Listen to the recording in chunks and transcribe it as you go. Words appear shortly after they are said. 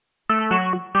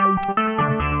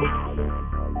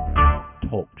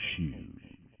Talk shoes.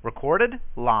 Recorded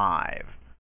live.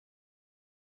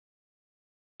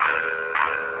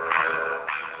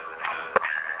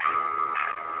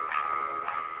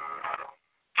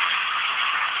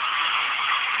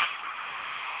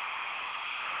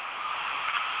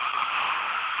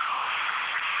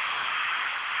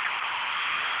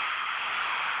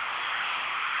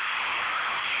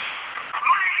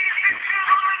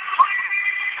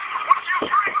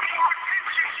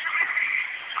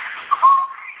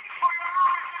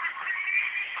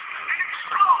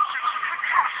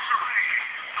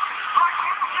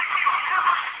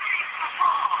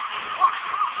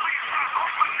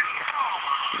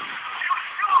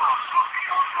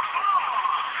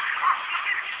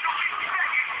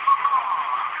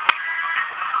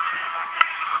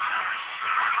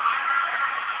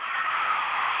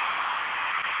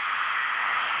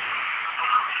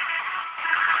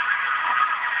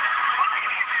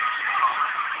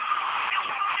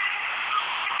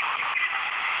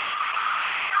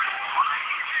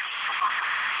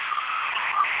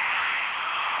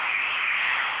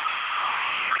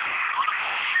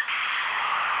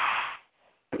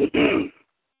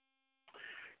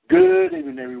 Good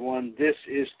evening, everyone. This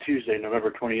is Tuesday, November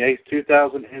 28th,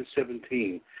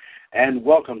 2017, and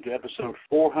welcome to episode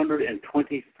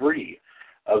 423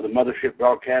 of the Mothership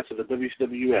broadcast of the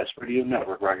WCWUS Radio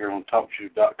Network right here on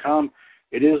TalkShoe.com.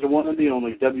 It is the one and the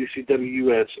only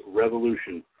WCWUS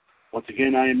Revolution. Once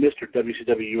again, I am Mr.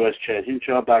 WCWUS Chad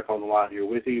Hinshaw, back on the line here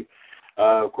with you.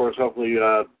 Of course, hopefully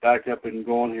back up and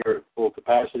going here at full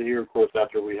capacity here, of course,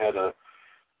 after we had a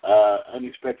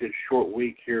unexpected short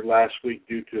week here last week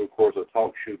due to, of course, a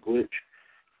talk show glitch.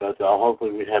 But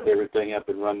hopefully we have everything up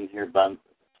and running here by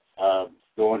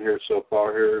going here so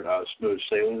far here, smooth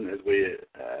sailing, as we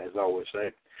as I always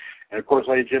say. And, of course,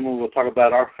 ladies and gentlemen, we'll talk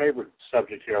about our favorite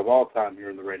subject here of all time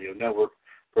here in the radio network,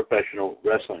 professional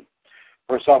wrestling.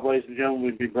 First off, ladies and gentlemen,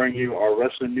 we'll be bringing you our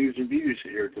wrestling news and views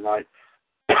here tonight.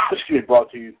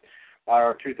 Brought to you by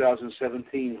our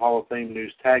 2017 Hall of Fame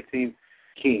News Tag Team,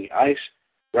 King Ice,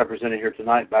 represented here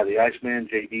tonight by the Iceman,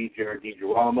 J.D. Jared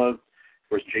DiGirolamo. Of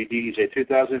course, J.D. is a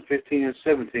 2015 and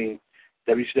 17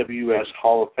 WCWUS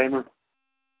Hall of Famer.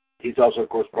 He's also, of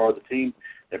course, part of the team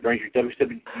that brings you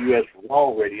WCWUS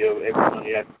Raw Radio every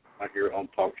Monday afternoon right here on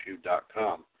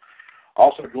TalkShoe.com.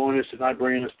 Also joining us tonight,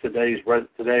 bringing us today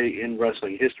in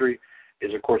wrestling history,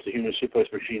 is, of course, the Human Suplex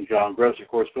Machine, John Gross, of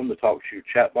course, from the Talk Shoe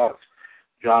chat box.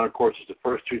 John, of course, is the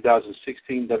first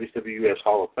 2016 WCWUS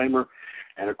Hall of Famer,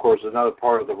 and, of course, another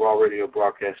part of the Raw Radio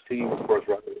broadcast team, of course,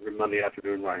 right every Monday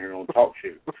afternoon right here on Talk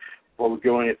Shoe. Before we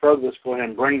go any further, let's go ahead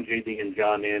and bring JD and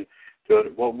John in to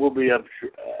what will be,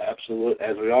 absolute,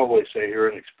 as we always say here,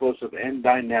 an explosive and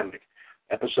dynamic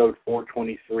episode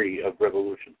 423 of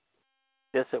Revolution.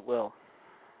 Yes, it will.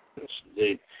 Yes,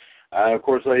 indeed. Of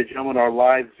course, ladies and gentlemen, our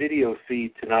live video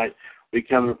feed tonight, we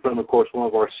come from, of course, one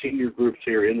of our senior groups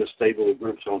here in the stable of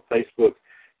groups on Facebook.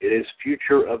 It is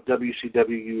Future of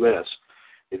WCWUS.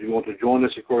 If you want to join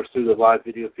us, of course, through the live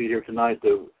video feed here tonight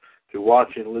to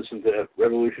watch and listen to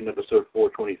Revolution episode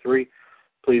 423,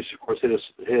 please, of course, hit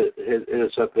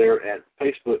us up there at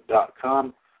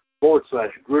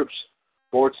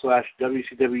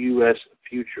facebook.com/groups/WCWUS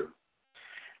Future.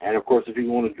 And, of course, if you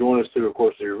want to join us through, of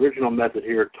course, the original method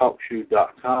here at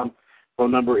TalkShoe.com,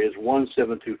 phone number is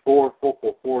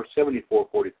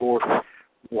 1-724-444-7444,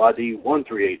 ID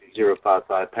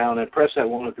 138055#, and press that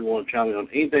one if you want to chime in on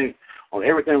anything, on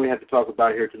everything we have to talk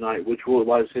about here tonight, which will,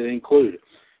 like I said, include,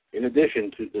 in addition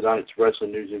to tonight's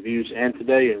wrestling news and views, and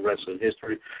today in wrestling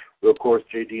history, will, of course,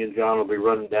 JD and John will be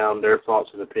running down their thoughts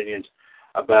and opinions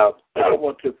about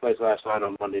what took place last night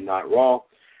on Monday Night Raw.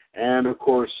 And, of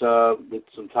course, with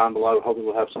some time allowed, hopefully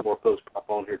we'll have some more folks pop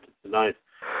on here tonight.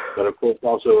 But, of course,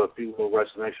 also a few little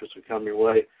wrestling extras will come your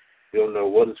way. You don't know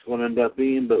what it's going to end up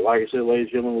being, but like I said, ladies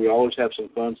and gentlemen, we always have some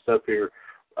fun stuff here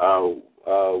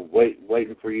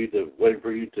waiting for you to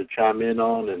chime in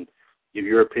on and give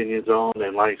your opinions on.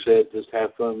 And like I said, just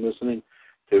have fun listening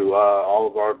to all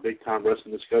of our big-time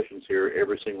wrestling discussions here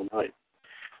every single night.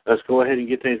 Let's go ahead and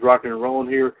get things rocking and rolling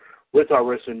here with our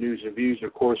wrestling news and views.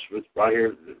 Of course, with right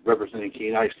here representing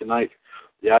King Ice tonight,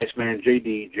 the Iceman,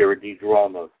 J.D. Jared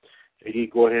DiGirolamo. J.D.,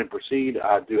 go ahead and proceed.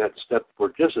 I do have to step for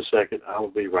just a second. I will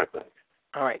be right back.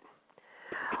 All right.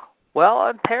 Well,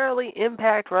 apparently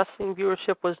Impact Wrestling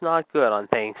viewership was not good on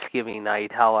Thanksgiving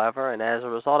night, however, and as a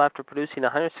result, after producing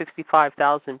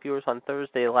 165,000 viewers on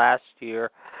Thursday last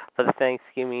year for the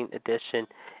Thanksgiving edition,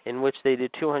 in which they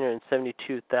did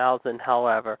 272,000,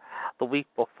 however, the week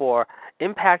before,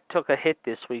 Impact took a hit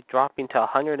this week, dropping to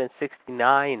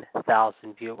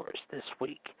 169,000 viewers this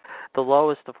week. The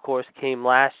lowest, of course, came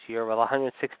last year with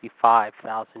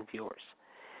 165,000 viewers.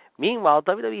 Meanwhile,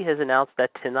 WWE has announced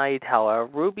that tonight, however,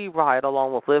 Ruby Riott,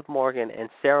 along with Liv Morgan and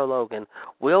Sarah Logan,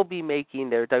 will be making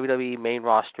their WWE main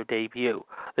roster debut.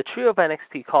 The trio of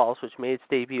NXT calls, which made its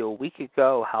debut a week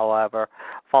ago, however,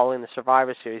 following the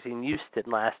Survivor Series in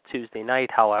Houston last Tuesday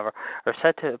night, however, are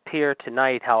set to appear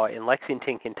tonight, however, in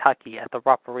Lexington, Kentucky, at the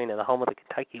Rupp Arena, the home of the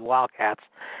Kentucky Wildcats,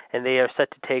 and they are set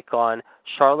to take on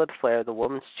Charlotte Flair, the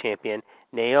women's champion,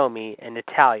 Naomi, and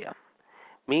Natalya.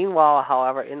 Meanwhile,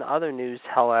 however, in other news,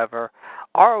 however,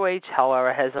 ROH,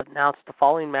 however, has announced the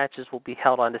following matches will be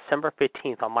held on December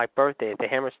 15th, on my birthday, at the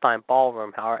Hammerstein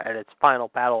Ballroom, however, at its final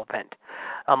battle event.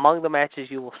 Among the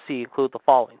matches you will see include the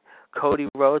following: Cody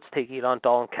Rhodes taking on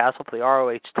Dalton Castle for the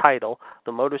ROH title,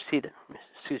 the Motor City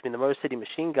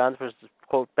Machine Guns versus,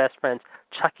 quote, best friends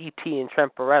Chucky T and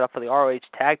Trent Beretta for the ROH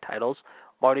tag titles,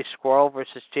 Marty Scurll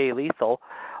versus Jay Lethal,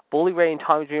 Bully Ray and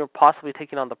Tommy Dreamer possibly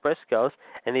taking on the Briscoes,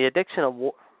 and the Addiction of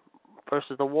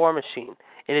versus the War Machine.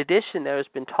 In addition, there has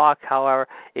been talk, however,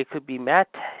 it could be Matt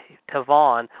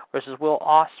Taven versus Will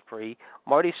Ospreay,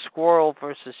 Marty Scurll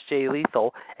versus Jay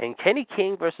Lethal, and Kenny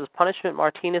King versus Punishment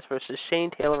Martinez versus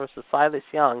Shane Taylor versus Silas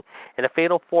Young in a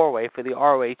fatal four-way for the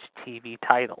ROH TV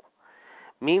title.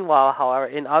 Meanwhile, however,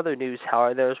 in other news,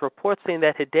 however, there is reports saying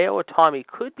that Hideo Itami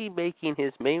could be making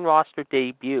his main roster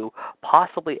debut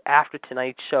possibly after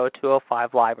tonight's show at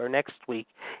 205 Live or next week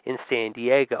in San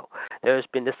Diego. There has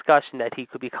been discussion that he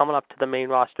could be coming up to the main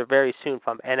roster very soon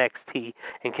from NXT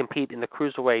and compete in the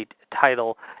Cruiserweight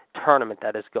title tournament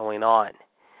that is going on.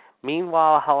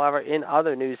 Meanwhile, however, in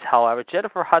other news, however,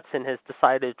 Jennifer Hudson has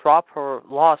decided to drop her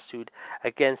lawsuit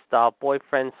against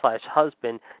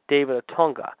boyfriend/husband David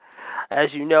Otunga.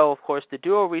 As you know, of course, the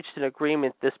duo reached an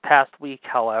agreement this past week,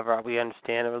 however, we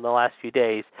understand over the last few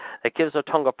days, that gives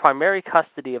Otunga primary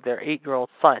custody of their 8-year-old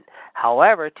son.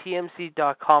 However,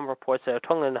 TMZ.com reports that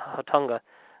Hudson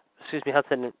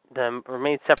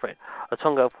remain separate.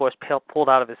 Otunga, of course, pulled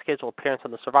out of his scheduled appearance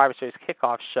on the Survivor Series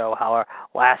kickoff show, however,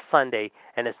 last Sunday,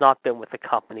 and has not been with the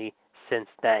company since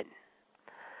then.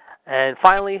 And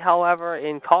finally, however,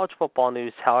 in college football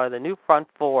news, however, the new front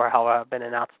four, however, have been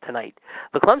announced tonight.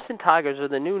 The Clemson Tigers are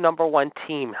the new number 1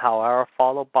 team, however,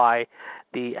 followed by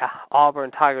the Auburn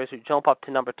Tigers, who jump up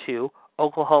to number 2,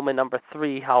 Oklahoma number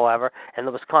 3, however, and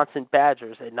the Wisconsin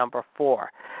Badgers at number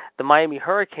 4. The Miami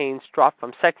Hurricanes dropped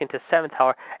from 2nd to 7th,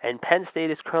 however, and Penn State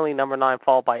is currently number 9,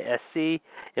 followed by SC,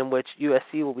 in which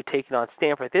USC will be taking on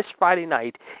Stanford this Friday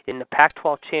night in the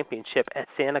Pac-12 Championship at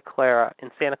Santa Clara,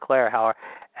 however,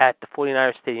 at the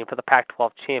 49ers Stadium for the Pac-12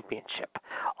 Championship.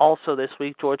 Also this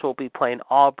week, Georgia will be playing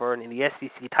Auburn in the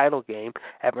SEC title game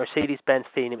at Mercedes-Benz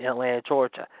Stadium in Atlanta,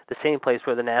 Georgia, the same place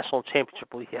where the National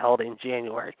Championship will be held in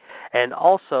January. And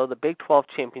also, the Big 12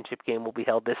 Championship game will be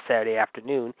held this Saturday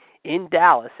afternoon in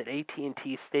Dallas at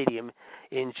AT&T Stadium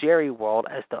in Jerry World,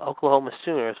 as the Oklahoma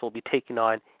Sooners will be taking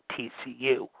on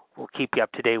TCU. We'll keep you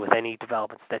up to date with any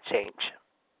developments that change.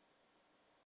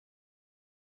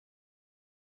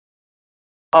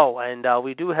 Oh, and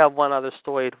we do have one other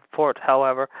story to report,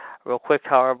 however, real quick,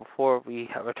 however, before we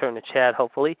return to Chad,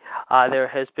 hopefully. There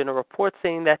has been a report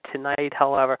saying that tonight,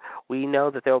 however, we know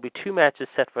that there will be 2 matches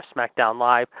set for SmackDown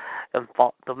Live.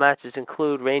 The matches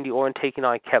include Randy Orton taking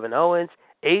on Kevin Owens.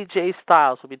 AJ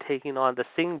Styles will be taking on the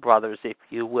Singh brothers, if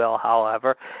you will,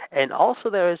 however. And also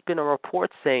there has been a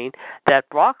report saying that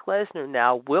Brock Lesnar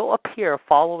now will appear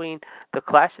following the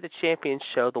Clash of the Champions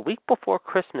show the week before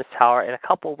Christmas, however, in a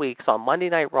couple weeks on Monday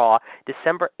Night Raw,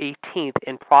 December 18th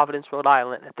in Providence, Rhode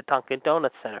Island at the Dunkin'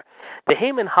 Donuts Center. The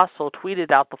Heyman Hustle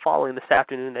tweeted out the following this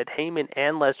afternoon that Heyman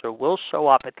and Lesnar will show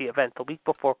up at the event the week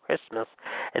before Christmas,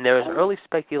 and there is early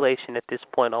speculation at this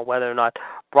point on whether or not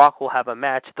Brock will have a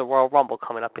match at the Royal Rumble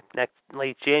coming up in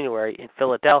late January in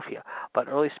Philadelphia. But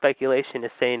early speculation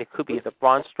is saying it could be either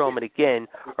Braun Strowman again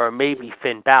or maybe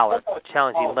Finn Balor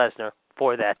challenging Lesnar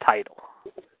for that title.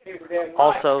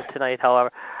 Also tonight,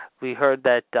 however, we heard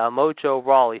that Mojo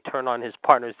Rawley turned on his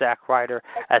partner Zack Ryder,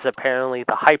 as apparently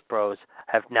the Hype Bros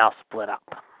have now split up.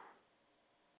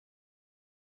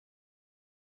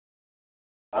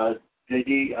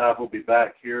 JD will be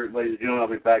back here. Ladies and gentlemen, I'll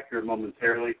be back here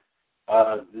momentarily.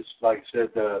 This, like I said,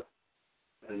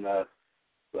 like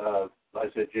I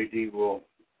said, JD will,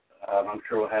 I'm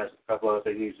sure has a couple other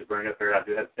things he needs to bring up there. I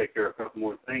do have to take care of a couple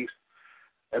more things.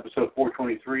 Episode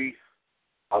 423,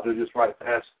 I'll do this right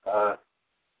fast,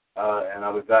 and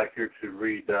I'll be back here to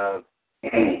read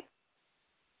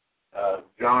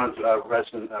John's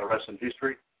wrestling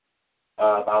history.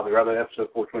 I'll be right back, episode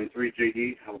 423,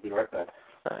 JD. I will be right back.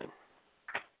 All right.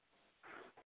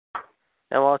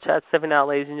 And while Chad's stepping out,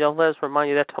 ladies and gentlemen, let us remind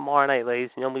you that tomorrow night, ladies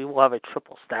and gentlemen, we will have a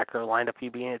triple stacker lined up for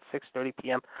you beginning at 6:30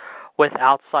 p.m. with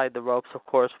Outside the Ropes. Of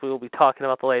course, we will be talking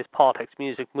about the latest politics,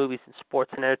 music, movies, and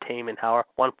sports and entertainment. Hour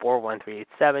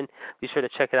 141387. Be sure to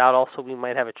check it out. Also, we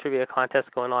might have a trivia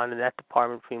contest going on in that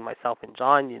department between myself and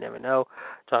John. You never know.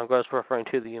 John Gross referring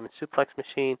to the Human Suplex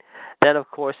Machine. Then,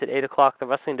 of course, at 8 o'clock, the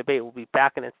wrestling debate will be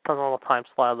back in its normal time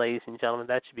slot, ladies and gentlemen.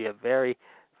 That should be a very,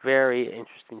 very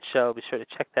interesting show. Be sure to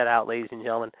check that out, ladies and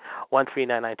gentlemen.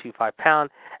 139.925 £.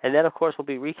 And then, of course, we'll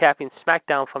be recapping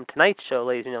SmackDown from tonight's show,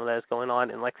 ladies and gentlemen, that is going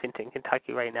on in Lexington,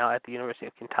 Kentucky right now at the University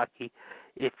of Kentucky,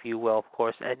 if you will, of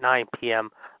course, at 9 p.m.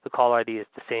 The call ID is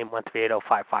the same,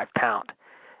 138.055 £.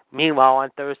 Meanwhile, on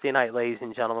Thursday night, ladies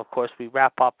and gentlemen, of course, we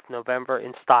wrap up November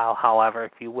in style, however,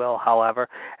 if you will,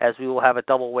 as we will have a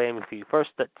double whammy for you. First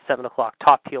at 7 o'clock,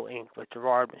 Top Heel Inc. with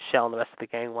Gerard, Michelle, and the rest of the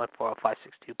gang,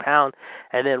 140.562 £.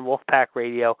 And then Wolfpack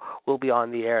Radio will be on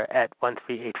the air at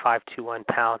 138.521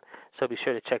 £. So be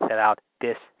sure to check that out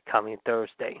this coming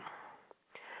Thursday.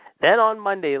 Then on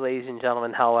Monday, ladies and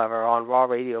gentlemen, however, on Raw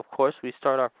Radio, of course, we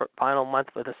start our final month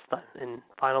with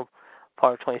final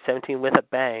part of 2017 with a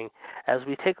bang, as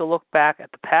we take a look back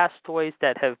at the past stories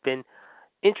that have been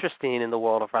interesting in the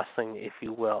world of wrestling, if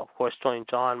you will. Of course, join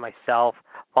John, myself,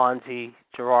 Fonzie,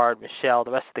 Gerard, Michelle,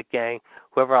 the rest of the gang,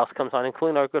 whoever else comes on,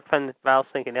 including our good friend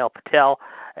Rattlesnake and El Patel,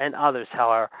 and others,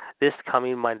 however, this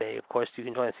coming Monday. Of course, you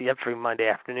can join us every Monday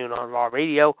afternoon on Raw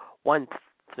Radio,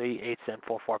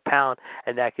 138.744 £,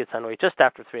 and that gets underway just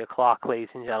after 3 o'clock, ladies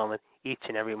and gentlemen, each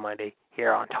and every Monday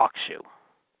here on Talk Show.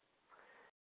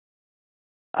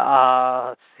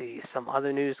 Let's see, some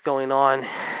other news going on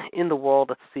in the world.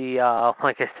 Let's see,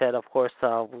 like I said, of course,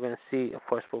 we're going to see, of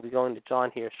course, we'll be going to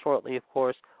John here shortly, of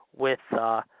course, with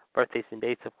birthdays and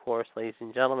dates, of course, ladies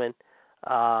and gentlemen.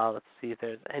 Let's see if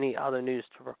there's any other news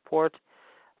to report.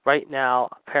 Right now,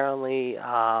 apparently,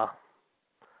 I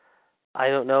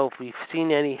don't know if we've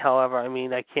seen any, however, I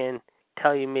mean, I can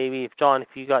tell you maybe, if John, if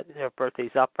you got their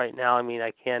birthdays up right now, I mean,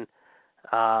 I can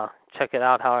check it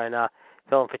out, however, and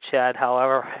filling for Chad,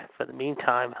 however, for the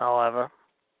meantime, however.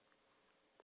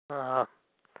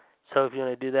 So if you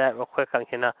want to do that real quick, I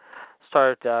can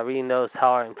start reading those,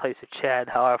 however, in place of Chad,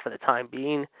 however, for the time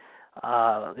being,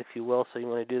 if you will. So you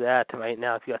want to do that right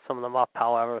now if you got some of them up,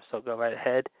 however, so go right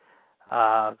ahead.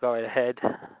 But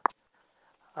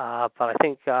I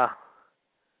think Chad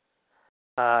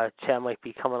might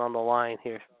be coming on the line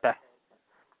here, back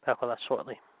with us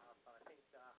shortly.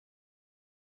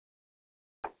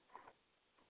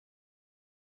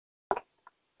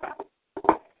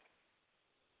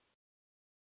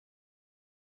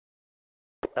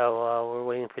 So we're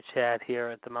waiting for Chad here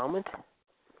at the moment.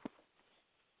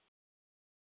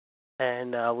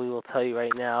 And we will tell you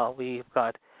right now, we've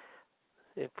got,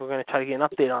 if we're going to try to get an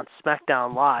update on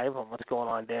SmackDown Live on what's going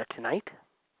on there tonight.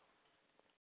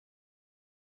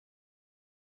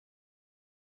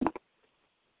 Of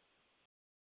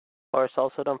course,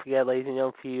 also don't forget, ladies and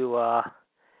gentlemen, for you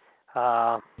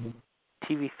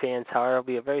TV fans, however, it'll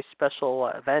be a very special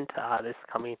event this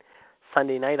coming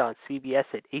Sunday night on CBS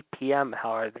at 8 p.m.,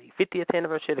 however, the 50th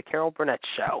anniversary of the Carol Burnett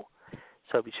Show.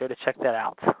 So be sure to check that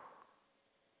out.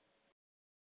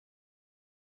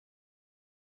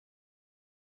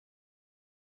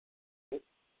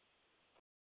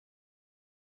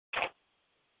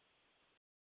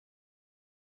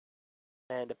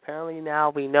 And apparently now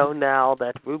we know now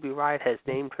that Ruby Riott has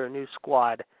named her new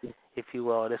squad, if you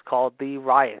will. It is called the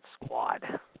Riott Squad.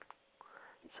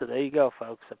 So there you go,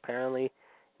 folks. Apparently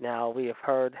now we have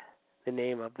heard the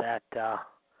name of that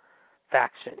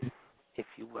faction, if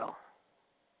you will.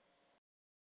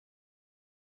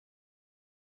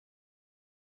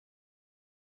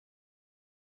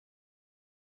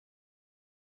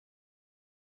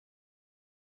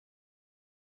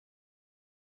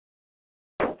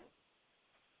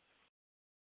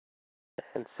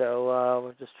 And so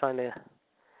we're just trying to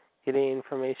get any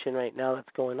information right now that's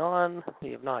going on.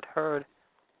 We have not heard.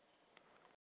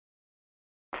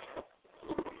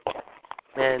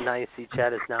 And now you see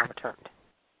Chad has now returned.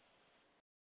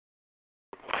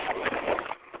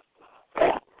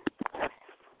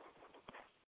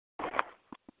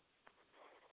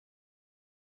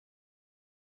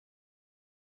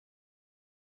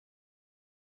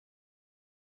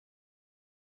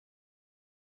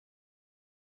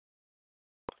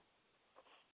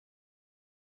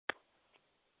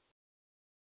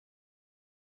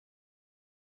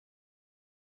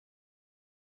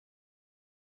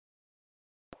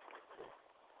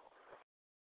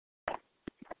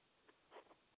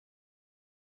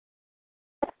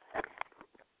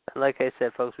 And like I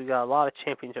said, folks, we got a lot of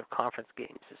championship conference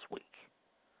games this week.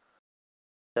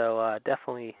 So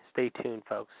definitely stay tuned,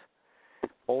 folks.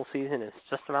 Bowl season is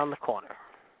just around the corner.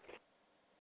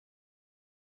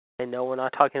 And no, we're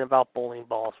not talking about bowling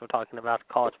balls. We're talking about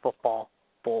college football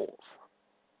bowls.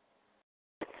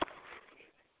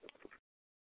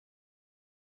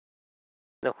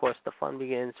 And, of course, the fun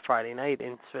begins Friday night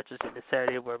and stretches into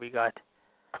Saturday, where we got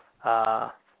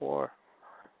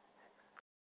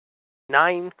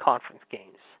 9 conference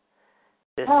games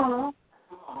this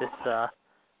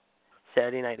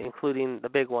Saturday night, including the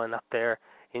big one up there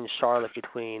in Charlotte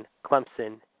between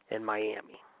Clemson and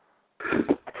Miami.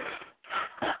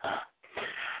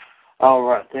 All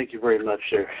right. Thank you very much,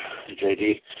 sir,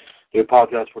 JD. We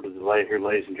apologize for the delay here,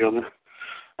 ladies and gentlemen.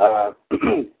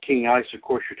 King Ice, of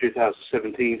course, your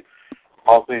 2017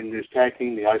 Hall of Fame News Tag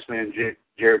Team, the Iceman,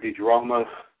 Jared DiGirolamo,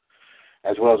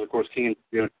 as well as, of course, King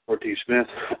Ortiz Smith.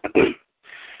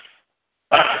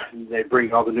 They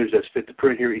bring all the news that's fit to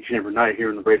print here each and every night here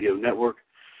on the radio network.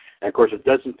 And, of course, if it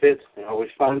doesn't fit, they always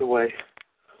find a way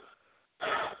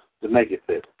to make it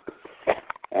fit.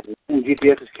 And in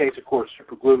GTS's case, of course,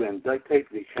 super glue and duct tape,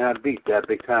 you cannot beat that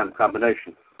big-time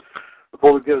combination.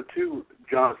 Before we go to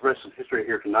John's wrestling history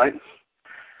here tonight,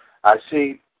 I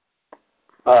see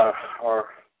our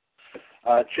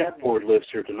chat board list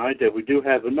here tonight that we do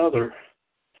have another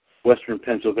Western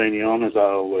Pennsylvania on, as I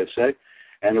always say.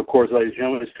 And, of course, ladies and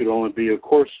gentlemen, this could only be, of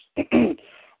course,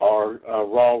 our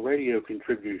Raw Radio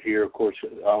contributor here, of course,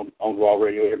 on Raw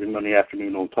Radio every Monday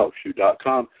afternoon on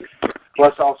TalkShoe.com.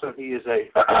 Plus, also, he is a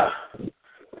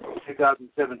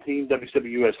 2017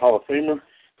 WCWUS Hall of Famer.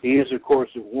 He is, of course,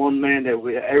 one man that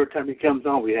every time he comes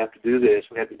on, we have to do this.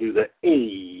 We have to do the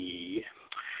A.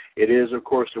 It is, of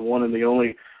course, the one and the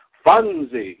only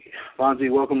Fonzie. Fonzie,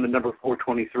 welcome to number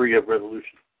 423 of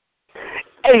Revolution.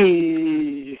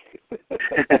 Hey!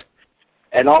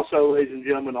 And also, ladies and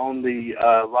gentlemen, on the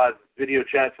live video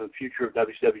chat for the future of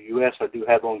WCWUS, I do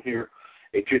have on here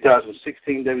a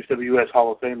 2016 WCWUS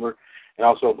Hall of Famer and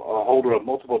also a holder of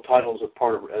multiple titles as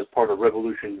part of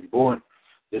Revolution Reborn.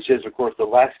 This is, of course, the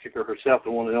last kicker herself,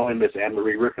 the one and only Miss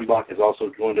Anne-Marie Rickenbach has also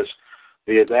joined us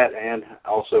via that, and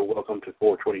also welcome to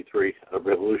 423 of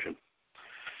Revolution.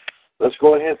 Let's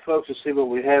go ahead, folks, and see what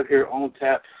we have here on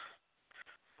tap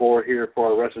for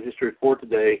our wrestling history for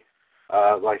today,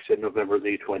 like I said, November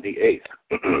the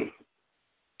 28th.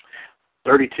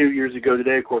 32 years ago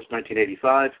today, of course,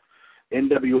 1985,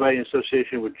 NWA in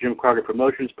association with Jim Crockett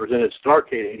Promotions presented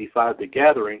Starrcade 85, The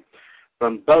Gathering,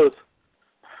 from both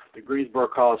the Greensboro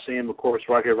Coliseum, of course,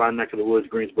 right here, right neck of the woods,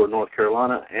 Greensboro, North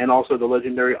Carolina, and also the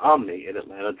legendary Omni in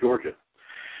Atlanta, Georgia.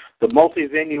 The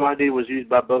multi-venue idea was used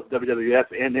by both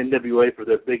WWF and NWA for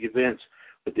their big events,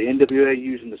 with the NWA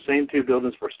using the same 2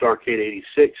 buildings for Starrcade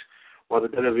 86, while the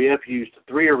WWF used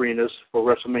 3 arenas for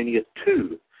WrestleMania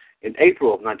 2 in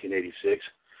April of 1986.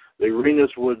 The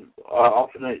arenas would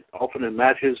alternate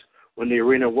matches. When the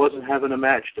arena wasn't having a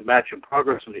match, the match in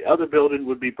progress in the other building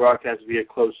would be broadcast via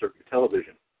closed-circuit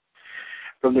television.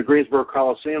 From the Greensboro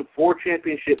Coliseum, 4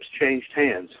 championships changed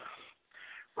hands.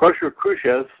 Crusher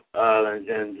Khrushchev,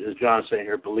 and as John's saying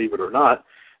here, believe it or not,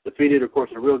 defeated, of course,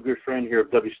 a real good friend here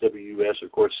of WCWUS,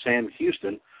 of course, Sam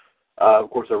Houston, of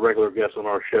course, a regular guest on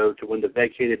our show, to win the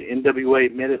vacated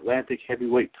NWA Mid-Atlantic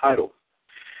Heavyweight title.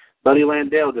 Buddy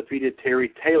Landell defeated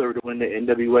Terry Taylor to win the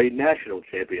NWA National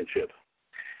Championship.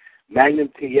 Magnum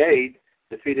TA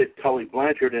defeated Tully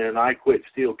Blanchard in an I Quit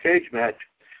steel cage match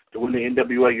to win the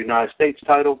NWA United States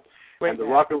title. Great and the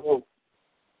match. Rock and Roll.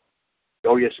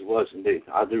 Oh, yes, it was indeed.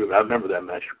 I remember that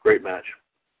match. Great match.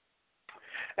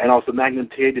 And also Magnum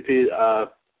TA defeated,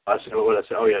 Rock and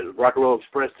Roll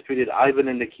Express defeated Ivan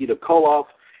and Nikita Koloff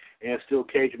in a steel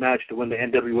cage match to win the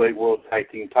NWA World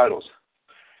Tag Team titles.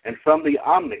 And from the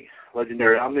Omni,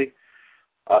 legendary Omni,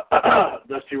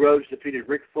 Dusty Rhodes defeated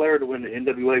Ric Flair to win the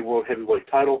NWA World Heavyweight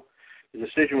title. The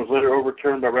decision was later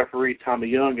overturned by referee Tommy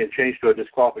Young and changed to a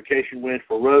disqualification win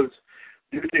for Rhodes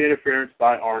due to interference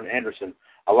by Arn Anderson,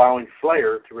 allowing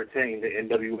Flair to retain the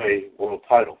NWA World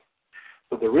title.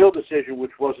 So the real decision,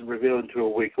 which wasn't revealed until a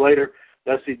week later,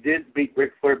 Dusty did beat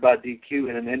Ric Flair by DQ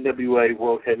in an NWA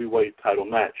World Heavyweight title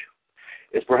match.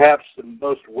 It's perhaps the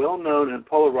most well-known and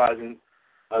polarizing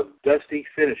of Dusty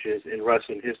finishes in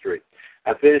wrestling history.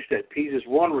 I finished at Pease's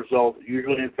 1 result,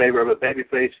 usually in favor of a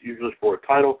babyface, usually for a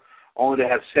title, only to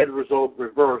have said result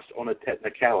reversed on a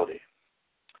technicality.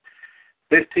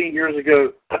 15 years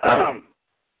ago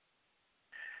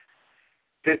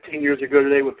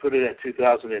today, we put it at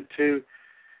 2002.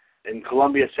 In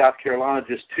Columbia, South Carolina,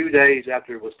 just 2 days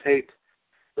after it was taped,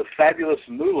 the Fabulous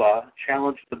Moolah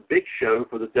challenged the Big Show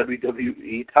for the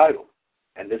WWE title.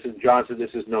 And this is, John said,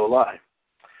 this is no lie.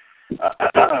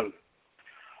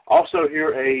 Also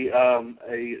here a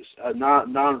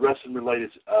non-wrestling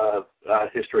related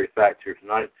history fact here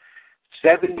tonight.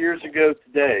 7 years ago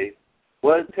today,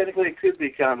 well, technically it could be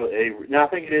kind of now I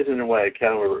think it is in a way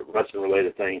kind of a wrestling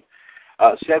related thing.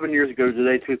 7 years ago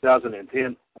today,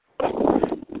 2010,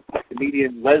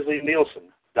 comedian Leslie Nielsen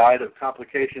died of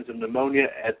complications of pneumonia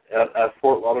at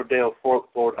Fort Lauderdale,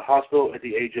 Florida hospital at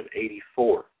the age of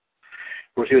 84. Of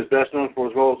course, he was best known for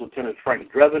his role as Lieutenant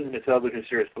Frank Drebin in the television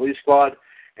series Police Squad,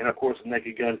 and of course the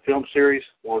Naked Gun film series,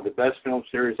 one of the best film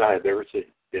series I have ever seen.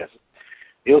 Yes.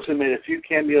 Nielsen made a few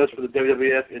cameos for the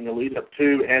WWF in the lead up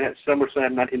to and at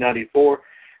SummerSlam 1994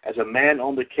 as a man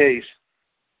on the case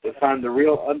to find the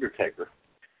real Undertaker.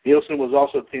 Nielsen was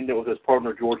also teamed up with his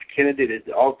partner George Kennedy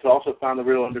to also find the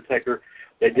real Undertaker.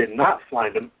 They did not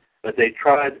find him, but they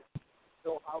tried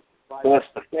to bust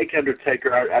the fake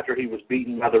Undertaker out after he was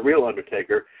beaten by the real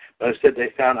Undertaker, but instead they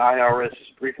found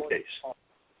IRS's briefcase.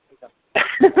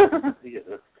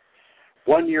 Yeah.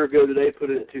 1 year ago today,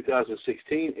 put it in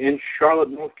 2016, in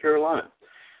Charlotte, North Carolina,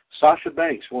 Sasha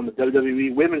Banks won the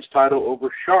WWE Women's title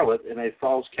over Charlotte in a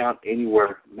Falls Count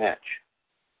Anywhere match.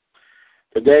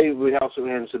 Today, we also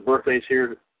have some birthdays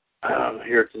here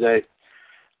today.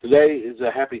 Today is a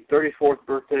happy 34th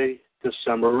birthday to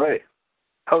Summer Rae.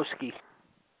 Hosky.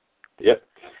 Yep.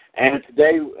 And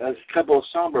today, a couple of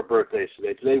somber birthdays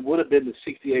today. Today would have been the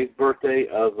 68th birthday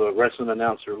of wrestling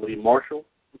announcer Lee Marshall.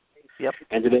 Yep.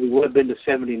 And today would have been the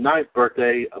 79th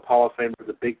birthday of Hall of Famer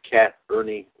the Big Cat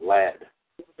Ernie Ladd.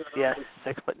 Yes,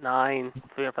 6'9",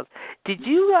 300 pounds. Did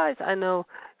you guys? I know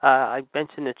I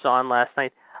mentioned it, John, last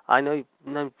night. I know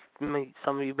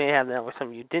some of you may have that, or some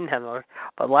of you didn't have that.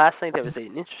 But last night there was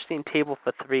an interesting table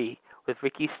for three with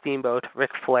Ricky Steamboat, Ric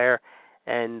Flair,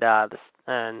 and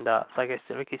like I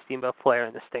said, Ricky Steamboat, Flair,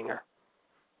 and the Stinger.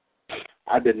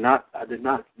 I did not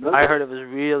know. I heard it was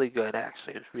really good.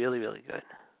 Actually, it was really, really good.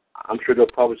 I'm sure there'll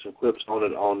probably some clips on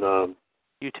it on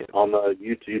YouTube. On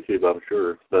YouTube, I'm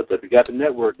sure. But if you got the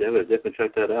network, definitely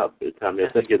check that out. By the time they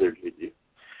get there, GD.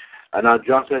 And now,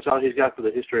 John, that's all he's got for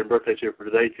the history and birthdays here for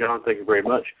today. John, thank you very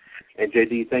much. And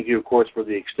JD, thank you, of course, for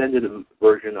the extended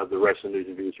version of the wrestling news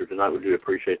and views here tonight. We do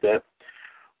appreciate that.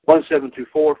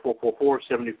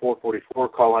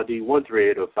 1-724-444-7444, call ID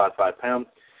 138055#.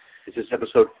 This is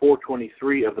episode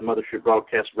 423 of the Mothership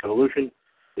Broadcast Revolution.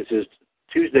 This is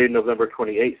Tuesday, November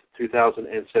 28th,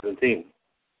 2017.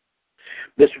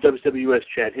 Mr. WCWUS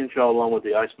Chad Henshaw, along with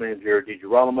the Iceman Jared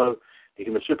DiGirolamo, the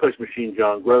Human Suplex Machine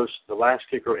John Gross, the Last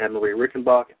Kicker Anne-Marie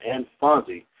Rickenbach, and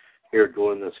Fonzie here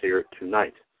joining us here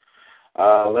tonight.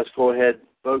 Let's go ahead,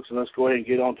 folks, and let's go ahead and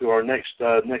get on to our next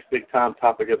big-time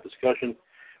topic of discussion,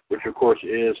 which, of course,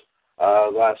 is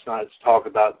last night's talk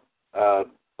about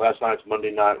last night's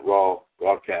Monday Night Raw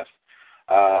broadcast.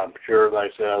 I'm sure,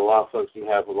 like I said, a lot of folks do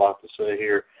have a lot to say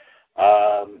here.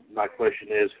 My question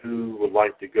is, who would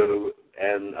like to go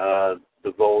and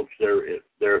divulge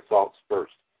their thoughts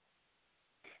first?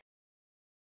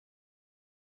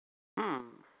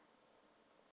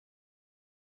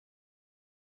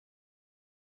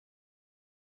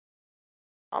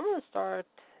 I'm going to start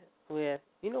with,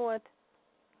 you know what?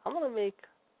 I'm going to make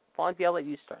Fonzie, I'll let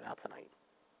you start out tonight.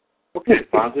 Okay,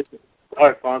 Fonzie. All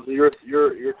right, Fonzie, your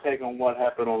take on what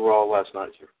happened on Raw last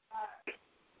night, sir.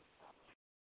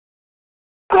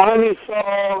 I only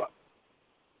saw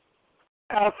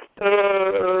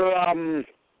after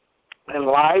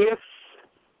Elias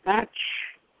match.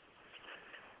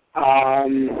 I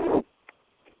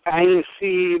didn't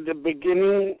see the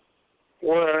beginning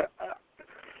where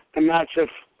the match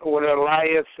with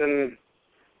Elias and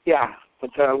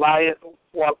with the Elias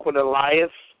walk with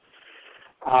Elias.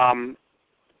 I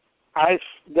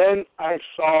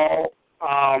saw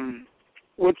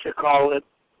what you call it.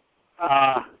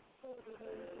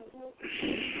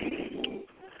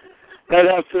 Right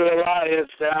after Elias,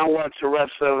 I watched the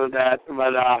rest of that,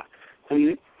 but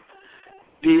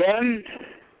the end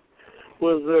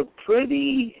was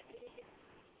pretty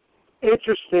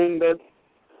interesting. That,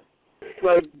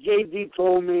 like JD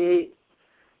told me,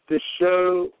 the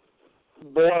show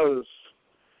blows,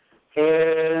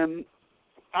 and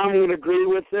I'm gonna agree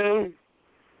with him.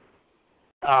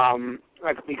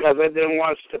 Because I didn't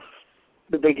watch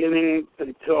the beginning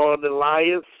until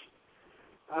Elias.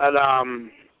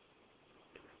 And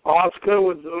Oscar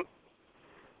was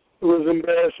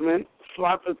embarrassment.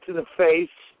 Slap it to the face.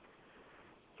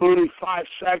 Only 5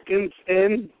 seconds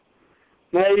in.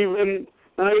 Not even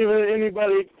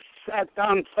anybody sat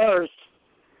down first.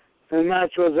 The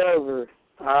match was over.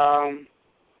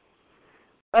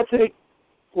 I think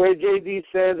where JD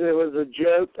says it was a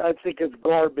joke, I think it's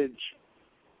garbage.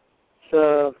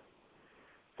 So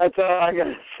that's all I got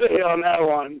to say on that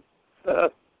one.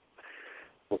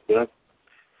 Okay.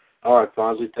 All right,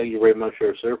 Fonzie, thank you very much,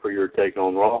 sir, for your take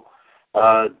on Raw.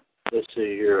 Let's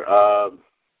see here.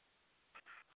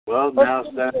 Well, now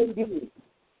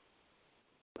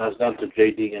it's down to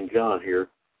JD and John here.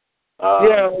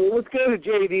 Yeah, let's go to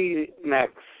JD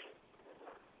next.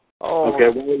 Oh,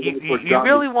 okay. You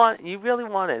really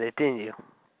wanted it, didn't you?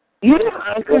 Yeah,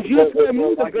 because you said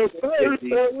me to go first.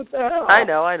 So what the hell? I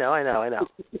know.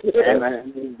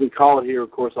 And we call it here, of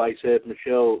course, like I said,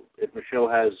 if Michelle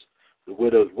has the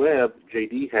Widow's Web,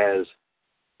 JD has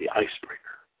the Icebreaker.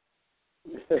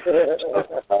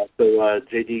 So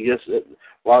JD, yes,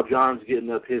 while John's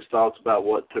getting up his thoughts about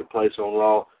what took place on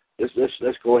Raw,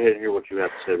 let's go ahead and hear what you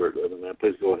have to say, brother man.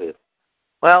 Please go ahead.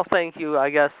 Well, thank you. I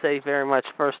got to say very much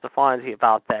first to Fonzie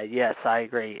about that. Yes, I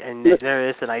agree. And there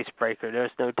is an icebreaker.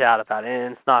 There's no doubt about it.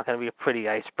 And it's not going to be a pretty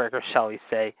icebreaker, shall we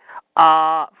say.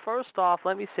 First off,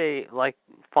 let me say, like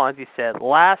Fonzie said,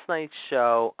 last night's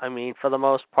show, I mean, for the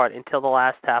most part, until the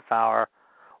last half hour,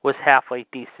 was halfway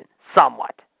decent,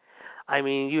 somewhat. I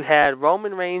mean, you had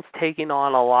Roman Reigns taking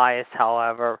on Elias,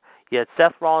 however. You had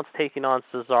Seth Rollins taking on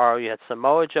Cesaro. You had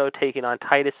Samoa Joe taking on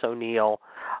Titus O'Neil.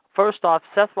 First off,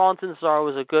 Seth Rollins and Cesaro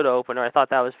was a good opener. I thought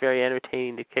that was very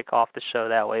entertaining to kick off the show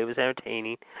that way. It was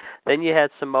entertaining. Then you had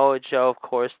Samoa Joe, of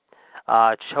course,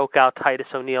 choke out Titus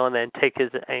O'Neil and then take his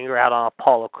anger out on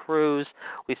Apollo Crews.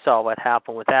 We saw what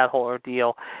happened with that whole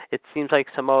ordeal. It seems like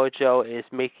Samoa Joe is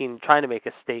trying to make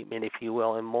a statement, if you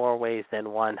will, in more ways than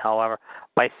one, however,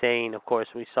 by saying, of course,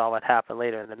 we saw what happened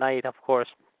later in the night, of course,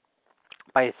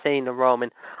 by saying to Roman,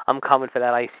 I'm coming for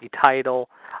that IC title.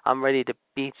 I'm ready to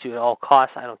beat you at all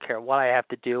costs. I don't care what I have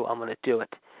to do. I'm going to do it.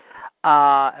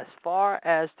 As far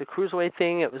as the Cruiserweight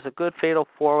thing, it was a good fatal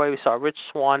four-way. We saw Rich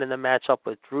Swann in the matchup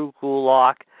with Drew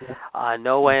Gulak,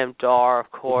 Noam Dar,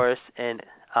 of course, and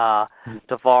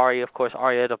Daivari, of course,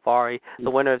 Arya Daivari.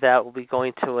 The winner of that will be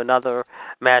going to another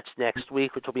match next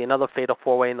week, which will be another fatal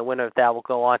four-way, and the winner of that will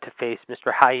go on to face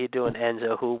Mr. How You Doing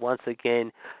Enzo, who once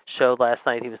again showed last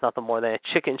night he was nothing more than a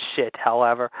chicken shit,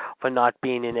 however, for not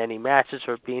being in any matches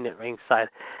or being at ringside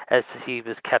as he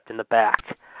was kept in the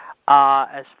back.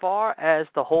 As far as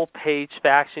the whole Paige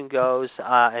faction goes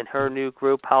and her new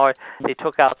group, however, they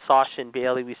took out Sasha and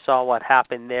Bayley. We saw what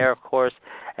happened there, of course,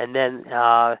 and then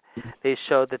they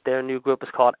showed that their new group is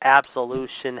called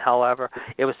Absolution. However,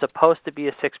 it was supposed to be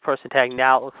a 6-person tag.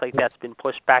 Now it looks like that's been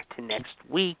pushed back to next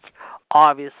week,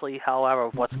 obviously, however,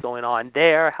 of what's going on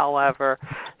there, however.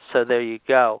 So there you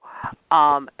go.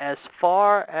 As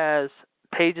far as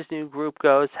Paige's new group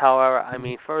goes, however, I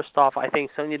mean, first off, I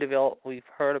think Sonya Deville, we've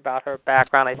heard about her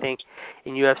background, I think,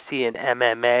 in UFC and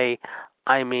MMA.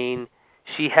 I mean,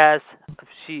 she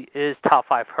is tough,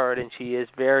 I've heard, and she is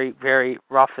very, very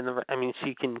rough in the, I mean,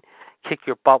 she can kick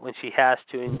your butt when she has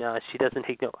to, and she doesn't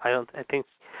take no, I think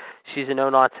she's a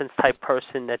no-nonsense type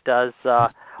person that does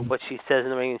what she says in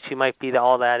the ring, and she might be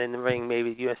all that in the ring,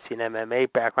 maybe UFC and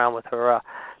MMA background with her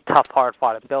tough,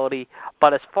 hard-fought ability.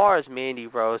 But as far as Mandy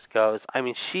Rose goes, I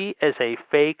mean, she is a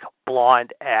fake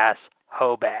blonde-ass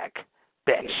hoe bag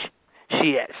bitch.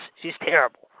 She is. She's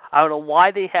terrible. I don't know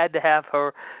why they had to have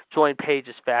her join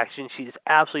Paige's faction. She's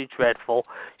absolutely dreadful.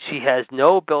 She has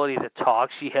no ability to talk.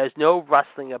 She has no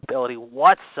wrestling ability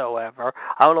whatsoever.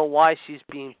 I don't know why she's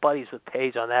being buddies with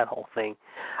Paige on that whole thing.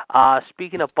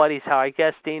 Speaking of buddies, how I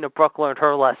guess Dana Brooke learned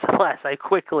her lesson last night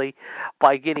quickly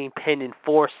by getting pinned in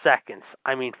 4 seconds.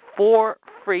 I mean, 4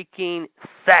 freaking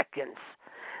seconds.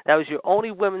 That was your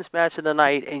only women's match of the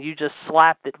night, and you just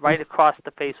slapped it right across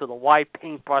the face with a wide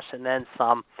paintbrush and then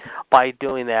some by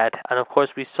doing that. And, of course,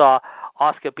 we saw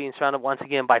Asuka being surrounded once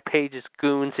again by Paige's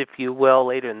goons, if you will,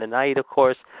 later in the night, of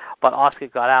course. But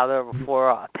Asuka got out of there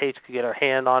before Paige could get her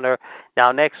hand on her.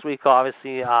 Now, next week,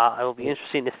 obviously, it will be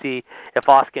interesting to see if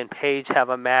Asuka and Paige have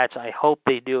a match. I hope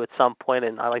they do at some point,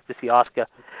 and I'd like to see Asuka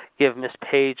give Miss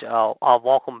Paige a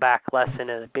welcome back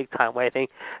lesson in a big-time way. I think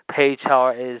Paige,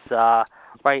 however, is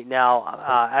right now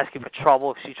asking for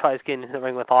trouble if she tries getting in the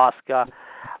ring with Asuka.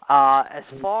 As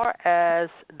far as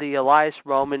the Elias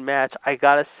Roman match, I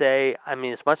gotta say, I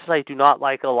mean, as much as I do not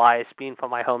like Elias being from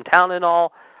my hometown and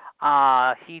all,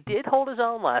 he did hold his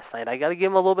own last night. I gotta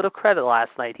give him a little bit of credit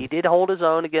last night. He did hold his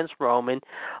own against Roman,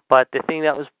 but the thing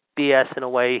that was BS in a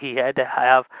way, he had to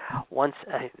have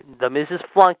the Mrs.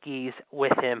 Flunkies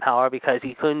with him, however, because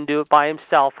he couldn't do it by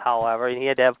himself, however, and he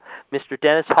had to have Mr.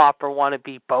 Dennis Hopper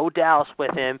wannabe Bo Dallas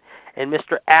with him, and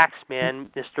Mr. Axeman,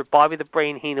 Mr. Bobby the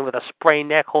Brain Heenan with a sprained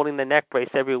neck holding the neck brace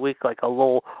every week like a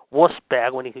little wuss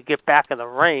bag when he could get back in the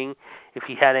ring if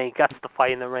he had any guts to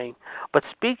fight in the ring. But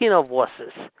speaking of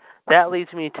wusses, that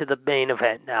leads me to the main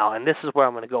event now, and this is where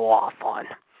I'm going to go off on.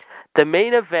 The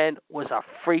main event was a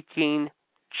freaking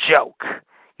joke.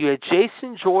 You had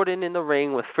Jason Jordan in the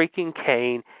ring with freaking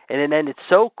Kane, and it ended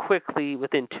so quickly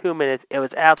within 2 minutes, it was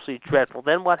absolutely dreadful.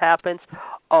 Then what happens?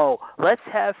 Oh, let's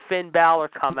have Finn Balor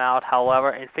come out,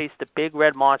 however, and face the big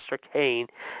red monster Kane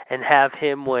and have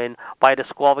him win by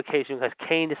disqualification because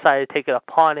Kane decided to take it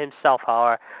upon himself,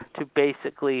 however, to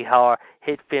basically, however,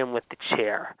 hit Finn with the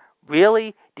chair.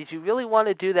 Really? Did you really want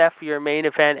to do that for your main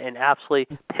event and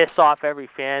absolutely piss off every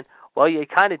fan? Well, you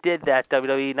kind of did that,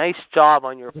 WWE. Nice job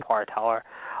on your part, however.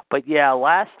 But yeah,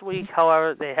 last week,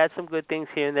 however, they had some good things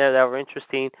here and there that were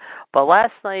interesting. But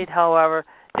last night, however,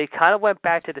 they kind of went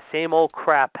back to the same old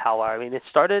crap, however. I mean, it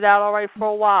started out all right for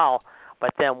a while,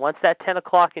 but then once that 10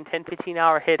 o'clock and 10:15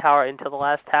 hour hit, however, into the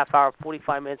last half hour,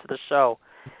 45 minutes of the show,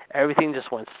 everything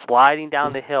just went sliding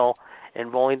down the hill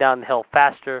and rolling down the hill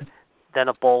faster than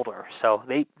a boulder. So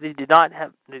they did not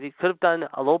have, they could have done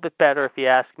a little bit better if you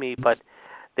ask me, but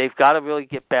they've got to really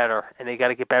get better, and they got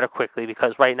to get better quickly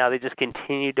because right now they just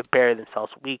continue to bury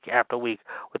themselves week after week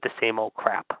with the same old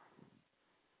crap.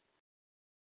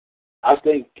 I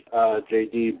think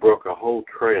JD broke a whole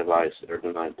tray of ice there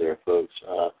tonight, there, folks.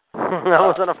 I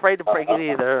wasn't afraid to break it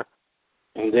either.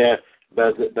 And yeah,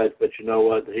 but you know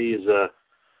what? He's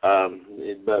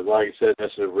but like I said,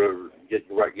 that's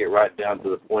get right down to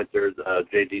the point there.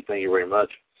 JD, thank you very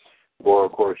much for,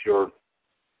 of course, your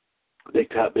big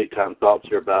time thoughts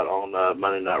here about on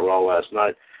Monday Night Raw last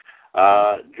night.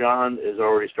 John is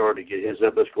already started to get his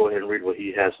up. Let's go ahead and read what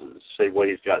he has to say, what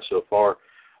he's got so far.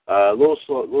 A little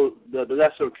slow, but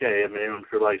that's okay. I mean, I'm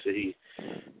sure, like I said, he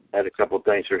had a couple of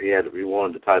things here he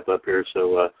wanted to type up here.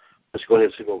 So let's go ahead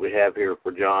and see what we have here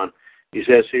for John. He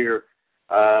says here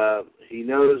he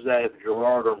knows that if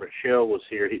Gerard or Michelle was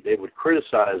here, they would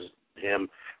criticize him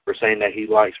for saying that he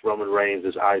likes Roman Reigns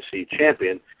as IC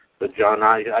champion. But John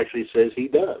actually says he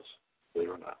does, believe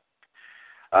it or not.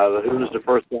 Who is the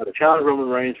first guy to challenge Roman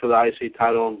Reigns for the IC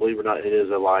title? And believe it or not, it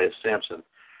is Elias Sampson.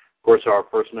 Of course, our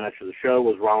first match of the show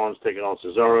was Rollins taking on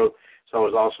Cesaro. So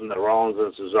it was awesome that Rollins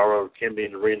and Cesaro can be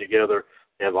in the ring together.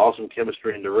 They have awesome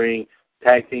chemistry in the ring.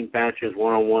 Tag team matches,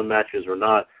 one-on-one matches or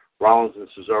not, Rollins and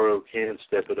Cesaro can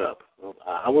step it up. Well,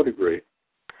 I would agree.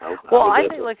 I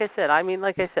think, like I said,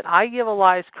 I give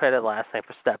Elias credit last night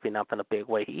for stepping up in a big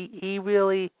way. He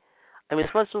really, I mean,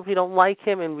 as much as we don't like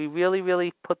him and we really,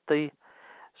 really put the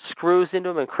screws into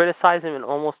him and criticize him in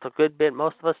almost a good bit,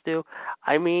 most of us do,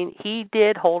 I mean, he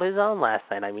did hold his own last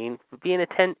night. I mean, being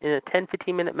in a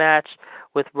 10-15-minute match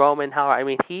with Roman, I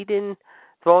mean, he didn't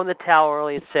throw in the towel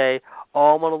early and say,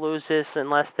 oh, I'm going to lose this in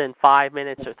less than 5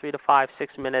 minutes or 3 to 5,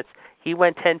 6 minutes. He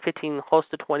went 10, 15, close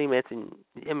to 20 minutes, and,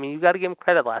 I mean, you got to give him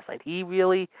credit last night. He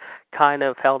really kind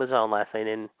of held his own last night,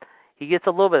 and he gets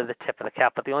a little bit of the tip of the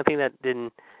cap, but the only thing that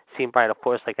didn't seem right, of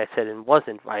course, like I said, and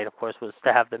wasn't right, of course, was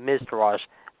to have the Miz Taraj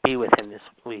be with him this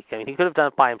week. I mean, he could have done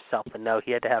it by himself, but no,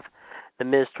 he had to have the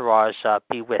Miz Taraj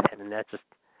be with him, and that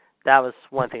was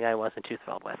one thing I wasn't too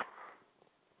thrilled with.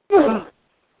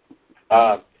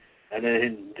 And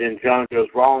then John goes,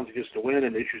 Rollins gets to win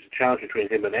and issues a challenge between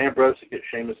him and Ambrose to get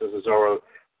Sheamus and Cesaro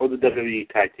for the WWE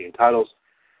Tag Team titles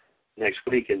next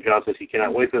week. And John says he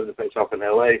cannot wait for them to face off in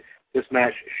L.A. This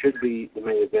match should be the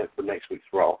main event for next week's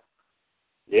Raw.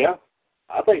 Yeah,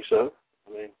 I think so.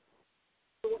 I mean,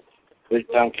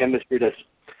 big-time chemistry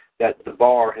that the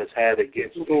Bar has had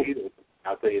against Shield,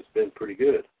 I think it's been pretty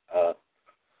good.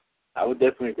 I would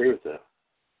definitely agree with that.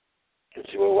 And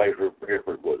see what way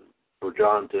for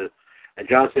John to, and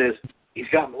John says he's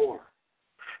got more.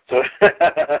 So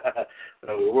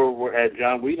we're at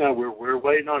John. We know we're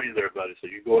waiting on you there, buddy. So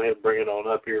you go ahead and bring it on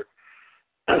up here.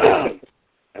 And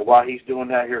while he's doing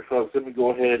that here, folks, let me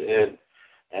go ahead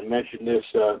and mention this.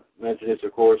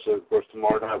 Of course,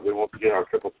 tomorrow night we won't begin our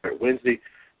Triple Threat Wednesday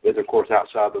with, of course,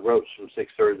 Outside the Ropes from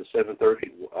 6:30 to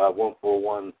 7:30.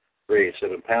 141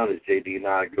 387 pound as JD and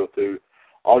I go through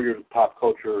all your pop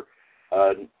culture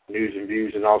news and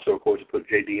views, and also, of course, put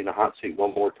JD in the hot seat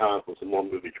one more time for some more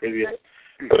movie trivia.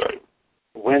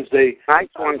 Wednesday. Nice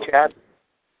one, Chad.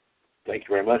 Thank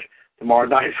you very much. Tomorrow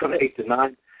night from 8 to 9.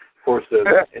 Of course,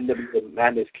 the NWO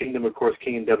Madness Kingdom, of course,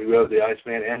 King NWO, the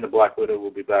Iceman, and the Black Widow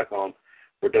will be back on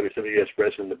for WCWUS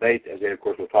Wrestling Debate. As they, of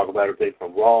course, will talk about everything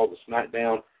from Raw to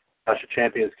SmackDown. Clash of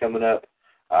Champions coming up.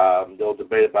 They'll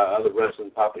debate about other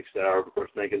wrestling topics that are, of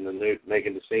course, making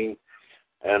the scene.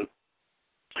 And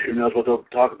who knows what they'll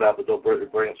talk about, but they'll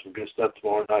bring up some good stuff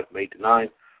tomorrow night from 8 to 9,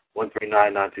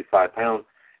 139-925 pound.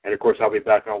 And, of course, I'll be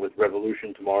back on with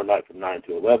Revolution tomorrow night from 9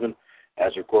 to 11.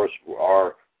 As, of course,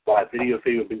 our live video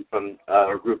feed will be from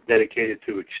a group dedicated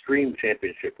to Extreme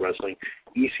Championship Wrestling,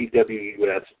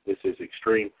 ECWUS. This is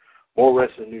Extreme. More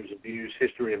wrestling news and views,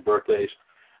 history and birthdays.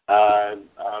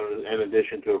 in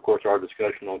addition to, of course, our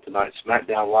discussion on tonight's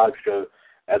SmackDown live show,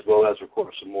 as well as, of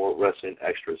course, some more wrestling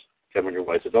extras coming your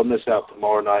way. So don't miss out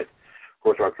tomorrow night. Of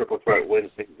course, our Triple Threat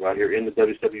Wednesday right here in the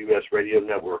WCWUS Radio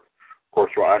Network. Of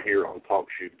course, right here on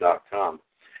TalkShoe.com.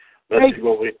 Let's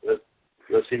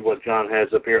see what John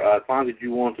has up here. Fonzie, did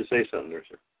you want to say something there,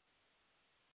 sir?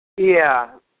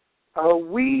 Yeah. Are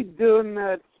we doing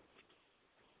that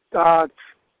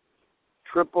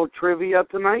triple trivia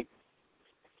tonight?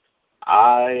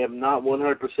 I am not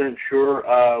 100% sure.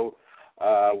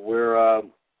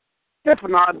 If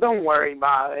not, don't worry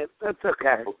about it. That's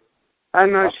okay. I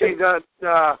know she got,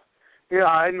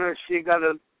 I know she got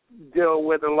to deal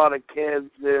with a lot of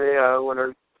kids, with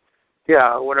her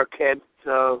kids.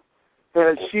 So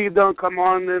if she don't come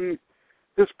on, then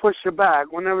just push her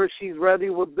back. Whenever she's ready,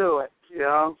 we'll do it.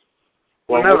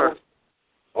 Whenever.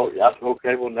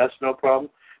 Okay. Well, that's no problem.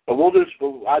 But we'll just.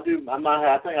 I think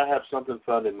I have something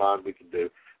fun in mind we can do.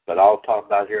 But I'll talk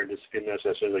about here in just a few minutes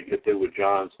as soon as I get through with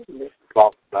John's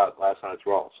talk about last night's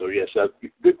Raw. So yes,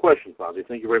 good question, Fonzie.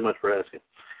 Thank you very much for asking.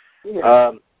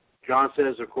 Yeah. John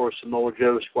says, of course, Samoa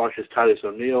Joe squashes Titus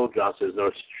O'Neil. John says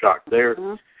no shock there.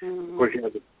 Of course, you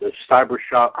have the Cyber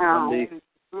Shop Monday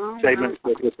segment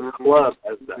with the club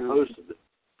as the host of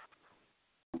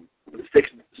the six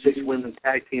women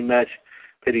tag team match,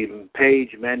 pitting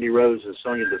Paige, Mandy Rose, and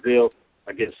Sonya Deville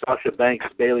against Sasha Banks,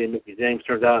 Bayley, and Mickie James.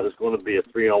 Turns out it's going to be a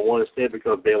 3-on-1 instead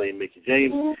because Bayley and Mickie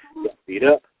James got beat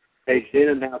up. Paige then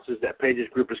announces that Paige's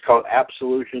group is called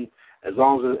Absolution, as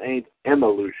long as it ain't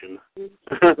Evolution.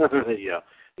 Yeah,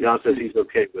 John says he's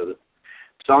okay with it.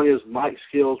 Sonya's mic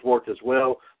skills worked as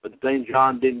well, but the thing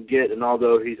John didn't get, and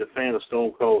although he's a fan of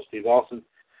Stone Cold Steve Austin,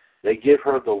 they give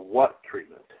her the what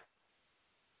treatment.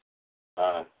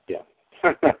 Yeah.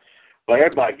 But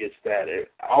everybody gets that.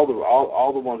 All the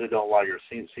ones who don't like her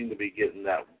seem to be getting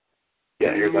that. Yeah,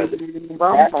 everybody.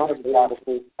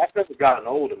 That's never gotten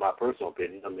old, in my personal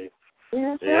opinion. I mean,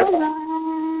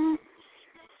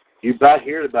 you about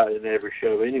hear about it in every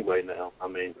show anyway now. I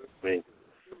mean,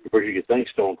 of course you could thank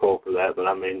Stone Cold for that, but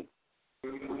I mean,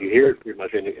 you hear it pretty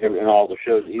much in all the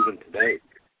shows, even today.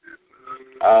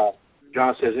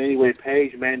 John says, anyway,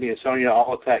 Paige, Mandy, and Sonya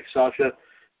all attack Sasha.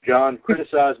 John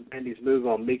criticized Mandy's move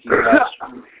on Mickie last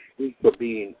week,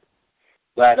 WEEK,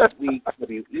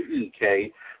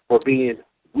 for being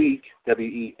weak,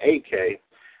 WEAK.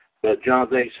 But John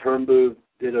thinks her move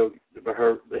did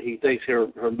her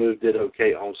move did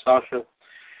okay on Sasha.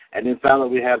 And then finally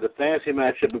we have the fantasy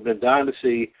matchup we've been dying to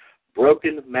see,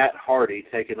 Broken Matt Hardy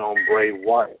taking on Bray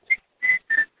Wyatt.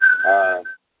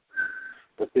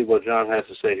 Let's see what John has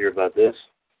to say here about this.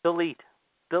 Delete.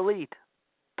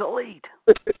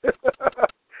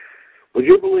 Would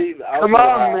you believe? Come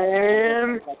on,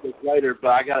 man. About this later, but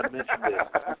I got to mention this.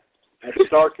 At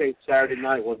Starrcade Saturday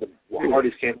night, when the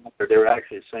Hardys came out there, they were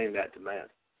actually saying that to Matt.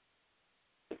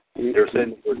 They were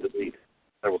saying the word delete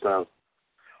several times.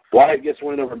 Wyatt gets a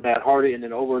win over Matt Hardy, and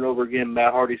then over and over again,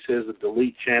 Matt Hardy says the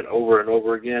delete chant over and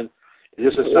over again. Is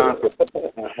this a sign for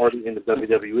Matt Hardy in the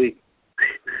WWE?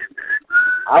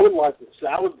 I would like to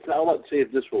see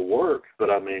if this will work, but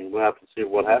I mean, we'll have to see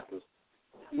what happens.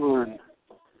 No,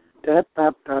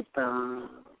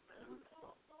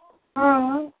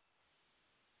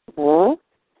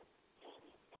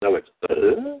 it's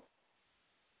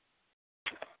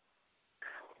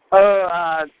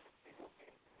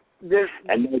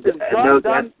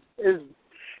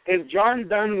Is John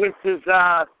done with his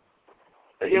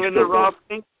giving the Raw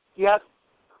thing yet?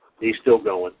 He's still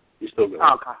going.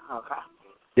 Okay.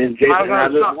 Then Jason,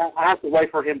 I have to wait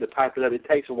for him to type it up. It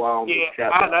takes a while on the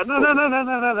chat.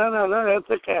 No.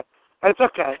 It's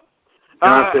okay.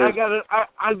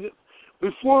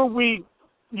 Before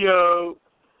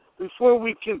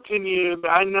we continue,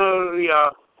 I know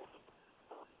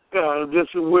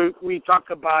we talk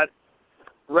about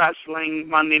wrestling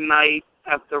Monday night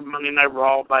after Monday Night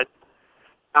Raw, but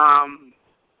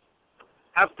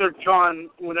after John,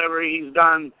 whenever he's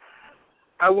done,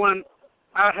 I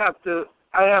have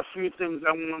a few things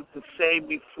I want to say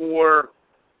before,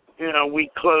 we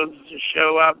close the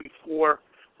show out, before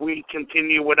we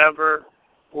continue whatever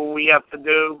we have to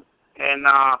do. And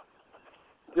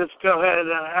just go ahead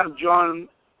and have John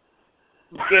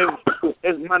give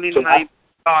his Monday night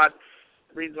thoughts,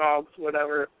 results,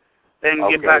 whatever, then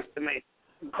get back to me.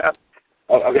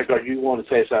 Okay, so you want to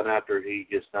say something after he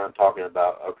gets done talking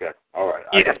about, okay, all right.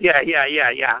 Yeah.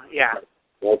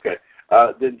 Okay.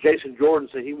 Then Jason Jordan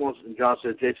said John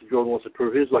said Jason Jordan wants to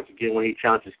prove his luck again when he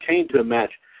challenges Kane to a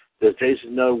match. Does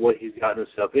Jason know what he's gotten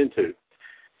himself into?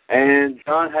 And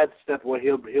John had to step away.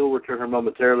 He'll return her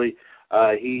momentarily.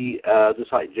 he,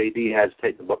 just like JD, has to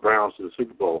take the Browns to the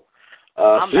Super Bowl.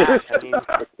 I'm back. I mean,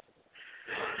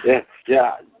 yeah.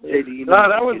 JD. No,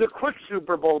 that was a quick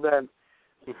Super Bowl then.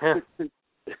 And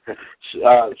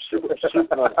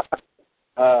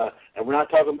we're not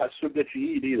talking about soup that you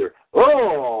eat either.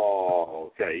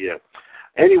 Oh, okay, yeah.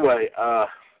 Anyway,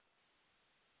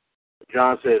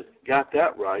 John says, got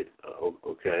that right.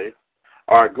 Okay.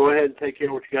 All right, go ahead and take care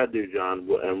of what you got to do, John,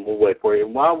 and we'll wait for you.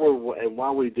 And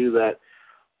while we do that,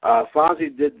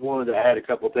 Fonzie did want to add a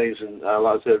couple of things, and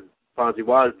like I said, Fonzie,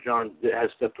 while John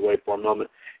has stepped away for a moment,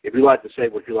 if you'd like to say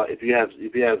what you like, if you have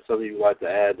something you'd like to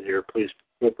add here, please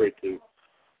feel free to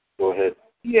go ahead.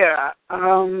 Yeah.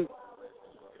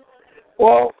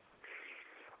 Well,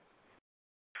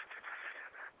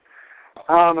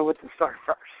 I don't know what to start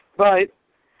first, but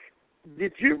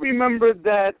did you remember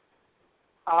that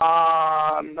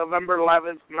November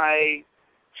 11th, my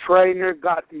trainer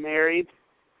got married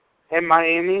in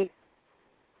Miami?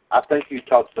 I think you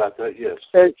talked about that, yes.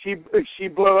 And she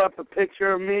blew up a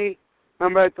picture of me.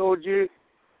 Remember I told you?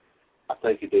 I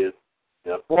think you did.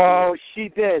 Yep. Well, she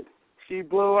did. She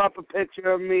blew up a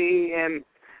picture of me and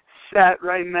sat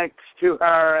right next to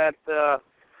her at the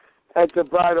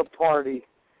bridal party.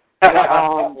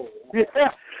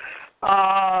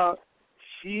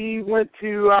 She went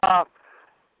to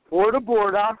Bora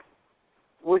Bora,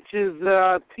 which is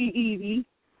Tahiti.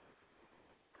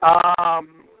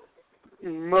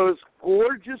 Most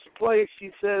gorgeous place,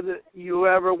 she said, that you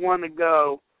ever want to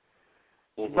go.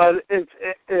 Mm-hmm. But it's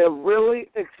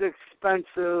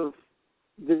expensive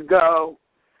to go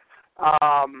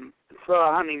for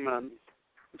a honeymoon.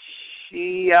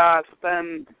 She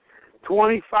spent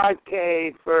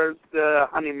 $25,000 for the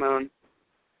honeymoon.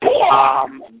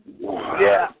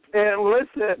 Yeah, and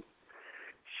listen,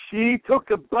 she took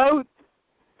a boat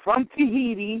from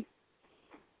Tahiti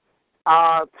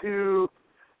to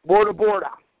Bora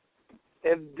Bora.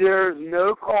 And there's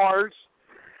no cars.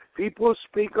 People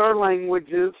speak our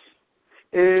languages,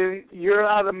 and you're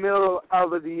out of the middle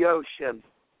of the ocean.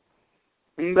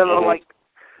 In the middle, like,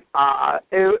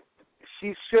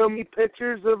 she showed me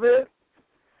pictures of it.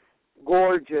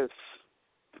 Gorgeous.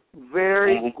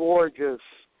 Very gorgeous.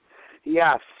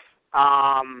 Yes.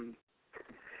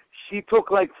 She took,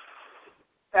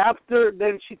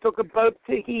 then she took a boat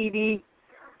to Tahiti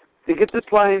to get the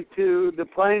plane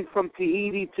from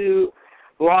Tahiti to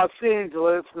Los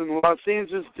Angeles, and Los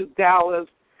Angeles to Dallas,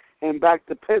 and back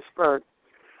to Pittsburgh.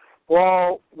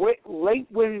 Well, late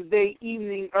Wednesday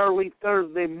evening, early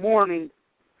Thursday morning,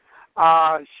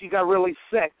 she got really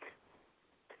sick.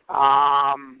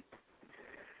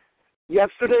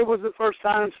 Yesterday was the first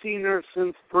time seeing her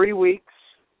since 3 weeks.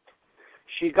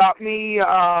 She got me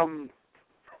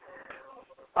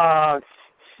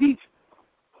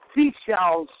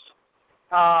seashells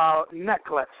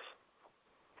necklace,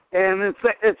 and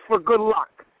it's for good luck.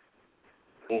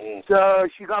 Mm-hmm. So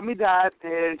she got me that,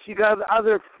 and she got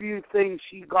other few things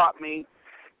she got me.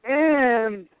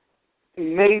 And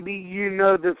maybe you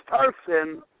know this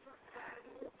person.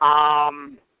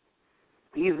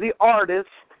 He's the artist,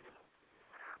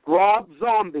 Rob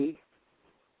Zombie.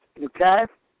 Okay?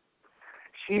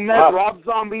 She met Rob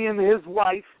Zombie and his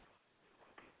wife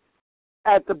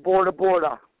at the Bora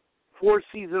Bora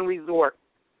Four-Season Resort.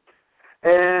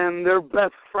 And they're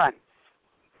best friends.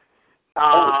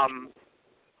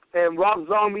 And Rob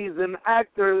Zombie is an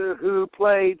actor who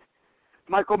played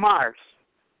Michael Myers.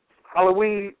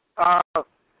 Halloween,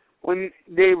 when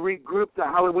they regrouped the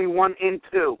Halloween 1 and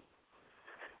 2.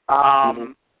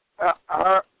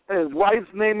 His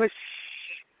wife's name is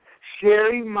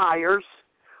Sherry Myers,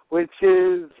 which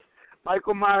is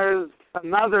Michael Myers'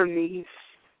 another niece,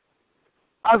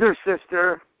 other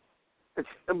sister,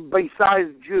 besides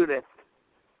Judith.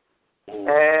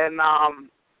 And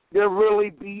they're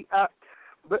really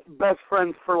best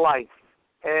friends for life.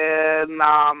 And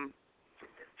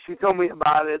she told me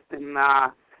about it, and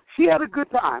she had a good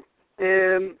time.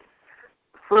 And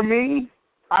for me,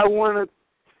 I want to,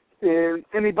 if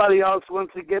anybody else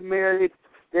wants to get married,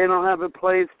 they don't have a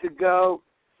place to go,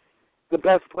 the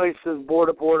best place is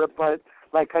Bora Bora, but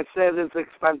like I said, it's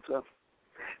expensive.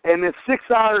 And it's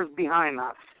 6 hours behind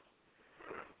us,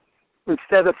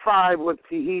 instead of 5 with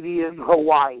Tahiti and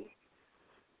Hawaii,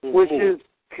 which is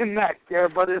connect there,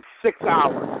 but it's 6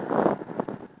 hours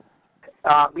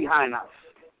behind us.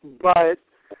 But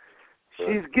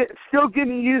she's still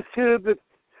getting used to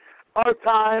our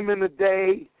time in the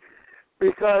day,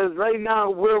 because right now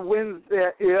we're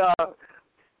Wednesday,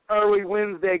 early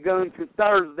Wednesday going to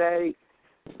Thursday,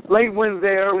 late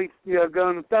Wednesday, early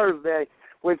going to Thursday,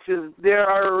 which is they're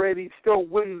already still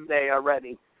Wednesday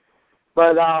already.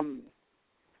 But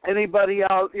anybody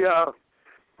out,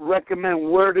 recommend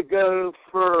where to go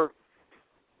for,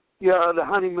 the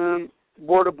honeymoon,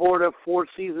 Bora Bora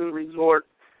 4-season resort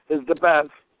is the best.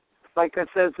 Like I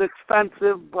said, it's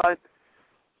expensive, but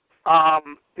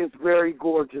it's very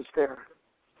gorgeous there.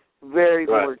 Very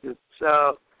gorgeous.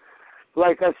 So,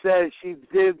 like I said, she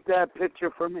did that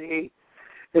picture for me.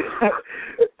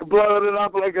 Blowing it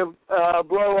up like a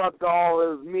blow-up doll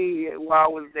is me while I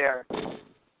was there.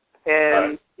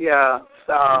 And,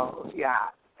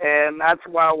 and that's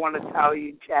why I want to tell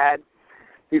you, Chad,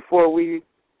 before we,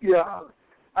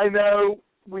 I know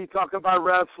we talk about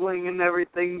wrestling and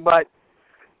everything, but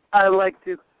I like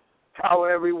to tell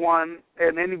everyone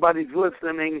and anybody's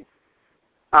listening,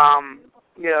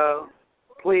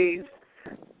 please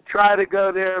try to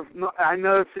go there. I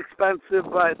know it's expensive,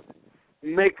 but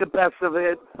make the best of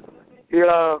it.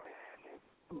 Go.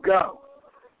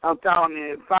 I'm telling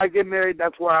you, if I get married,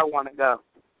 that's where I want to go.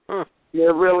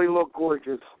 You really look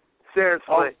gorgeous.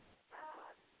 Seriously.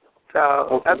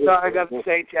 So that's all I got to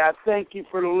say, Chad. Thank you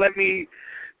for letting me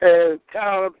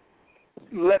talk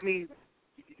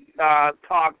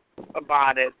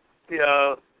about it.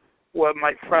 With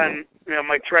my friend,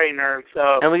 my trainer.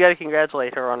 So. And we got to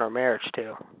congratulate her on her marriage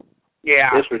too. Yeah.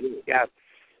 Yes, we do.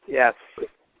 Yes.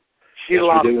 She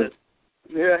loves it.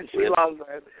 Yeah, she loves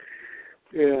it.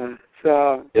 Yeah.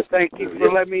 So thank you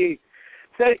for letting me.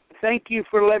 Thank you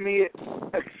for letting me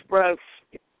express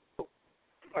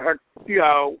her,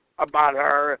 about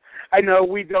her. I know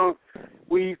we talk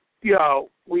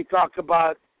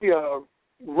about,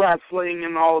 wrestling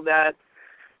and all that.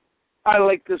 I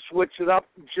like to switch it up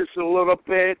just a little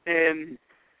bit, and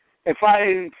if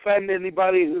I offend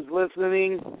anybody who's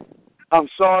listening, I'm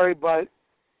sorry, but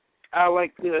I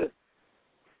like to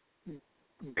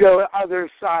go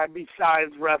other side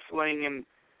besides wrestling and,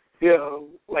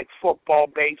 like football,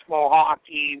 baseball,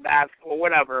 hockey, basketball,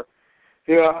 whatever.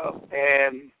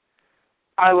 And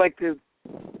I like to,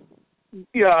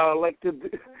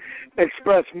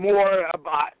 express more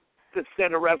about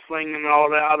instead of wrestling and all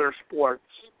the other sports.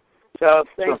 So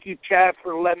thank you, Chad,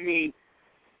 for letting me,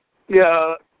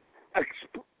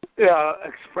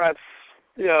 express,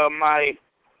 my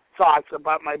thoughts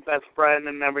about my best friend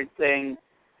and everything.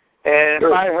 And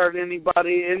if I heard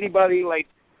anybody like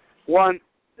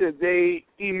they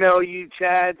email you,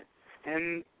 Chad,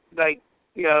 and they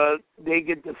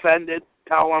get defended,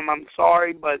 tell them I'm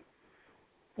sorry, but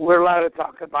we're allowed to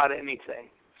talk about anything.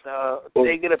 So if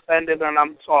they get offended, then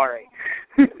I'm sorry.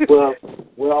 well,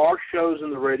 our shows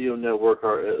in the radio network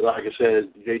are, like I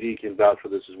said, JD can vouch for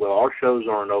this as well. Our shows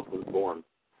are an open forum.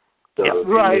 So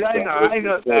right, I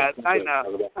know that. I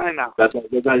know. That's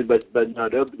but no,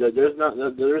 there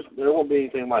won't be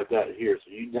anything like that here.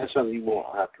 So that's something you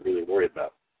won't have to really worry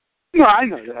about. No, I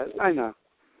know that. I know.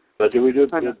 But we do.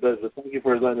 But thank you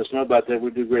for letting us know about that.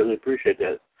 We do greatly appreciate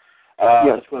that.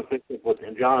 Just going to finish up with,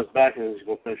 and John is back, and he's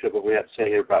going to finish up what we have to say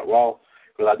here about Raw,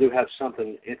 because I do have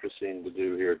something interesting to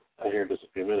do here in just a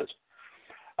few minutes.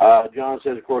 John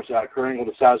says, of course, Kurt Angle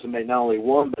decides to make not only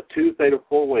one but two fatal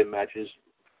four-way matches.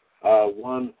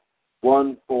 One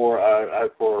for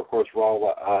of course Raw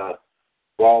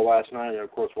last night, and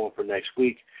of course one for next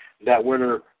week. That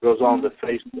winner goes on to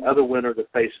face the other winner to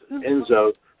face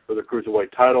Enzo for the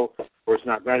Cruiserweight title. Of course,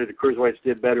 not granted, the Cruiserweights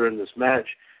did better in this match.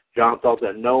 John thought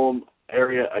that Noam,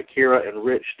 Arya, Akira, and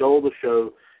Rich stole the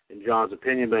show, in John's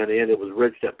opinion, but in the end it was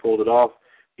Rich that pulled it off.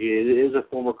 He is a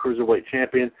former Cruiserweight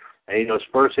champion, and his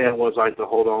first hand was like to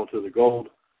hold on to the gold.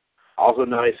 Also,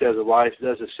 now he says Elias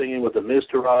does his singing with the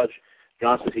Miztourage.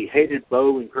 John says he hated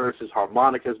Bo and Curtis's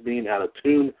harmonicas being out of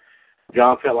tune.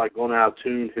 John felt like going out of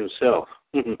tune himself.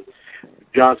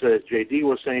 John says JD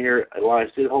was saying here,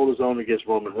 Elias did hold his own against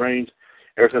Roman Reigns.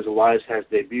 Ever since Elias has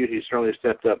debuted, he's certainly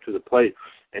stepped up to the plate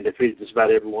and defeated just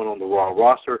about everyone on the Raw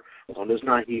roster. On this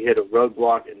night, he hit a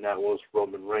roadblock, and that was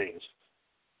Roman Reigns.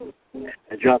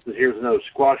 And John says, here's another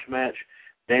squash match.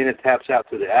 Dana taps out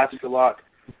to the Asuka lock.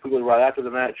 Quickly right after the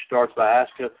match starts by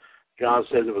Asuka. John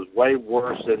says it was way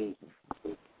worse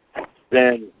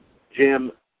than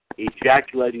Jim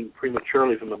ejaculating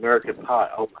prematurely from American Pie.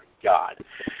 Oh, my God.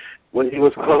 When he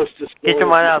was close to get your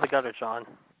mind out of the gutter, John.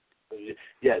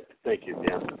 Yeah, thank you,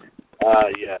 Dan.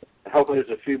 Yeah. Hopefully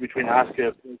there's a feud between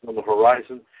Asuka and on the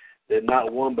horizon. Then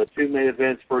not one but two main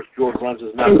events. First, George runs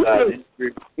his mouth out of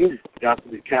injury.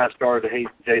 Johnson is kind of started to hate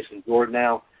Jason Jordan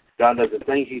now. John doesn't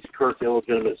think he's Kurt's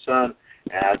illegitimate son,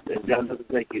 and John doesn't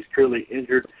think he's truly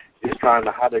injured. He's trying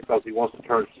to hide it because he wants to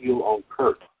turn heel on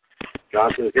Kurt.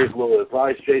 John says, here's a little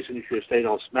advice, Jason. You should have stayed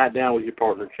on SmackDown with your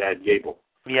partner, Chad Gable.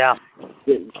 Yeah.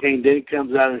 Kane then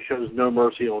comes out and shows no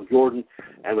mercy on Jordan.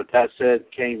 And with that said,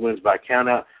 Kane wins by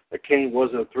countout. But Kane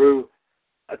wasn't through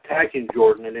attacking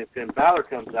Jordan, and then Finn Balor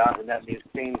comes out, and that means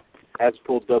Kane has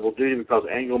pulled double duty because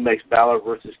Angle makes Balor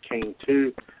versus Kane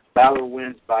 2. Balor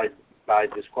wins by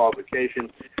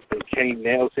disqualification, and Kane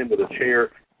nails him with a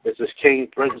chair. It's as Kane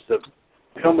threatens to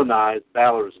Pillmanize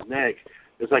Balor's neck,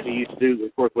 just like he used to do,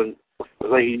 of course,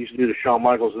 like he used to do to Shawn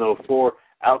Michaels in 2004.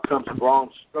 Out comes Braun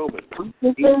Strowman.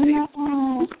 He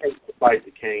takes the fight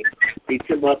to Kane. He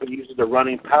comes up and uses the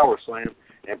running power slam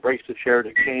and breaks the chair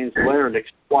to Kane's larynx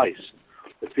twice.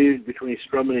 The feud between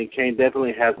Strowman and Kane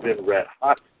definitely has been red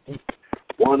hot.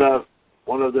 One of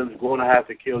them is going to have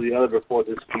to kill the other before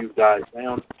this feud dies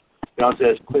down. John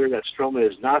says it's clear that Strowman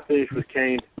is not finished with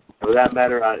Kane. For that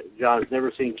matter, John has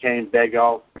never seen Kane beg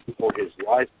off for his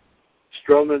life.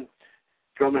 Strowman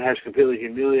has completely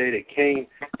humiliated Kane,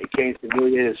 and Kane's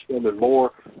humiliated Strowman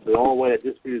more. So the only way that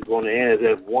this feud is going to end is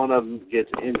if one of them gets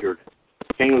injured.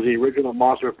 Kane was the original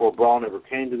monster before Braun ever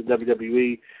came to the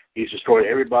WWE. He's destroyed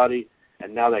everybody,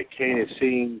 and now that Kane is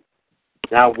seeing,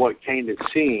 what Kane is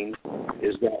seeing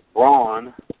is that Braun.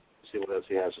 Let's see what else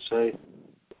he has to say.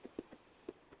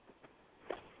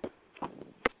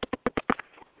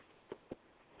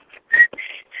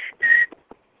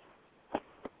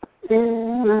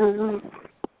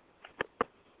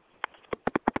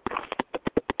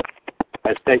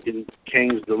 Has taken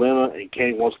Kane's dilemma, and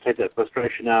Kane wants to take that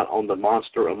frustration out on the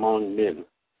monster among men.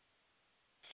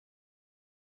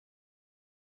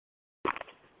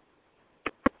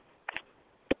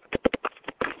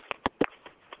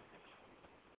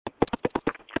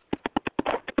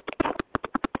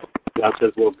 John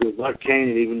says, well, good luck, Kane.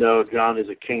 And even though John is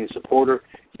a Kane supporter,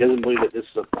 he doesn't believe that this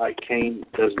is a fight Kane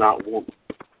does not want.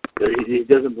 He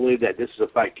doesn't believe that this is a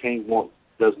fight Kane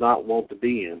does not want to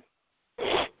be in.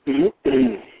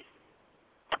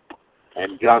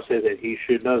 And John said that he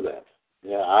should know that.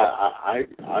 Yeah,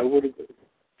 I would agree.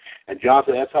 And John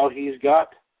said that's all he's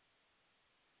got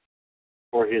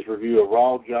for his review of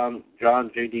Raw. John,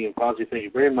 JD, and Fonzie, thank you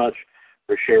very much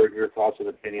for sharing your thoughts and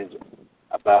opinions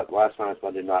about last night's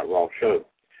Monday Night Raw show.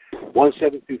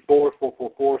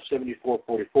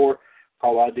 1-724-444-7444.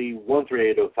 Call ID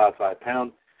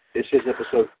 138055#. This is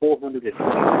episode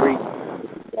 423 of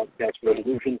Broadcast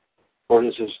Revolution. Or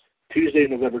this is Tuesday,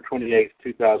 November 28th,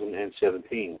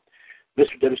 2017.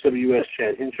 Mr. WCWUS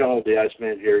Chad Henshaw, the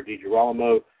Iceman Jared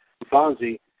DiGirolamo,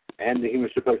 Fonzie, and the Human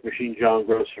Suplex Machine John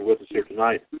Gross are with us here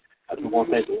tonight. I do want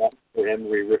to thank the lot for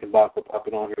Anne-Marie Rickenbach for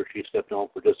popping on here. She stepped on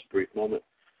for just a brief moment.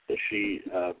 That she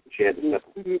had to step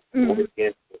on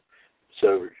again.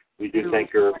 So we do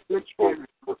thank her for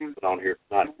coming on here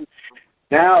tonight.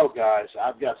 Now, guys,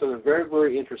 I've got something very,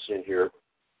 very interesting here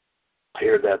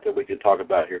that we can talk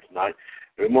about here tonight.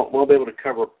 We won't be able to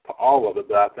cover all of it,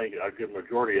 but I think a good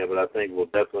majority of it, I think, will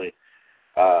definitely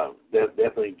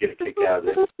get a kick out of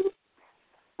this.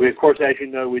 We, of course, as you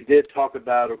know, we did talk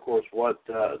about, of course, what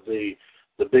the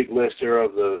big list here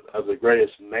of the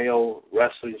greatest male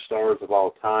wrestling stars of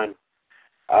all time.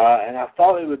 And I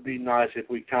thought it would be nice if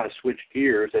we kind of switched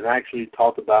gears and actually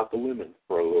talked about the women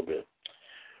for a little bit.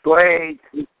 Great.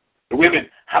 The women.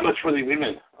 How much for the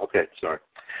women? Okay, sorry.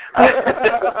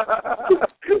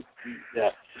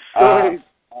 Yeah.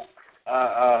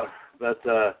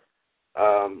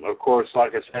 Of course,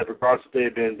 like I said, regardless if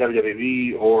they've been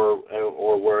WWE or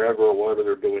wherever or whatever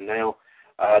they're doing now,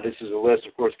 this is a list,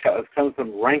 of course, comes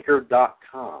from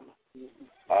Ranker.com.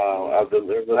 I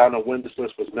don't know when this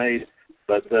list was made,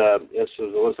 but this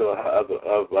is a list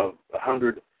of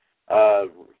 100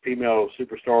 female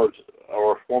superstars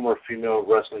or former female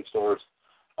wrestling stars.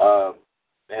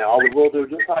 And all we will do,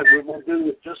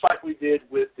 just like we did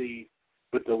with the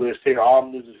list here, all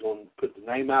I'm doing is going to put the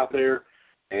name out there,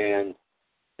 and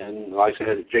like I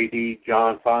said, JD,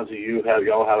 John, Fonzie,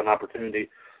 y'all have an opportunity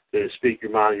to speak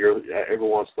your mind,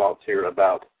 everyone's thoughts here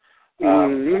about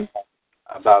you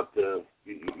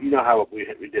know how we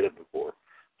did it before.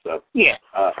 So yeah,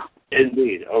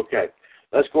 indeed. Okay,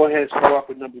 let's go ahead and start off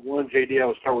with number one. JD, I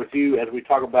will start with you as we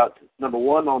talk about number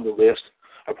one on the list,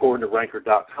 according to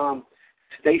Ranker.com.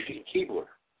 Stacy Keibler,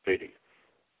 JD.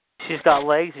 She's got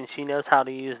legs and she knows how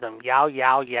to use them. Yow,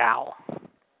 yow, yow.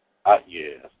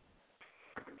 Yeah.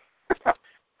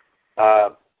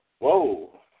 Whoa.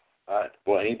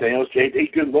 Well, anything else,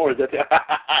 JD? Good Lord.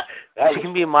 She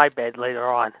can be in my bed later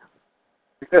on.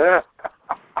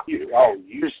 You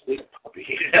sleep, puppy.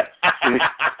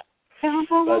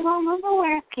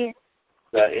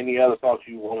 Any other thoughts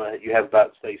you have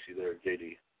about Stacy there,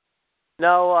 JD?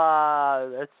 No,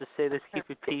 let's just say let's keep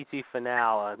it PG for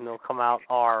now, and it'll come out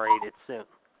R-rated soon.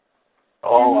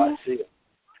 Oh, I see it.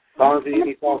 Fonzie,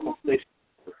 any thoughts on Stacy?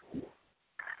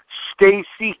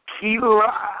 Stacy Keibler,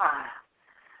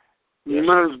 Yes.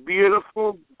 most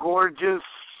beautiful, gorgeous,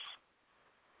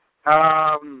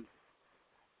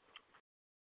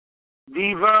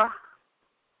 Diva.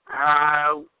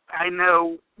 I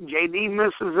know JD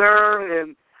misses her,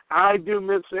 and I do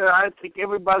miss her. I think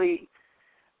everybody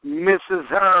misses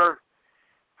her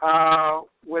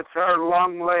with her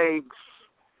long legs.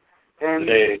 And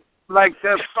like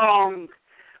that song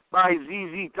by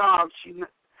ZZ Top, she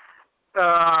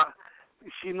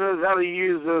knows how to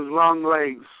use those long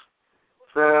legs.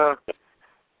 So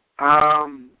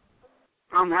I'm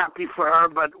happy for her,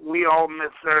 but we all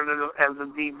miss her as a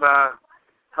diva.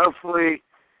 Hopefully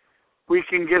we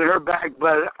can get her back,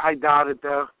 but I doubt it,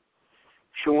 though.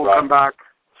 She won't come back.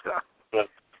 So.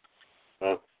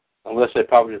 Unless they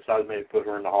probably decide to maybe put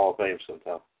her in the Hall of Fame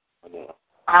sometime. I don't know.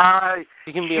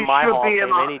 She can be in my Hall of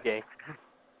Fame any day.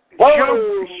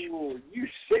 Whoa! You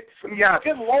sick? Yeah.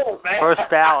 Good Lord, man. First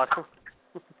ballot.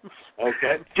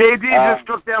 Okay. JD just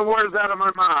took that words out of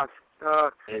my mouth.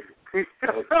 Okay.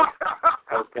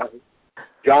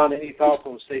 John, any thoughts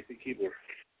on Stacy Keibler?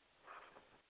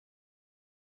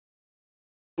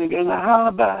 I'm gonna holler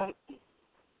about.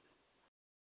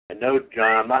 And no,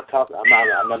 John, I'm not talking.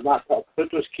 I'm not talking.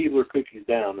 Put those Keibler cookies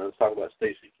down. Let's talk about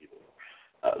Stacy Keibler.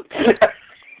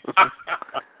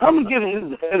 I'm gonna get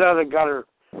his head out of the gutter.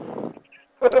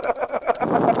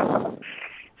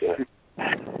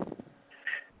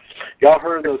 Y'all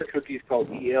heard of those cookies called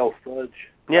EL Fudge?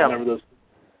 Yeah. Remember those?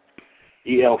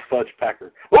 EL Fudge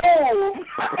Packer. Whoa!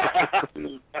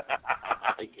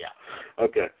 Yeah.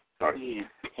 Okay. Sorry.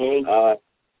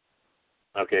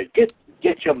 Okay.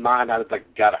 Get your mind out of the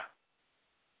gutter.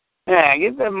 Yeah,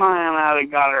 get that mind out of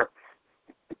the gutter.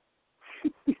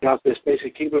 Now, this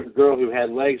Stacy Keibler, the girl who had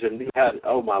legs and knew how to,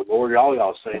 oh my Lord, all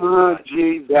y'all saying. Oh,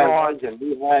 jeez, God. And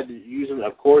knew how to use them.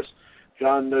 Of course,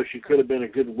 John knows she could have been a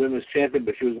good women's champion,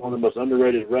 but she was one of the most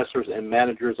underrated wrestlers and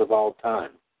managers of all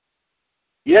time.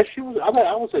 Yes, she was. I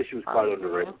would say she was quite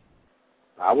underrated.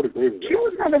 I would agree with that. She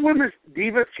was not a women's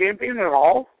diva champion at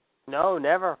all? No,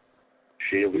 never.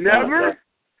 She was never?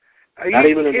 Not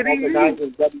even in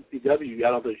WCW. I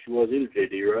don't think she was either,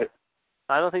 JD, right?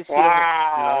 I don't think she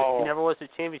wow. ever. She never was a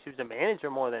champion. She was a manager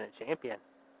more than a champion.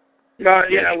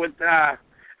 Yeah, with I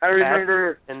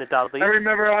remember. And the Dudley. I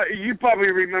remember. You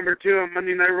probably remember too on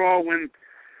Monday Night Raw when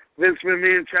Vince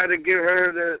McMahon tried to give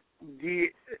her the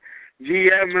GM.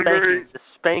 Remember? The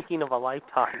spanking of a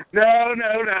lifetime.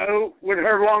 No. With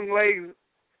her long legs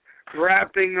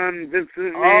rapping on Vince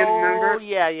McMahon. Remember?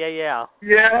 Yeah. Yeah.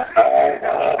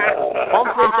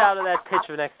 Bump Vince out of that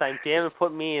picture next time, damn, and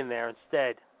put me in there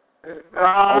instead. Yeah.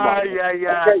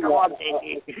 Come on,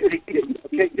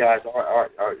 Okay, guys. All right.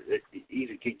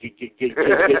 Easy.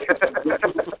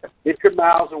 Get your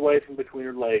mouths away from between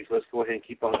her legs. Let's go ahead and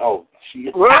keep on. Oh, she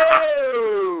is.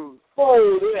 Whoa!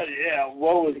 Oh, yeah.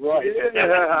 Whoa is right.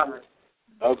 Yeah.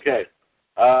 Okay.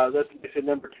 Let's get to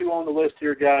number 2 on the list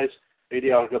here, guys.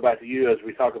 Maybe I'll go back to you as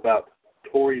we talk about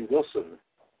Tori Wilson.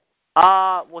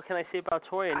 What can I say about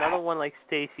Tori? Another one like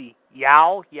Stacy.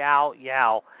 Yow.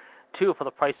 2 for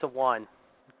the price of 1.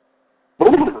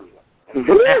 That's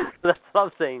what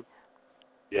I'm saying.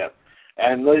 Yeah.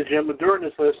 And ladies and gentlemen, during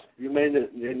this list, you may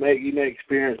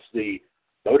experience the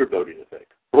motorboating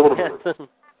effect.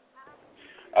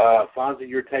 Fonzie,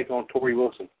 your take on Tori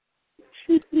Wilson?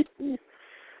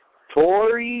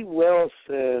 Tori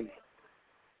Wilson.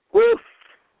 Woof.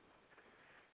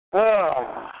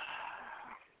 I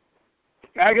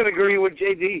can agree with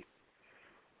JD.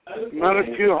 Not a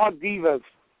few hot divas.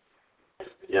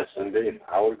 Yes, indeed.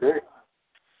 I would agree.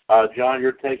 John,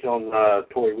 your take on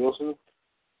Tori Wilson?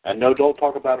 And no, don't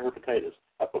talk about her potatoes.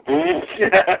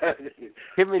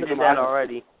 Him did that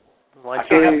already. I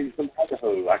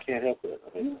can't help it.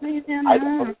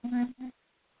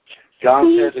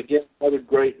 John says, again, another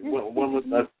great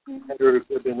woman who could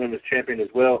have been women's champion as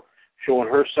well, showing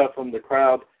her stuff from the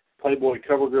crowd. Playboy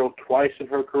cover girl twice in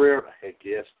her career. Heck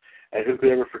yes. And who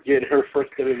could ever forget her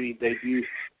first WWE debut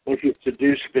when she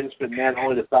seduced Vince McMahon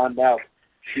only to find out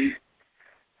he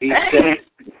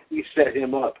set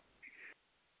him up.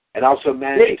 And also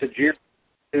managed to jeer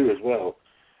too as well.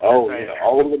 Oh, yeah.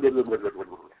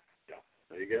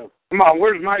 There you go. Come on,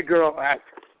 where's my girl at?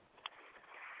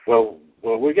 Well,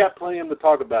 we got plenty of them to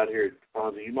talk about here,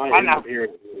 Fonzie. You might end up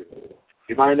hearing.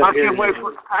 I can't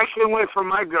wait for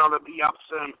my girl to be up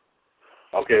soon.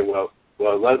 Okay, well,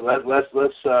 let's like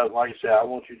I said, I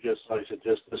want you just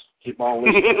keep on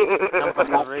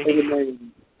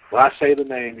listening. When I say the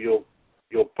name, you'll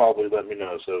probably let me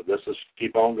know. So let's just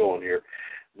keep on going here.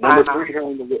 Number 3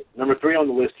 on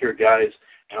the list here, guys,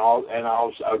 and I'll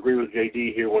agree with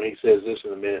JD here when he says this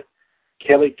in a minute.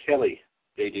 Kelly,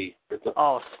 JD.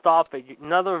 Oh, stop it!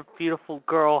 Another beautiful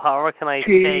girl. However can I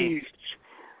say?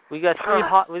 We got three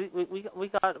hot.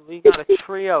 We got a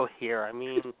trio here. I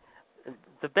mean,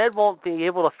 the bed won't be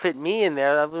able to fit me in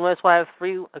there. We might as well have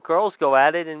three girls go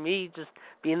at it and me just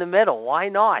be in the middle. Why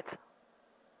not?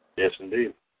 Yes,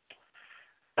 indeed.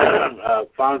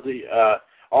 Fonzie,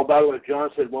 by the way, John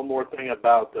said one more thing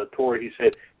about Tori. He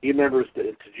said he remembers that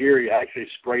Tajiri actually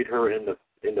sprayed her in the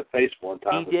face one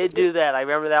time. He did do that. I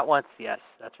remember that once. Yes,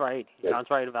 that's right. Yes. John's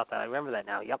right about that. I remember that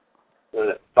now. Yep.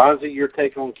 Fonzie, your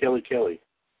take on Kelly Kelly?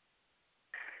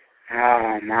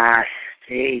 Oh, my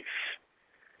States.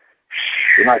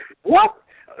 You're like, what?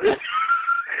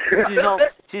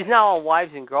 She's now on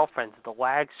Wives and Girlfriends at the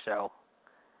WAG show.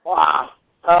 Wow.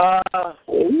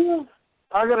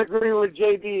 I'm going to agree with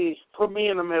JD. Put me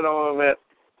in the middle of it.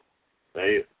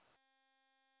 Hey.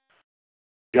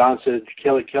 John said,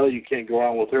 Kelly, you can't go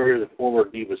on with her, the former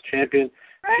Divas champion.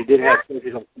 She did have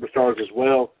matches on Superstars as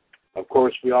well. Of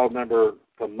course, we all remember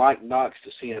from Mike Knox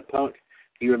to CM Punk.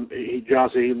 John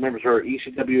said he remembers her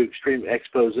ECW Extreme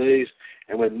Exposés,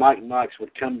 and when Mike Knox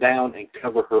would come down and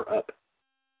cover her up.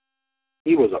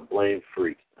 He was a blame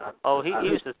freak. Oh, he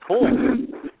was a tool.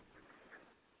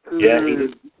 Yeah, he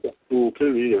was a fool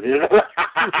too. Either.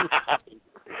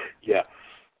 Yeah.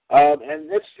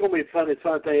 And it's going to be fun. It's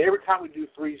fun thing. Every time we do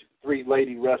three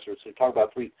lady wrestlers, we talk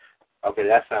about three. Okay,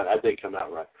 that didn't come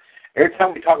out right. Every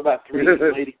time we talk about three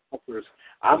lady wrestlers,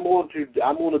 I'm going to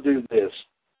do this,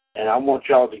 and I want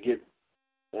y'all to get.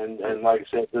 And like I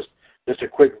said, just a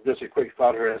quick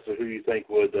thought here as to who you think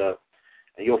would. And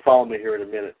you'll follow me here in a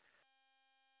minute.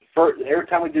 First, every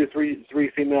time we do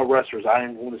three female wrestlers, I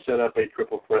am going to set up a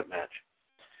triple threat match.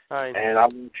 Right. And I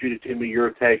want you to tell me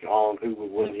your take on who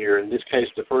would win here. In this case,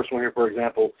 the first one here, for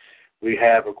example, we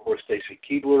have, of course, Stacy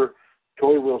Keibler,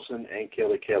 Tori Wilson, and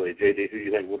Kelly Kelly. JD, who do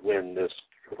you think would win this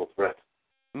triple threat?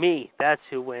 Me. That's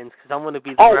who wins, because I'm going to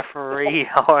be the referee,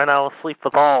 and I will sleep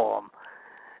with all of them.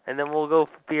 And then we'll go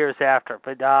for beers after.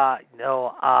 But,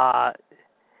 no,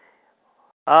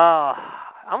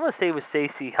 I'm going to stay with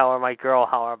Stacy, however, my girl,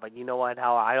 however, but you know what,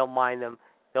 however, I don't mind them.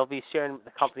 They'll be sharing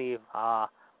the company of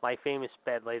my famous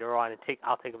bed later on, and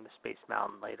I'll take them to Space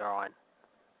Mountain later on.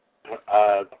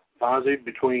 Fonzie,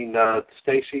 between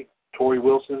Stacy, Tori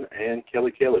Wilson, and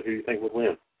Kelly Kelly, who do you think would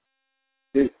win?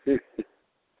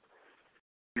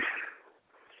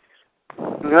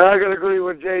 I'm going to agree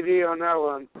with JD on that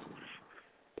one.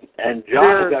 And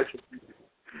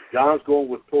John's going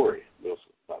with Tori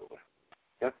Wilson, by the way.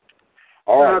 Okay?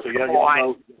 All right, so y'all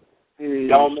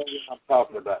know what I'm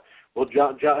talking about. Well,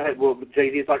 JD,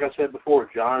 it's like I said before,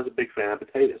 John is a big fan of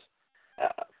potatoes.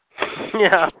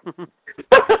 Yeah.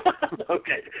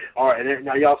 Okay. All right. And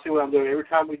now y'all see what I'm doing. Every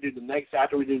time we do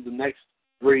after we do the next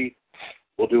three,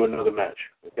 we'll do another match.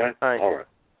 Okay? All right.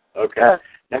 Okay.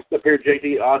 Next up here,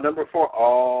 JD, number 4.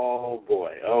 Oh,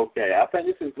 boy. Okay. I think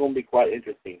this is going to be quite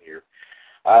interesting here.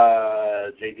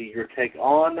 JD, your take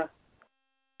on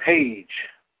Paige.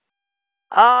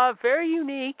 Very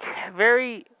unique,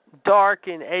 very dark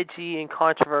and edgy and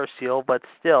controversial, but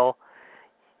still,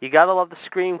 you gotta love the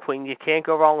Scream Queen. You can't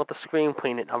go wrong with the Scream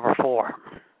Queen at number 4.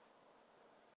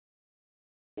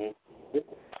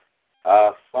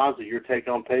 Fonzie, your take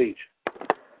on Paige.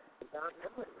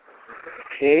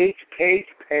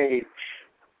 Paige.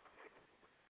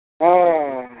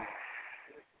 Oh,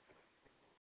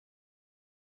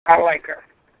 I like her.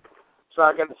 So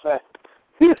I got to say.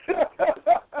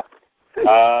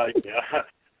 Yeah.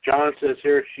 John says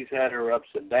here she's had her ups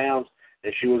and downs,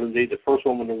 and she was indeed the first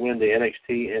woman to win the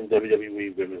NXT and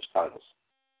WWE women's titles.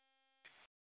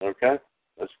 Okay?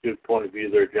 That's a good point of view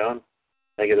there, John.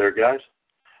 Thank you there, guys.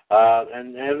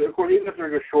 And of course, even if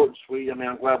they're short and sweet, I mean,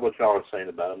 I'm glad what y'all are saying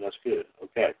about them. That's good.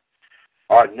 Okay.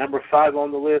 All right, number 5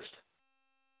 on the list.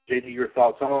 JD, your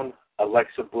thoughts on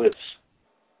Alexa Bliss.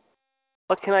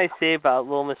 What can I say about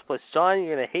Little Miss Bliss? John,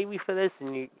 you're going to hate me for this,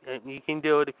 and you can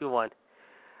do it if you want.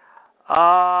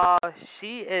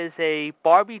 She is a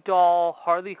Barbie doll,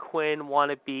 Harley Quinn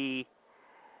wannabe,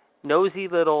 nosy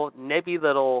little, nebby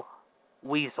little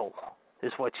weasel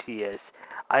is what she is.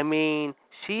 I mean,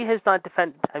 she has not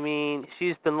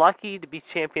she's been lucky to be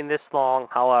champion this long,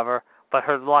 however, but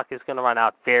her luck is going to run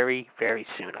out very, very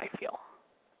soon, I feel.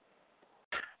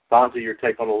 Fonzie, your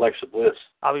take on Alexa Bliss.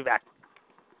 I'll be back.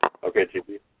 Okay,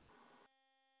 JP.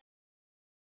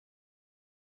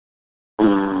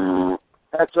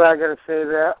 That's what I got to say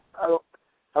there.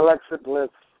 Alexa Bliss.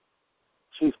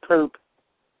 She's poop.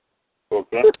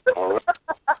 Okay, all right.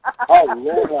 Oh,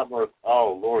 Lord have mercy.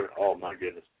 Oh, Lord. Oh, my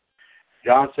goodness.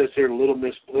 John says here, Little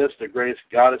Miss Bliss, the greatest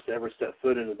goddess to ever step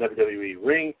foot in the WWE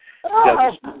ring,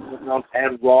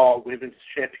 and Raw Women's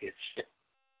Championship.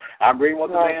 I'm reading what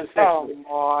the man says. Come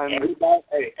on.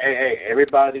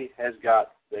 Everybody has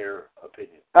got their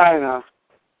opinion. I know.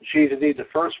 She's indeed the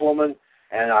first woman,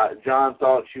 and John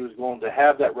thought she was going to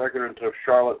have that record until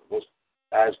Charlotte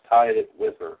has tied it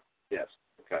with her. Yes.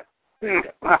 Okay.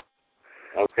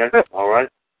 Okay. All right.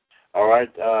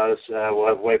 So we'll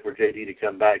have to wait for JD to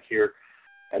come back here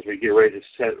as we get ready to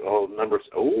set numbers.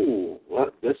 Oh,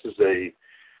 what? This is a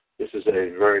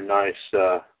very nice.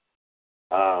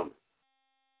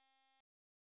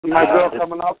 My girl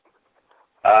coming up.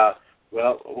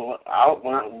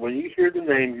 When you hear the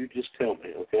name, you just tell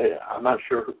me, okay? I'm not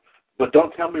sure, but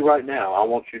don't tell me right now. I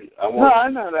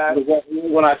know that.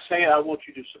 When I say it, I want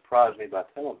you to surprise me by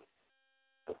telling me.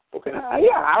 Okay.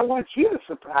 I want you to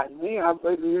surprise me.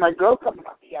 My girl coming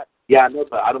up yet. Yeah, I know,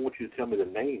 but I don't want you to tell me the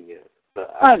name yet.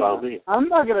 But I know. I'm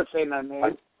not going to say no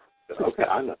name. Okay,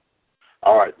 I know.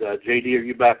 All right, JD, are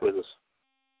you back with us?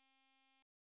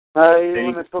 He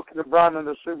when they took LeBron in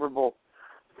the Super Bowl.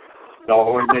 No,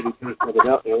 or he may be doing something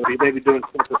else. Or he may be doing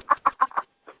something.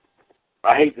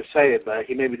 I hate to say it, but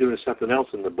he may be doing something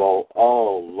else in the bowl.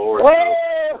 Oh, Lord.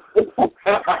 Yeah.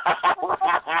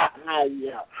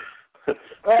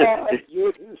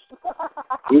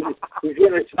 He's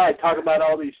getting excited talking about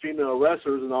all these female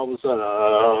wrestlers, and all of a sudden,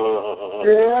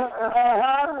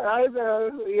 I know.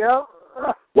 Yep.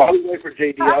 While we wait for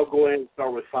JD, I'll go ahead and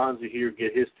start with Fonzie here,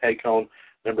 get his take on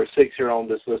number 6 here on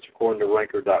this list according to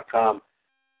Ranker.com.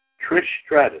 Trish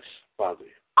Stratus,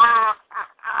 Fonzie.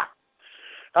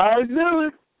 I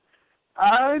knew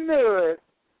it.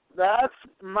 That's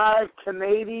my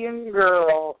Canadian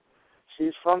girl.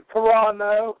 She's from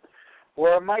Toronto,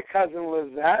 where my cousin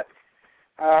lives at.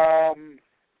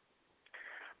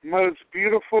 Most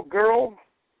beautiful girl,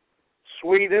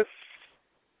 sweetest.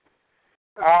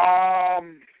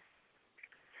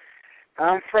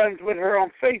 I'm friends with her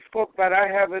on Facebook, but I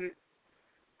haven't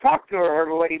talked to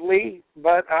her lately.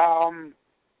 But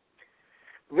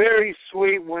very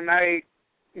sweet when I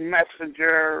message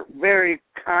her. Very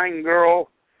kind girl.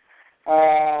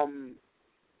 I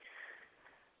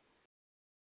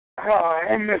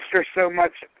missed her so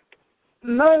much.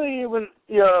 Not even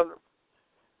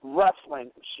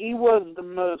wrestling. She was the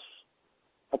most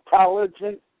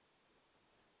intelligent,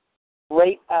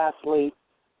 great athlete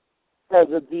as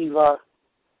a diva.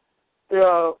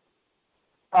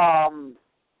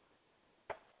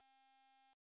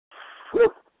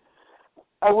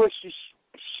 I wish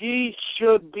she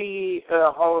should be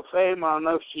a Hall of Fame. I don't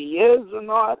know if she is or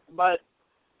not, but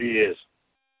she is.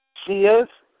 She is?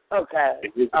 Okay.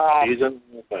 She's in the Hall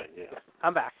of Fame, yeah.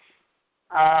 I'm back.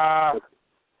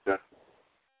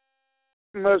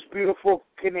 Most beautiful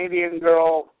Canadian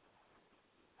girl,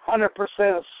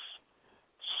 100%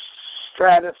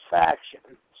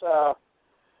 satisfaction. So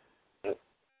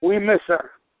we miss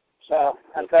her. So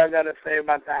that's all I got to say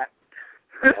about that.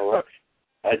 All right.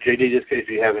 JD, just in case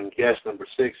you haven't guessed, number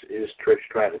 6 is Trish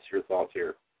Stratus. Your thoughts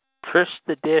here? Trish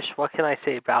the Dish, what can I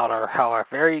say about her? However,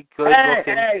 very good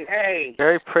looking,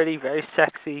 very pretty, very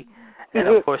sexy, and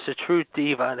of course a true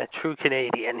diva and a true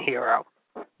Canadian hero.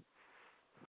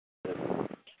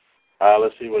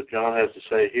 Let's see what John has to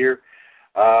say here.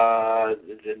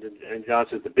 And John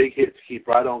says the big hits keep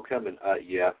right on coming.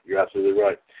 Yeah, you're absolutely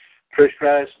right. Trish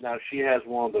Stratus, now she has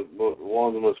one of the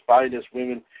most fightingest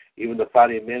women, even the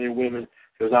fighting men and women.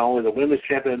 She was not only the women's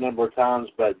champion a number of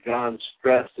times, but John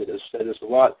stressed it, has said this a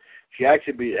lot. She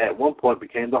actually, at one point,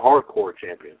 became the hardcore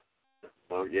champion.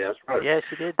 So, yeah, that's right. Yeah,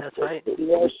 she did. That's right.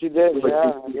 Yes, she did.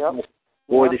 Yeah, yep.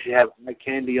 Boy, did she have eye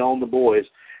candy on the boys.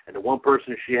 And the one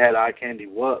person she had eye candy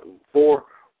for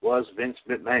was Vince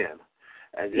McMahon.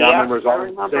 And John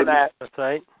remember that. That's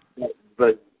right.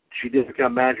 But she did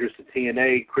become managers to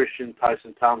TNA, Christian,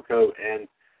 Tyson Tomko, and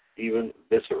even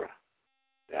Viscera.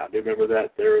 Yeah, I do remember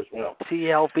that there as well.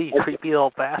 CLB, creepy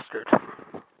little bastard.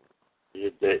 Yeah,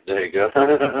 there you go.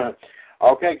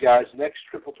 Okay, guys, next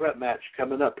triple threat match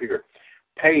coming up here.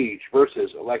 Paige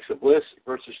versus Alexa Bliss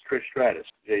versus Trish Stratus.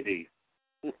 JD.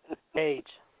 Paige.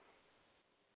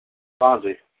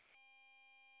 Fonzie.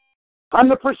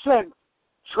 100%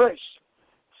 Trish.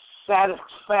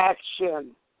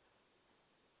 Satisfaction.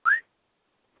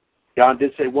 John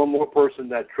did say one more person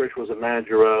that Trish was a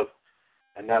manager of,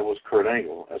 and that was Kurt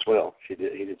Angle as well. He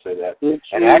did say that. And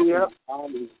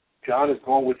actually, John is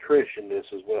going with Trish in this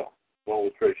as well. Going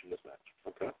with Trish in this match.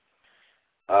 Okay.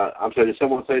 I'm sorry, did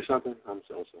someone say something? I'm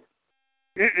so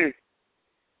sorry.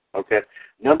 Okay.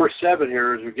 Number 7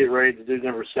 here as we get ready to do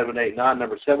number 7, 8, 9.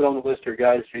 Number 7 on the list here,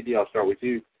 guys. JD, I'll start with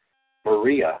you.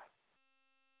 Maria.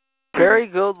 Very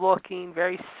good looking,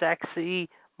 very sexy.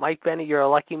 Mike Benny, you're a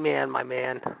lucky man, my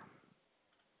man.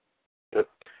 Yep.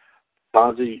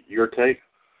 Fonzie, your take?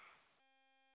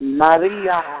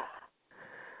 Maria.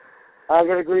 I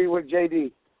gotta agree with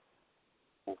JD.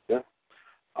 Okay.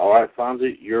 All right,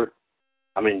 Fonzie,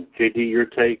 JD, your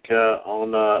take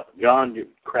on John.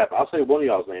 Crap, I'll say one of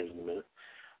y'all's names in a minute.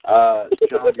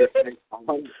 John, your take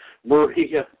on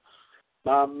Maria.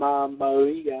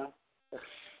 Maria.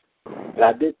 And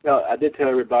I did tell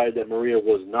everybody that Maria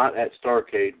was not at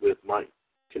Starrcade with Mike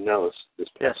Kanellis this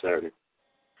past Saturday.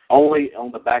 Only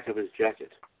on the back of his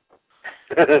jacket.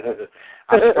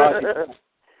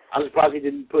 I'm surprised he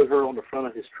didn't put her on the front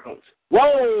of his trunks.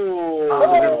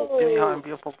 Whoa! Jimmy Hahn,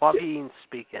 beautiful Bobby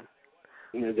speaking.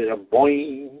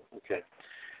 Boing. Okay.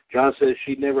 John says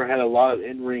she never had a lot of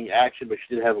in-ring action, but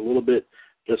she did have a little bit,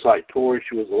 just like Tori.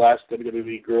 She was the last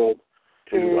WWE girl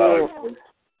to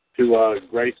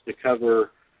grace the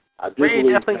cover. Ray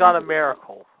definitely got a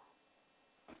miracle.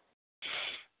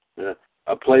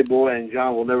 A Playboy, and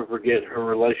John will never forget her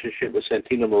relationship with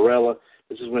Santino Marella.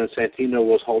 This is when Santino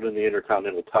was holding the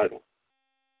Intercontinental title.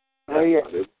 Oh, yeah.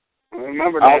 I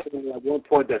remember that. Also, at one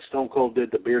point, that Stone Cold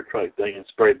did the beer truck thing and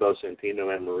sprayed both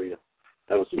Santino and Maria.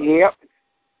 That was fun. Yep.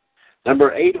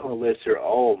 Number 8 on the list here.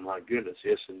 Oh, my goodness.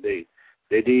 Yes, indeed.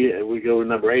 JD, and we go to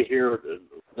number 8 here.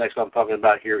 Next I'm talking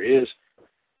about here is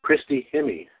Christy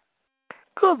Hemme.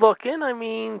 Good looking. I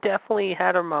mean, definitely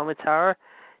had her moments, however.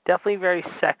 Definitely very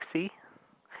sexy. You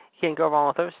can't go wrong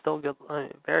with her. Still good.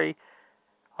 Very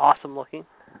awesome looking.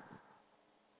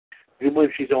 I do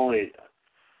believe she's only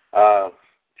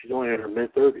in her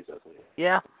mid-30s, I think.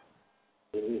 Yeah.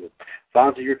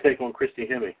 Fonzie, your take on Christy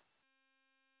Hemme?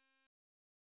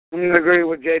 I'm going to agree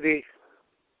with JD.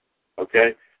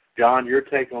 Okay. John, your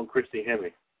take on Christy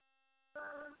Hemme?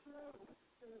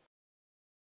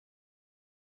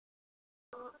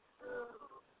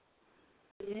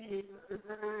 Okay.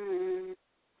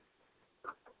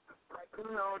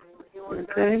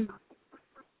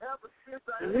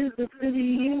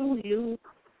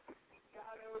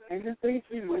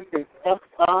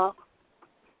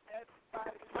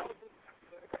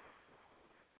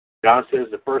 John says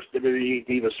the first WWE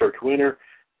Diva Search winner.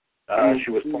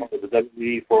 She was part of the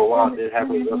WWE for a while. Didn't have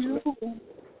her WrestleMania,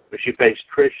 but she faced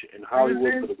Trish in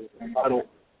Hollywood for the title.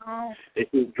 And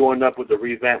she was joined up with the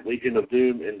revamped Legion of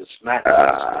Doom in the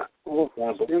SmackDown.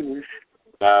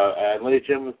 And ladies and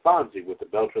gentlemen, Fonzie with the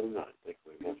belt of the night. Thank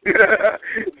you very much.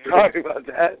 Sorry about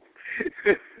that.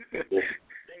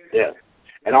 Yeah.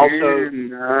 And also,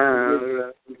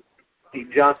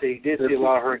 John said he did see a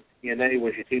lot of her in TNA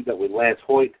when she teamed up with Lance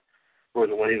Hoyt, when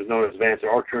he was known as Vance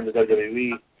Archer in the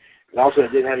WWE. And also,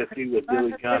 it did have a feud with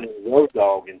Billy Gunn and Road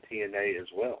Dogg in TNA as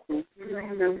well.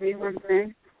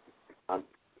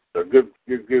 So good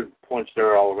points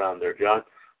there all around there, John.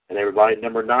 And everybody,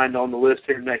 number 9 on the list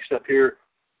here. Next up here,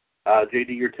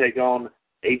 JD, your take on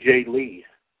AJ Lee.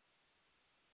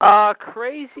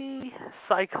 Crazy,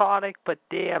 psychotic, but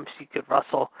damn, she could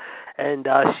wrestle. And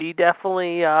she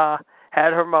definitely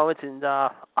had her moments, and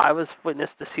I was witness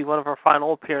to see one of her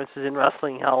final appearances in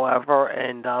wrestling, however,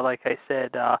 and like I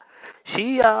said,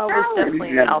 she was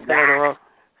definitely out there in her own.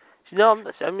 I'm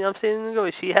saying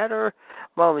she had her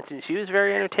moments, and she was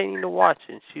very entertaining to watch,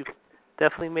 and she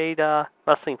definitely made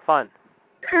wrestling fun.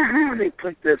 How they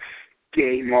put this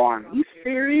game on? You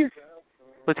serious?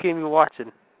 What game are you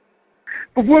watching?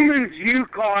 The women's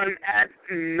Yukon at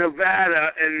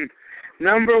Nevada, and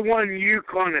number 1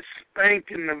 Yukon is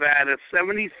spanking Nevada,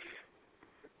 76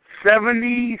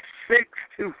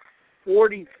 to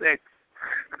 46.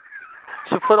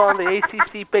 So put on the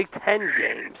ACC Big Ten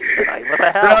games tonight. What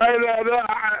the hell? No.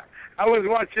 I was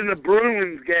watching the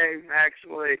Bruins game,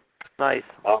 actually. Nice.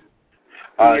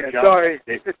 John, sorry.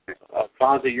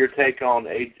 Fonzie, your take on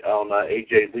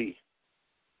AJ Lee.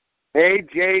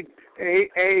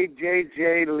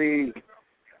 AJJ Lee.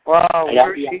 Wow,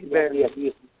 where's she been?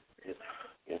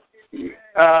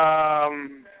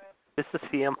 This is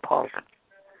CM Punk.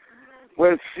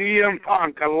 With CM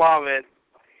Punk, I love it.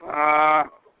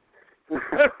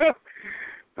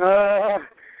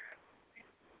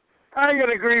 I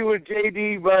gotta agree with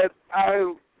JD, but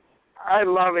I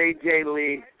love AJ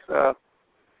Lee. So.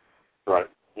 Right.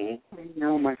 Mm-hmm. I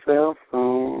know myself.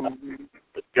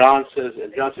 John says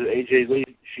AJ Lee.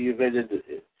 She invented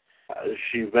in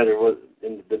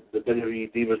the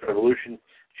WWE Divas Revolution.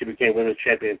 She became women's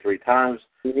champion 3 times.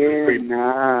 Yeah,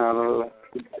 no.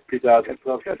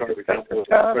 2012, she started becoming one of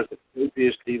the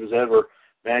happiest divas ever,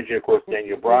 managing, of course,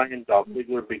 Daniel Bryan, Dolph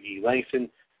Ziggler, Big E Langston,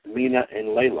 Mina, and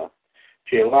Layla.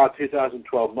 She had a lot of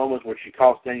 2012 moments when she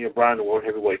cost Daniel Bryan the World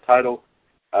Heavyweight title.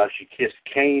 She kissed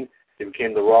Kane. She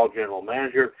became the Raw General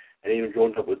Manager, and even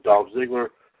joined up with Dolph Ziggler.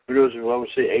 Who knows if we'll ever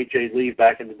see AJ Lee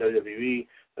back in the WWE?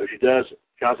 If she does,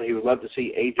 Johnson, he would love to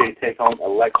see AJ take on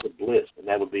Alexa Bliss, and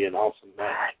that would be an awesome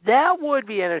match. That would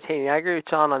be entertaining. I agree with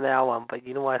John on that one, but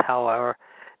you know what, however,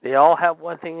 They all have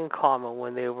one thing in common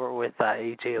when they were with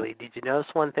AJ Lee. Did you notice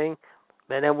one thing?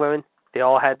 Men and women, they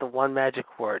all had the one magic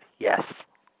word, yes.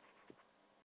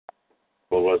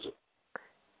 What was it?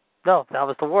 No, that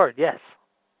was the word, yes.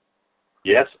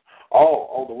 Yes?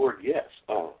 Oh, the word yes.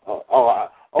 They all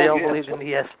yes. believe in the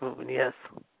yes movement, yes.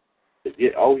 Yeah,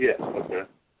 oh, yes. Okay.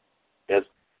 Yes,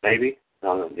 maybe?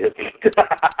 No, yes.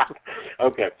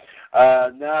 Okay.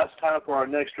 Now it's time for our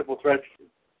next triple threat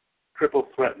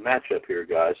matchup here,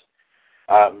 guys.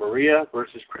 Maria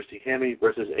versus Christy Hemme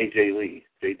versus AJ Lee.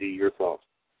 JD, your thoughts?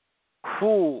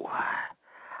 Ooh.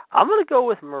 I'm going to go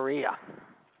with Maria.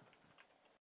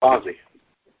 Ozzy.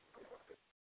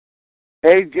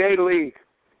 AJ Lee.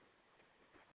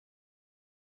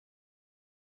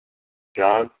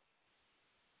 John?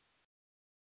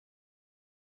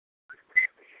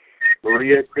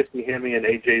 Maria, Christy Hemme, and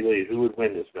AJ Lee. Who would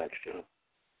win this match, John?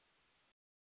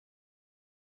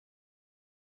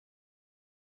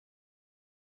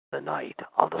 The Night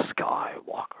of the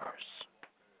Skywalkers.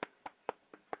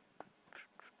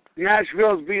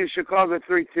 Nashville's beating Chicago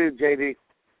 3-2, JD.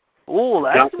 Ooh,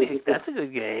 that's a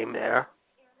good game there.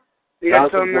 Yeah,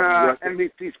 it's on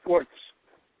NBC Sports.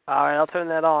 All right, I'll turn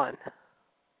that on.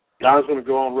 John's going to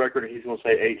go on record, and he's going to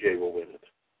say AJ will win it.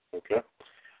 Okay?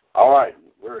 All right.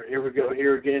 Here we go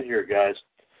here, guys.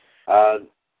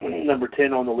 Number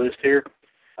 10 on the list here.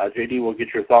 JD, will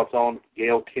get your thoughts on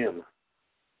Gail Kim.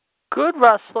 Good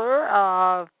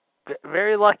wrestler.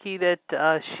 Very lucky that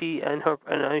she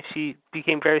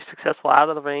became very successful out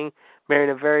of the ring,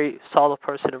 marrying a very solid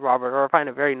person, Robert Irvine,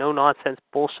 a very no-nonsense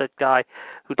bullshit guy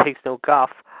who takes no guff.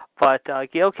 But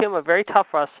Gail Kim, a very tough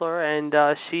wrestler, and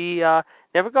she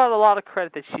never got a lot of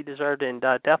credit that she deserved, and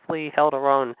definitely held her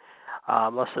own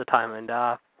most of the time. And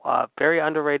very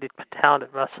underrated,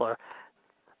 talented wrestler,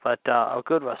 but a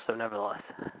good wrestler nevertheless.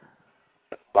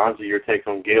 Bonzi, your take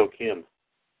on Gail Kim?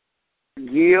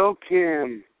 Gail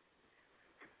Kim.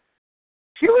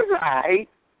 She was alright.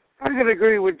 I'm going to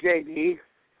agree with JD.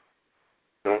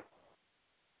 Huh?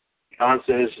 John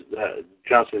says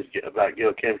about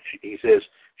Gail Kim, he says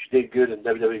she did good in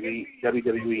WWE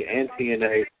and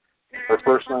TNA. Her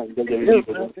first night in WWE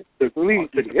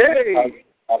was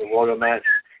a Royal match,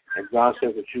 and John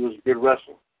says that she was a good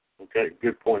wrestler. Okay,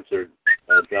 good points there,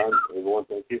 John. Everyone,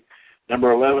 thank you.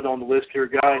 Number 11 on the list here,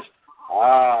 guys.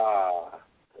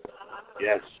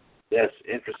 Yes,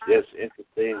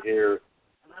 interesting here.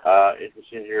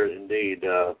 Interesting here indeed.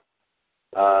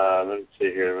 Let me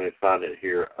see here. Let me find it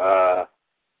here.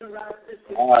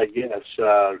 Yes.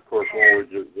 Of course, we're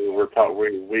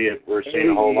seeing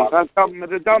a whole lot. That's something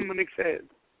that Dominic said.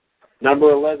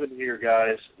 Number 11 here,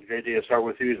 guys. JD, I'll start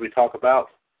with you as we talk about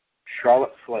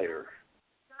Charlotte Flair.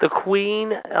 The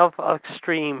queen of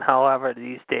extreme, however,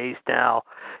 these days now.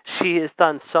 She has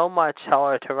done so much,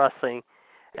 however, to wrestling,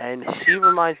 and she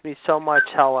reminds me so much,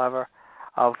 however,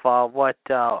 of what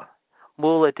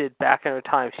Moolah did back in her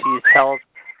time. She has held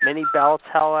many belts,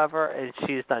 however, and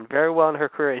she has done very well in her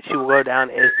career, and she will go down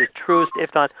as the truest,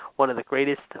 if not one of the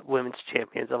greatest women's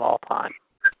champions of all time.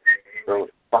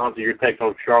 Bonzi, your take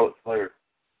on Charlotte Flair?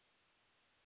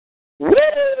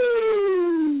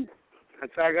 Woo!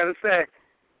 That's all I got to say.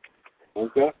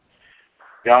 Okay.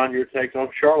 John, your take on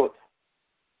Charlotte?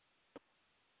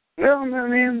 Well, I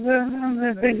mean,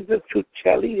 the things that you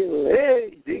Charlie,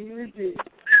 hey, ding.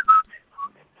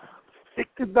 Stick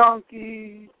the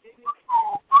donkey.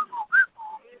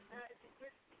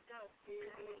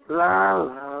 La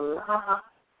la la,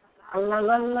 la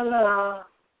la la la.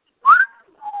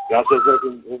 John says,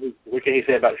 what can he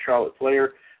say about Charlotte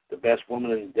Flair, the best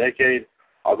woman in a decade?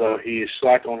 Although he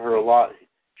slacked on her a lot,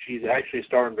 she's actually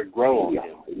starting to grow on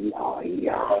him.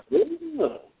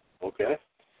 Okay.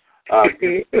 Thank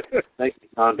you,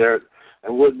 John Derek.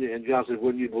 And John said,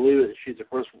 wouldn't you believe it? She's the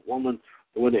first woman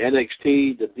to win the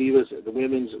NXT, the Divas, the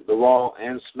Women's, the Raw,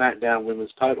 and SmackDown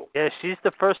Women's title. Yeah, she's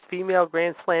the first female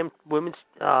Grand Slam Women's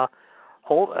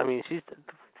she's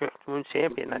the Women's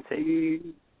champion, I'd say.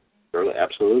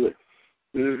 Absolutely.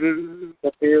 Mm-hmm.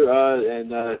 Up here,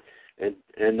 and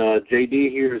JD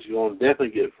here is going to definitely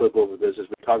get a flip over this as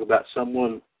we talk about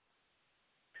someone.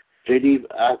 JD,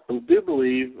 I do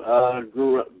believe,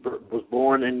 was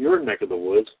born in your neck of the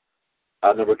woods.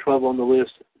 Number 12 on the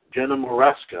list, Jenna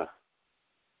Morasca.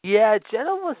 Yeah,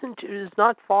 Jenna was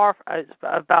not far,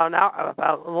 about an hour,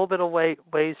 about a little bit away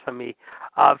ways from me.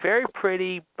 Very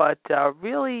pretty, but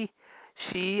really,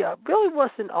 she really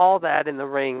wasn't all that in the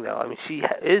ring, though. I mean, she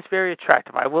is very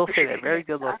attractive. I will say that, very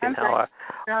good looking, however.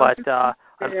 But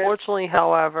unfortunately,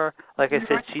 however, like I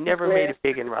said, she never made it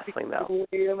big in wrestling, though.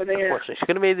 Unfortunately, she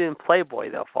could have made it in Playboy,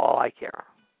 though, for all I care.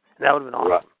 And that would have been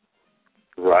awesome.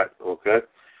 Right. Okay.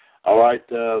 All right.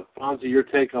 Fonzie, your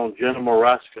take on Jenna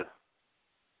Maraska?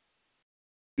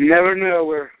 Never know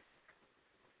her.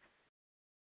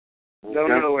 Okay. Don't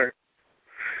know her.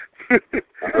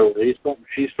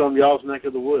 She's from y'all's neck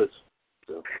of the woods.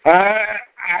 So.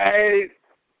 I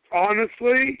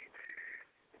honestly,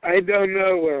 I don't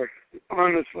know her.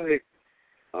 Honestly,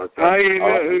 Okay. I didn't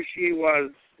know who she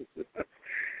was.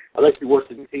 I think she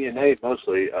worked in TNA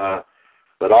mostly,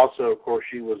 but also, of course,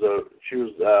 she was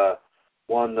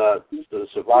won the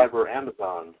Survivor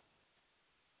Amazon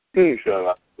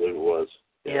show. I believe it was.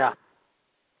 Yeah.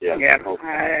 Yeah. Yeah.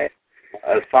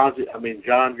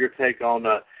 John, your take on?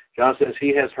 John says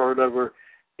he has heard of her.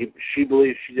 She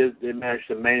believes they managed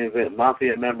to main event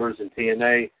Mafia members in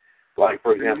TNA, like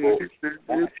for example.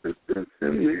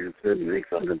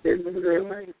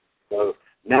 So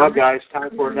now, guys,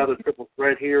 time for another triple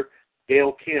threat here.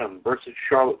 Gail Kim versus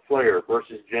Charlotte Flair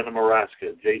versus Jenna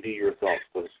Maraska. JD, your thoughts,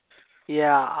 please.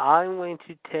 Yeah, I'm going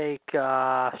to take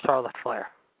Charlotte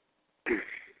Flair.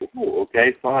 Ooh,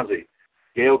 okay, Fonzie.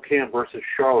 Gail Kim versus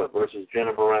Charlotte versus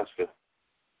Jenna Maraska.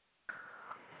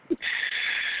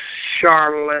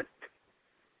 Charlotte.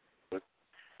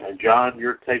 And John,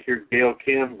 your Gail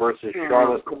Kim versus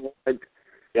Charlotte,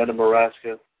 Jenna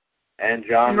Maraska, and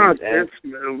John. Not this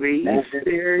movie.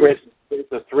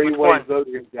 It's a three-way vote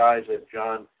here, guys, and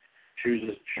John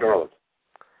chooses Charlotte.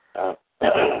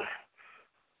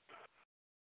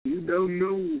 You don't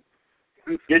know.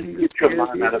 Get your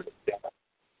mind out of it.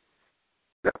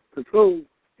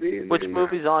 Which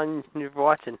movie's on you're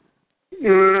watching?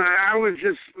 I was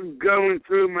just going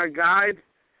through my guide.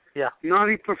 Yeah.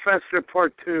 Naughty Professor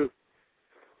Part 2.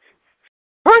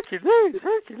 Hercules.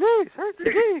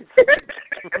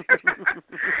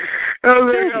 Oh,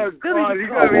 my God, you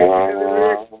got me.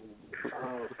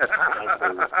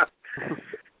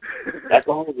 That's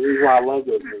the only reason why I love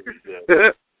those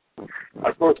movies.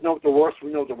 Of course, we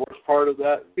know what the worst part of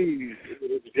that is.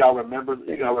 Y'all remember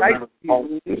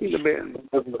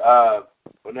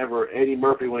whenever Eddie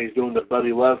Murphy, when he's doing the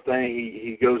Buddy Love thing,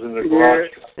 he goes in the garage,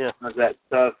 does that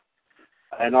stuff,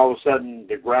 and all of a sudden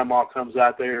the grandma comes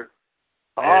out there.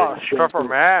 Oh, stripper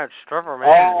match.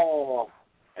 Oh,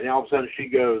 and all of a sudden she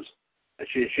goes, and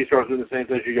she starts doing the same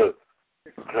thing. She goes,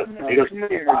 give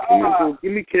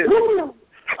me a kiss.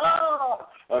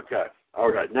 Okay. All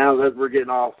right, now that we're getting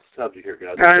off the subject here,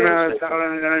 guys. I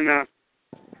know.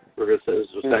 We're going to say this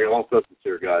is a second long subject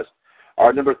here, guys. All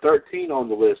right, number 13 on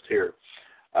the list here.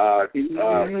 Of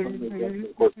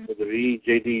course, the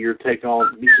JD, your take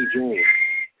on Mickie James.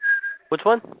 Which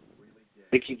one?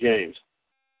 Mickie James.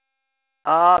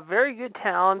 Very good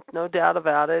talent, no doubt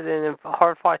about it, and a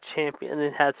hard-fought champion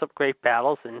and had some great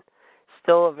battles, and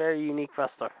still a very unique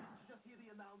wrestler.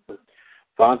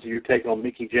 Fonzie, your take on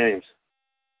Mickie James.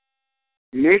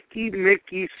 Mickey,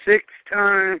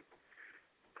 6-time.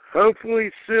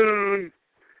 Hopefully soon,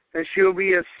 and she'll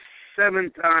be a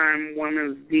 7-time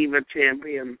Women's Diva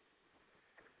champion.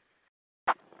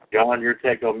 John, your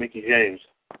take on Mickie James.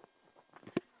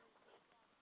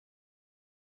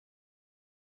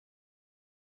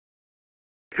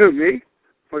 Who, me?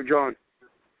 Or John?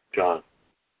 John.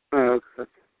 Oh, okay.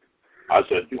 I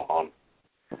said John.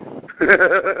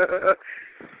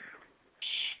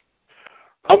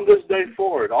 From this day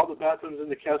forward, all the bathrooms in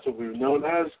the castle will be known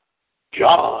as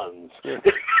John's.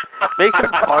 Make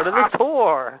them part of the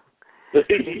tour.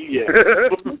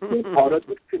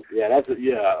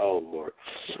 Oh Lord.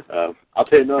 I'll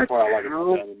tell you another part I like.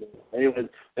 Anyway,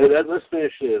 let's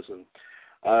finish this. And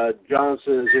John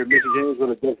says here, Mickie James,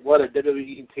 what a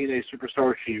WWE teenage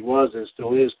superstar she was and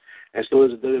still is a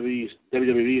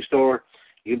WWE star,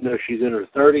 even though she's in her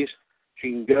 30s. She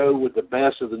can go with the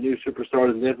best of the new superstars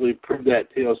and definitely proved that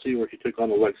at TLC where she took on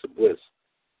Alexa Bliss.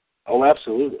 Oh,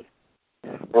 absolutely.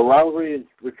 Her rivalry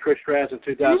with Trish Stratus in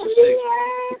 2006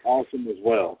 was awesome as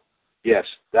well. Yes,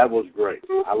 that was great.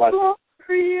 I like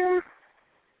it.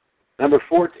 Number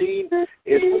 14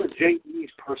 is one of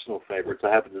JD's personal favorites. I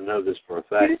happen to know this for a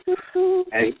fact. And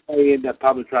he may end up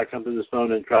probably trying to come to this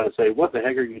phone and try to say, what the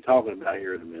heck are you talking about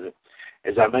here in a minute?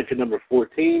 As I mentioned, number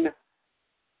 14,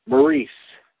 Maurice.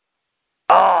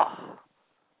 Oh.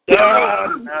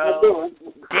 No.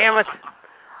 Damn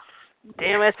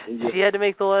it. She had to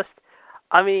make the list.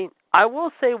 I mean, I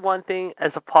will say one thing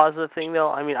as a positive thing,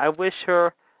 though. I mean, I wish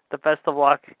her the best of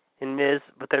luck in Miz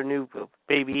with their new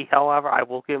baby. However, I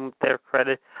will give them their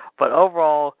credit. But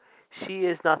overall, she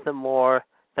is nothing more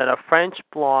than a French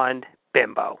blonde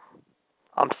bimbo.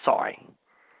 I'm sorry.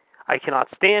 I cannot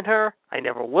stand her. I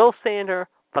never will stand her.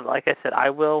 But like I said, I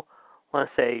will want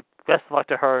to say best of luck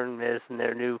to her and Miz and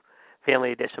their new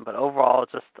family edition. But overall,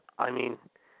 she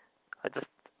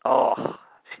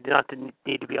did not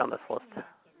need to be on this list.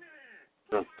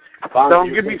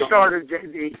 Don't get me started,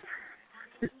 JD.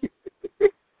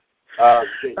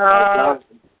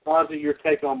 Fonzie, your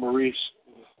take on Maurice?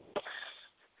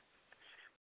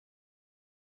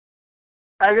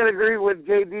 I gotta agree with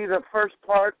JD. The first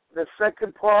part, the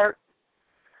second part,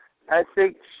 I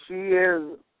think she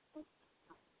is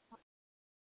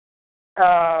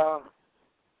a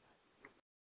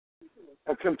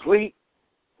complete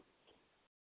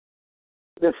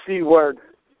the C word.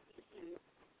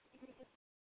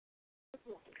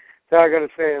 That's all I gotta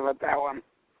say about that one.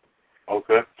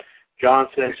 Okay. John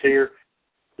says here,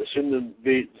 the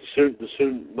soon-to-be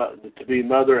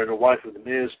mother and a wife of the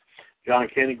Miz. John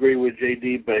can't agree with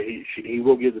JD, but he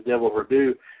will give the devil her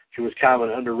due. She was kind of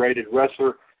an underrated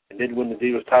wrestler and did win the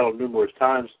Divas title numerous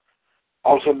times.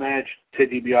 Also managed Ted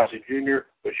DiBiase Jr.,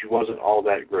 but she wasn't all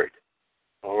that great.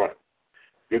 All right.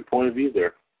 Good point of view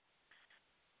there.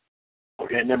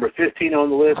 Okay, number 15 on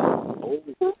the list.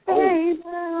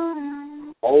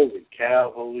 Holy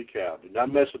cow. Do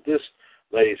not mess with this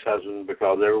lady's husband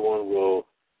because everyone will,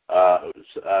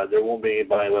 there won't be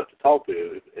anybody left to talk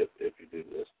to if you do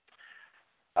this.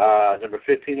 Number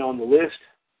 15 on the list,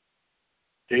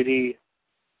 JD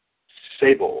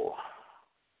Sable.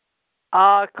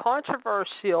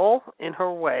 Controversial in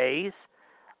her ways,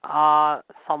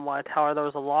 somewhat. However, there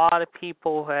was a lot of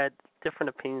people who had different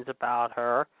opinions about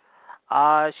her.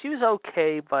 She was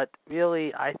okay, but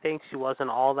really, I think she wasn't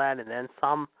all that and then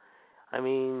some. I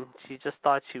mean, she just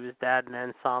thought she was that and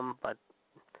then some, but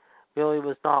really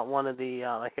was not one of the,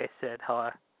 like I said,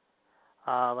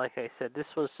 this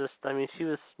was just, I mean, she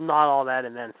was not all that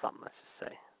and then some, let's just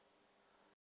say.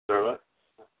 All right.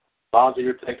 Bonzi,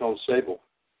 your take on Sable.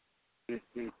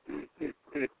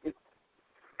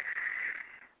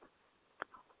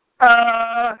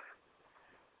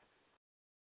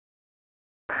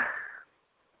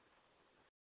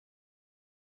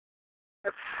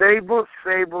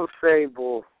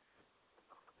 Sable.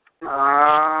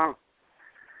 I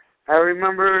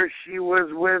remember she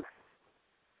was with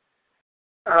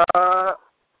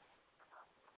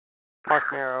Mark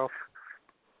Marrow.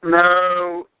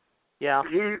 No. Yeah.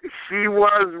 She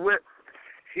was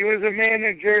a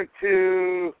manager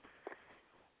to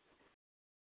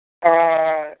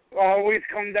always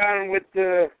come down with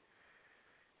the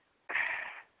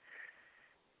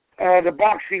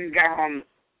boxing gown.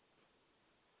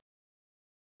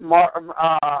 Mark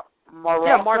Marrow.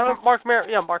 Yeah,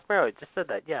 Mark Marrow just said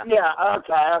that. Yeah. Yeah.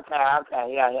 Okay.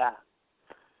 Yeah.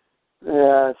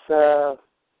 Yeah. So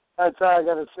that's all I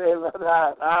got to say about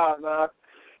that. I don't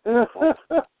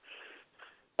know.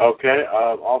 Okay.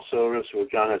 Also, this is what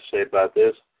John has to say about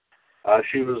this.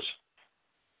 She was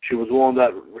one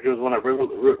that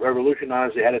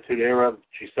revolutionized the Attitude Era.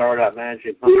 She started out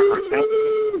managing herself,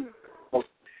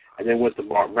 and then went to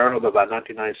Mark Merrill. But by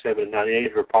 1997 and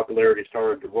 98, her popularity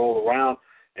started to roll around,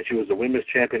 and she was the women's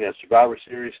champion at Survivor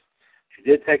Series. She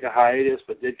did take a hiatus,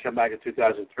 but did come back in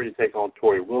 2003 to take on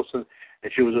Tori Wilson,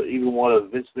 and she was even one of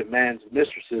Vince McMahon's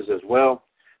mistresses as well.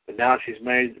 But now she's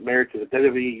married to the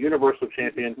WWE Universal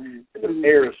Champion in the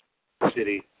Paris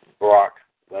City, Brock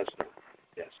Lesnar.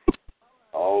 Yes.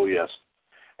 Oh, yes.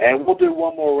 And we'll do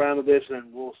one more round of this,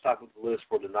 and we'll stop with the list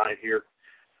for tonight here.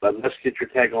 But let's get your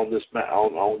take on this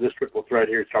on this triple threat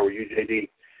here. Start with you, JD.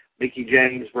 Mickie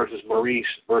James versus Maurice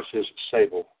versus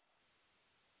Sable.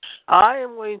 I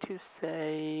am going to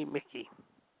say Mickie.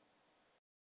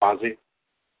 Fonzie?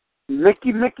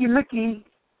 Mickie.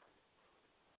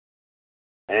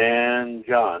 And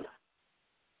John.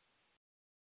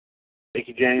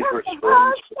 Mickie James versus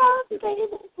Maurice.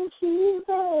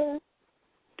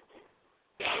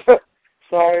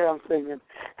 Sorry, I'm singing.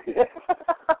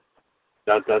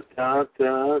 Dun, dun, dun,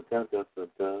 dun, dun, dun, dun,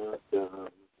 dun, dun.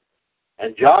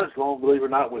 And John is going, believe it or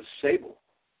not, with Sable.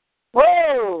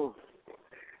 Whoa!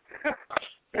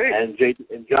 And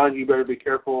John, you better be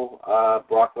careful.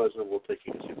 Brock Lesnar will take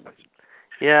you to suplex.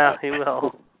 Yeah, he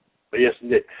will. Yes,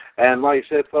 indeed. And like I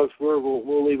said, folks,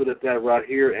 we'll leave it at that right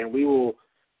here, and we'll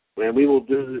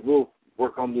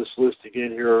work on this list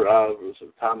again here.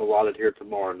 Some time allotted here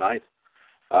tomorrow night.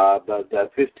 But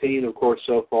that 15, of course,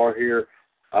 so far here.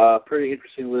 Pretty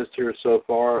interesting list here so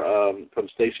far. From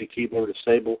Stacy Keibler to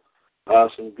Sable.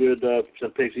 Some good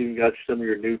some picks. Even got some of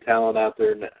your new talent out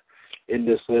there in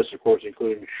this list, of course,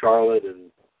 including Charlotte,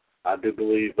 and I do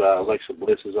believe Alexa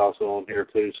Bliss is also on here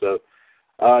too. So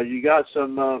you got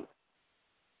some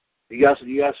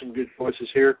good choices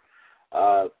here.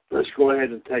 Let's go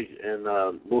ahead and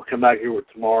we'll come back here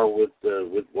tomorrow with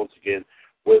once again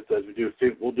with as we do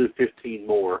we'll do 15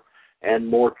 more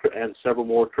and several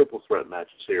more triple threat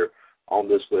matches here on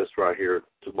this list right here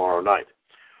tomorrow night.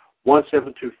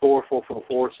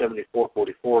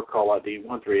 1-724-444-7444, call ID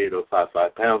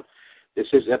 138055#. This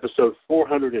is episode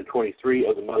 423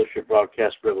 of the Mothership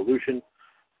Broadcast Revolution.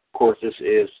 Of course, this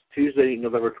is Tuesday,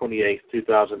 November 28th,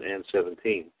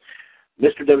 2017.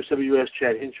 Mr. WCWUS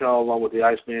Chad Hinshaw, along with the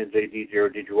Iceman, J.D.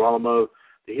 Jared DiGirolamo,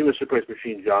 the Human Suplex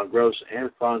Machine, John Gross, and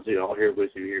Fonzie, all here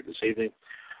with you here this evening.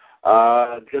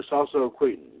 Just also a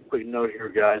quick note here,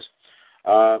 guys.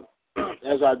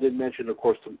 As I did mention, of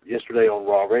course, yesterday on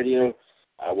Raw Radio,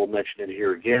 I will mention it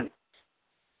here again,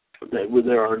 that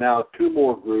there are now 2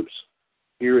 more groups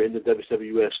here in the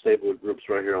WCWUS stable of groups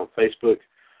right here on Facebook.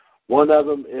 One of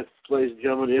them, ladies and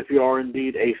gentlemen, if you are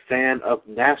indeed a fan of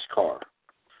NASCAR,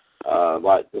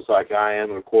 just like I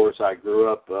am, of course, I grew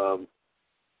up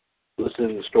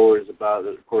listening to stories about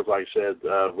it. Of course, like I said,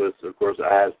 I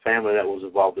had family that was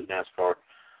involved in NASCAR.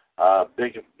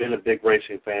 Been a big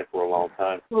racing fan for a long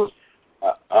time. But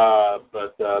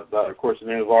of course, the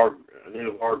name of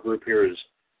our group here is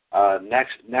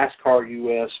NASCAR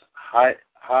US High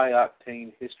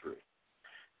Octane History.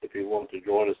 If you want to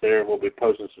join us there, we'll be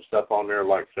posting some stuff on there,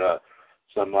 like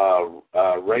some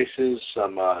races,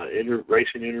 some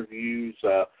racing interviews.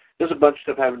 There's a bunch of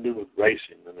stuff having to do with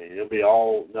racing. I mean, it'll be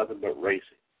all nothing but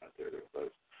racing out there,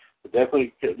 folks. But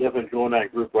definitely join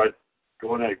that group. And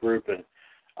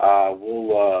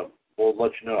we'll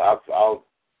let you know. I'll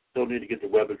still need to get the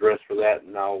web address for that,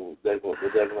 and we'll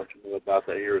definitely let you know about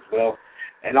that here as well.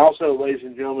 And also, ladies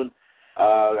and gentlemen,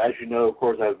 as you know, of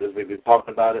course, as we've been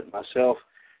talking about it, myself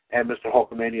and Mr.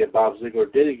 Hulkamania Bob Ziegler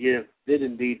did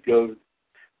indeed get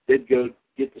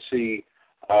to see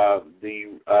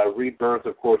the rebirth,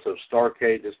 of course, of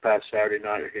Starrcade this past Saturday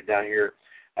night down here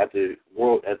at the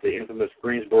infamous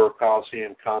Greensboro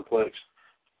Coliseum complex,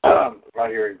 right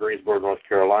here in Greensboro, North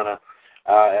Carolina.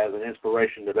 As an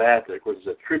inspiration to that, of course, as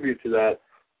a tribute to that,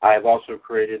 I have also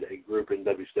created a group in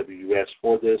WCWUS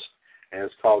for this, and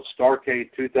it's called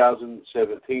Starrcade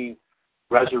 2017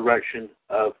 Resurrection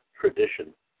of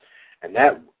Tradition. And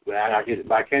that, I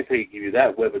can't give you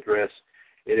that web address.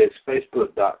 It is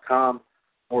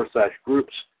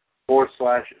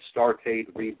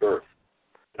facebook.com/groups/Starrcade Rebirth.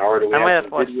 I might have to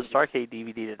watch the Starrcade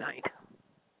DVD tonight.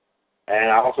 And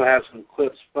I also have some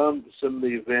clips from some of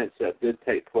the events that did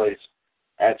take place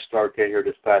at Starrcade here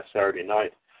this past Saturday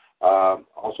night.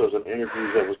 Also some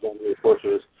interviews that was done here. Of course, it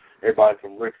was everybody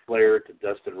from Ric Flair to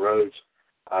Dustin Rhodes.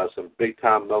 Some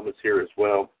big-time moments here as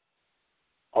well.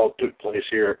 All took place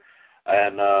here.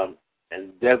 And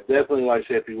definitely, like I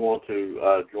said, if you want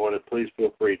to join it, please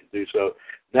feel free to do so.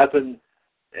 The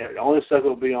only stuff that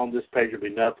will be on this page will be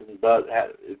nothing but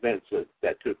events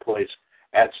that took place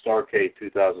at Starrcade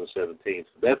 2017.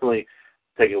 So definitely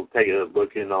take a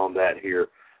look in on that here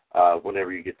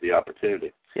whenever you get the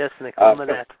opportunity. Yes, and they come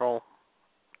natural.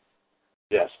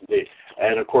 Yes, indeed.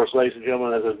 And, of course, ladies and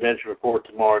gentlemen, as I mentioned before,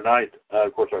 tomorrow night,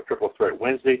 of course, our Triple Threat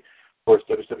Wednesday, of course,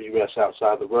 WCWUS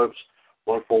Outside the Ropes,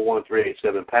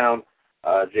 141-387-pound.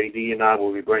 JD and I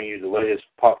will be bringing you the latest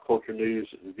pop culture news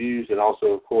and views, and also,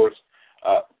 of course,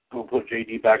 we'll put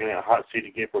JD back in that hot seat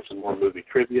again for some more movie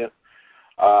trivia.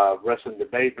 Wrestling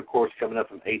debate, of course, coming up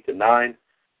from 8 to 9.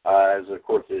 As, of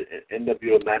course, the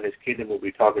NWO Madness Kingdom will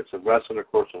be talking some wrestling. Of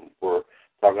course, we're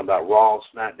talking about Raw,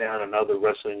 SmackDown, and other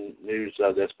wrestling news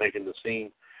that's making the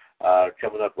scene.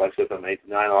 Coming up, like I said, from 8 to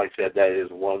 9. Like I said, that is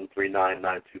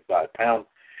 139-925-pound.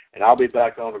 And I'll be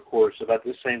back on, of course, about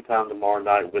this same time tomorrow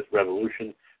night with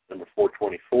Revolution, number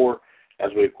 424,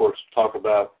 as we, of course, talk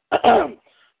about the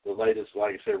latest,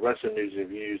 like I said, wrestling news and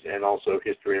views, and also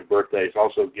history and birthdays.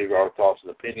 Also give our thoughts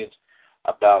and opinions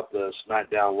about the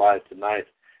SmackDown Live tonight,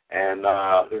 and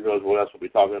who knows what else we'll be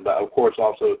talking about. Of course,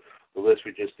 also the list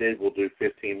we just did, we'll do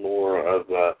 15 more of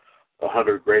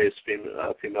 100 greatest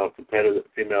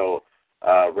female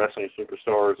wrestling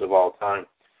superstars of all time.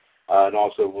 And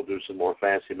also we'll do some more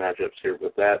fantasy matchups here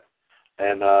with that.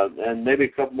 And maybe a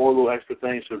couple more little extra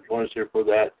things, so join us here for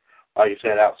that. Like you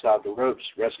said, Outside the Ropes,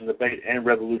 Wrestling Debate, and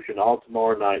Revolution all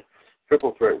tomorrow night.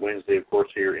 Triple Threat Wednesday, of course,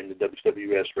 here in the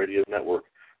WCWUS Radio Network,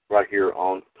 right here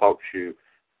on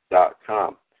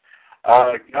TalkShoe.com.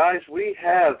 Guys, we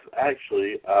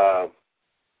actually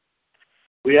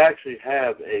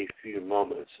have a few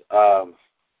moments.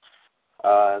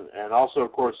 And also,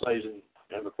 of course, ladies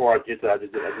and before I get to that, I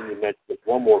didn't mention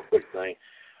one more quick thing.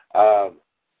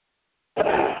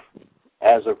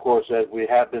 As, of course, as we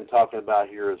have been talking about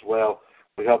here as well,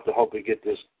 we hope to get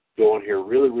this going here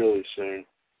really, really soon.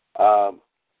 Of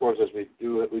course, as we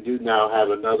do now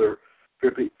have another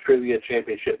trivia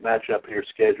championship matchup here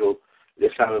scheduled.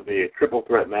 This time it'll be a triple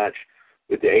threat match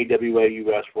with the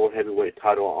AWA-US World Heavyweight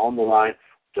title on the line.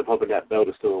 So I'm hoping that belt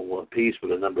is still in one piece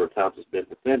with a number of times it's been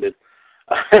defended.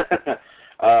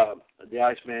 The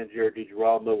Iceman, Jared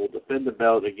DiGirolamo, will defend the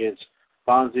belt against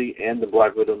Fonzie and the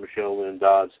Black Widow, Michelle Lynn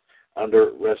Dodds,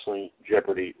 under Wrestling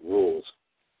Jeopardy rules.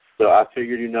 So I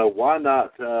figured, why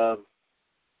not?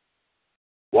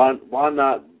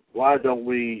 Why don't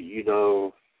we,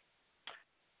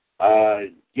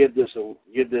 give this a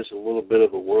little bit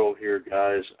of a whirl here,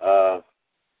 guys.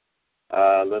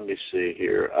 Let me see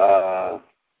here.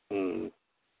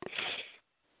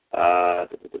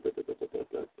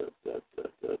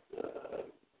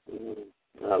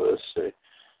 Let's see.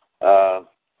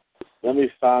 Let me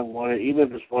find one, even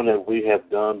if it's one that we have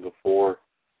done before.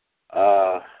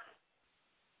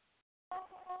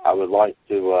 I would like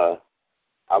to,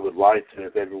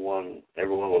 if everyone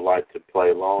would like to play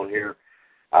along here,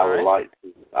 I would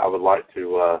like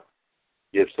to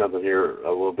give something here, a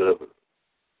little bit of a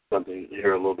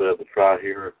try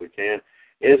here, if we can.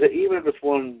 Even if it's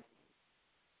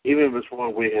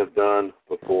one we have done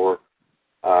before,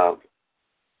 I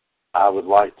would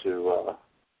like to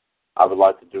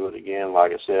do it again.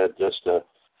 Like I said,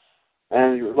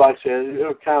 and like I said,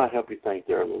 it'll kind of help you think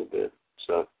there a little bit.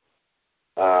 So,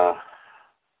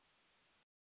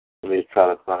 let me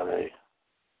try to find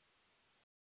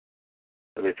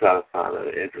an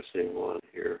interesting one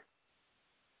here.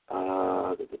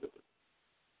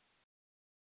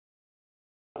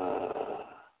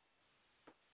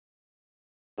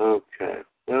 Okay.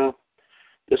 Well,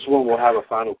 this one will have a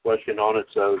final question on it.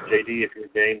 So, JD, if you're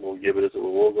game, we'll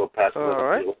go past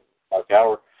 11 o'clock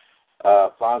hour.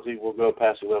 Fonzie, we'll go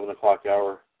past 11 o'clock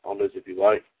hour on this if you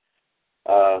like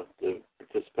to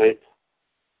participate.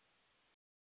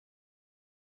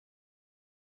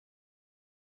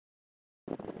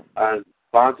 And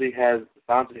Fonzie had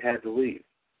to leave.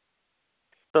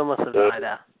 So must have died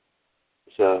out.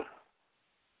 So,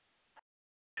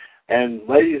 and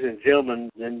ladies and gentlemen,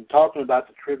 in talking about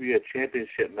the Trivia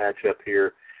Championship matchup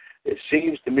here, it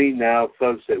seems to me now,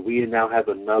 folks, that we now have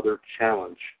another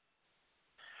challenge.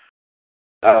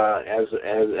 As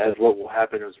what will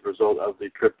happen as a result of the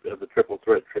Triple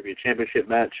Threat Trivia Championship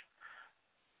match,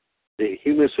 the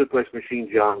Human Suplex Machine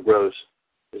John Gross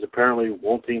is apparently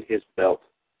wanting his belt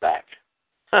back.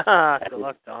 Good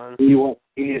luck, Don. He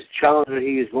is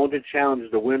going to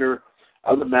challenge the winner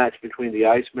of the match between the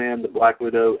Iceman, the Black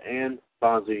Widow, and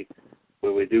Fonzie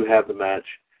when we do have the match.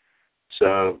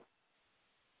 So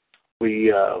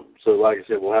like I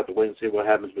said, we'll have to wait and see what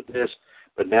happens with this.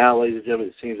 But now, ladies and gentlemen,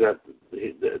 it seems that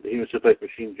the Human Suplex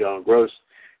Machine John Gross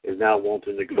is now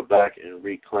wanting to go back and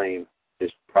reclaim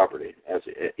his property,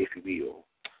 if you will.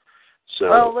 So,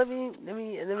 well, let me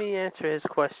answer his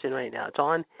question right now,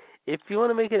 John. If you want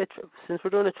to make it since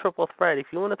we're doing a triple threat, if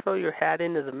you want to throw your hat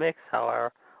into the mix,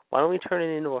 however, why don't we turn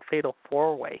it into a fatal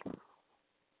four-way?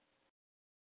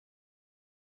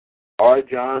 All right,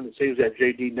 John. It seems that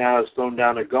JD now has thrown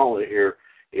down a gauntlet here.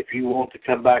 If you want to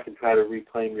come back and try to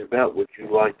reclaim your belt, would you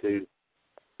like to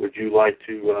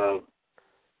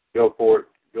go for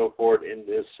it in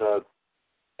this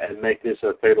and make this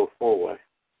a fatal four-way?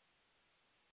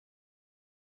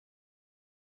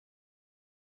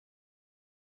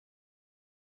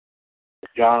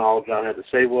 All John had to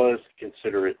say was,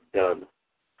 consider it done.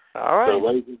 All right. So,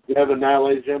 ladies and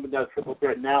gentlemen, that Triple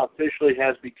Threat now officially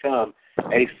has become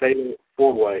a fatal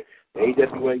four-way. The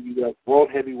AWA World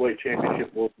Heavyweight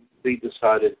Championship will be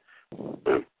decided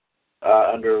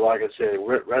under, like I said,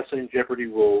 Wrestling Jeopardy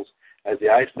rules, as the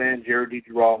Iceman, Jared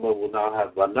DiGirolamo, will now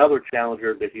have another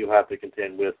challenger that he'll have to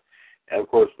contend with. And of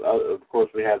course,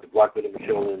 we have the Black Widow,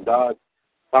 Michelle Lynn Dodds,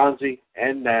 Fonzie,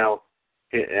 and now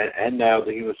the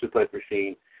Human Suplex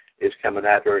Machine is coming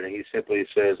after it, and he simply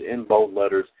says in bold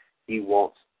letters he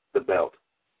wants the belt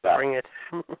back. Bring it.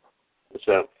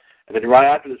 So, and then right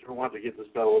after this, we want to get this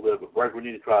belt a little bit of a break. We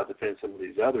need to try to defend some of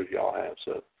these others y'all have.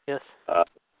 So yes.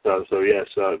 So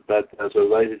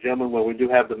ladies and gentlemen, when we do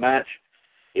have the match,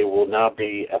 it will now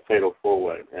be a fatal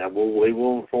four-way, and we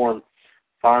will inform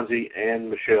Fonzie and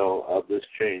Michelle of this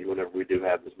change whenever we do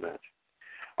have this match.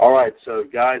 All right, so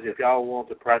guys, if y'all want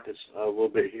to practice a little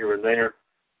bit here and there,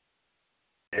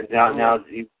 and now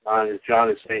John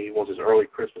is saying he wants his early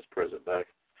Christmas present back.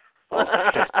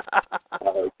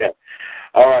 Okay.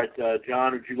 All right,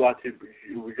 John, would you like to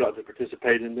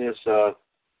participate in this? Even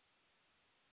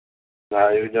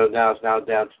though now it's now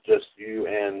down to just you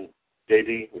and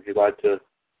JD, would you like to?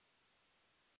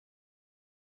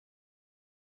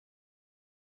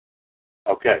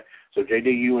 Okay, so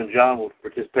JD, you and John will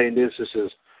participate in this. This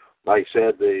is, like I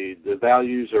said, the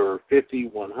values are 50,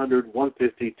 100,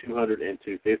 150, 200, and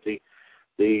 250.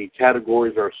 The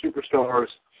categories are superstars,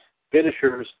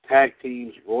 finishers, tag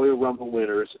teams, Royal Rumble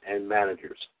winners, and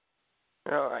managers.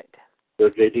 All right. So,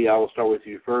 JD, I will start with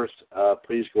you first.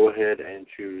 Please go ahead and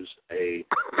choose a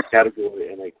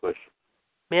category and a question.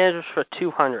 Managers for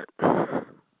 200.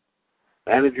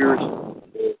 Managers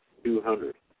for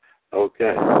 200.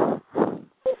 Okay.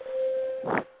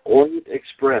 Orient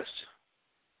Express.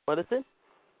 What is it?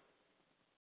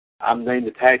 I'm named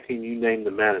the tag team, you name the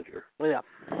manager. Yeah.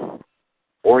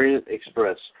 Orient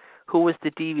Express. Who was the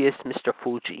devious Mr.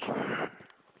 Fuji?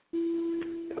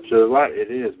 Absolutely right. It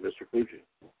is Mr. Fuji.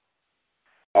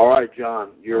 All right, John,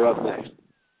 you're up next.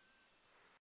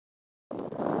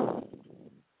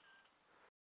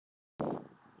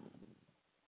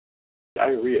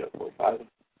 Diarrhea for 5.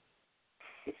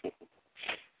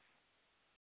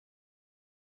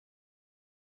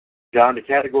 John, the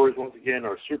categories once again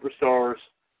are superstars,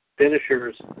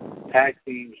 finishers, tag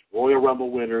teams, Royal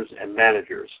Rumble winners, and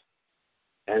managers.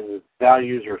 And the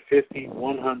values are 50,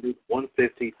 100,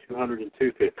 150, 200, and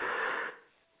 250.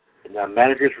 And now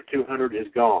managers for 200 is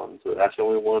gone, so that's the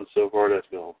only one so far that's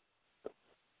gone.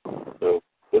 So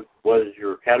what is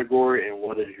your category and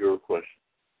what is your question?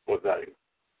 What value?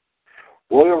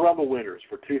 Royal Rumble winners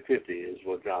for 250 is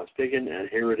what John's picking, and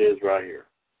here it is right here.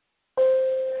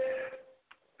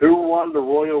 Who won the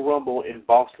Royal Rumble in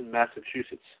Boston,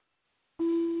 Massachusetts?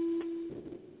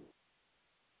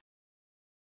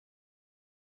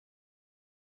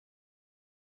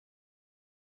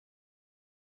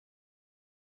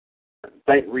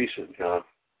 Think recent, John.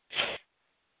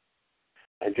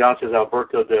 And John says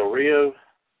Alberto Del Rio.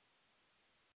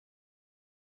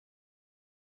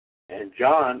 And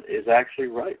John is actually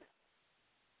right.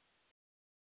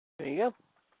 There you go.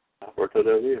 Alberto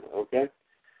Del Rio, okay.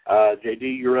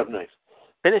 JD, you're up next.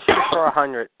 Finishers for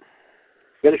 100.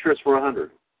 Finishers for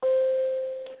 100.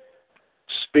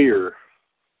 Spear.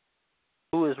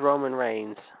 Who is Roman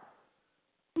Reigns?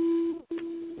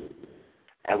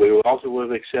 And we also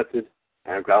would have accepted,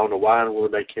 and I don't know why in the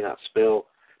world they cannot spell.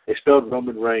 They spelled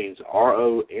Roman Reigns,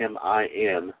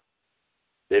 R-O-M-I-N,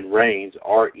 then Reigns,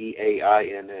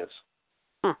 R-E-A-I-N-S.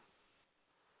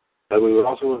 But we would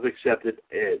also have accepted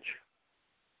Edge.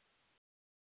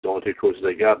 The only two choices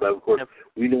they got, but of course,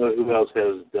 we know who else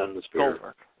has done the Spear.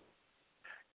 Goldberg.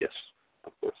 Yes,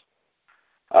 of course.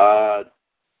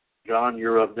 John,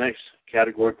 you're up next.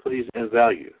 Category, please, and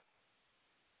value.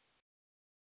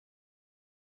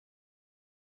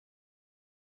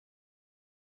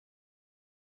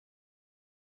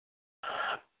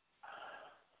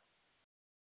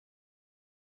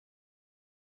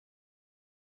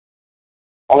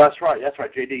 Oh, that's right.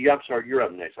 JD, I'm sorry, you're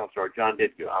up next. I'm sorry, John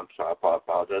did go. I'm sorry, I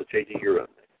apologize. JD, you're up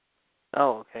next.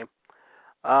 Oh, okay.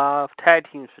 Tag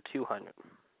teams for 200.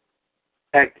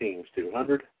 Tag teams,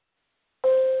 200.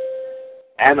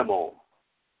 Animal.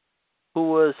 Who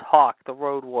was Hawk, the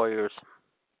Road Warriors?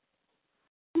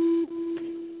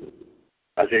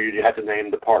 I think you have to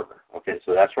name the partner. Okay,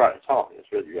 so that's right. It's Hawk. That's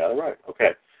good. You got it right.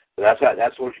 Okay, so that's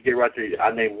what you get right there.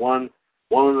 I named one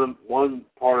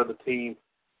part of the team.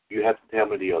 You have to tell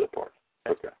me the other part.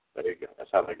 Okay, there you go. That's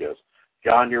how that goes.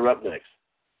 John, you're up next.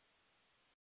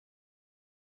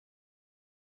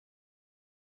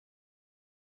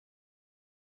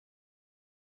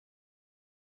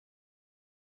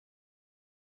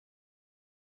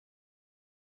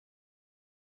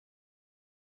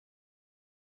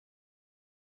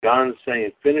 John is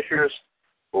saying finishers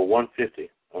for 150.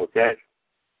 Okay.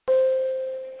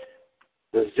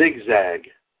 The zigzag.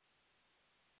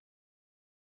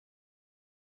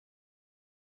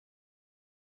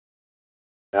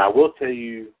 Now I will tell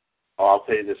you. Oh, I'll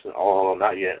tell you this. Oh,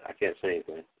 not yet. I can't say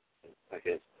anything. I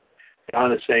can't.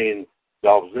 John is saying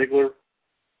Dolph Ziggler,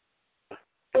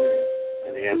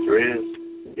 and the answer is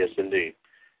yes, indeed.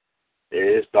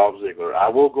 It is Dolph Ziggler. I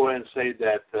will go ahead and say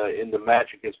that in the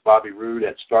match against Bobby Roode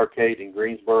at Starrcade in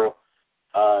Greensboro,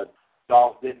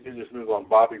 Dolph didn't do this move on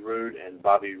Bobby Roode, and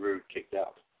Bobby Roode kicked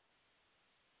out.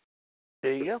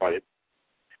 There you go.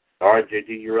 All right,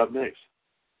 JD, you're up next.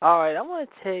 All right, I want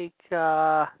to take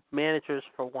managers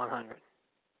for 100.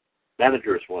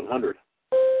 Managers, 100.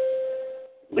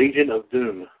 Legion of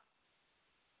Doom.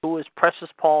 Who is Precious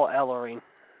Paul Ellering?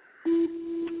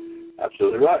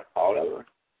 Absolutely right, Paul Ellering.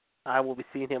 I will be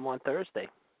seeing him on Thursday.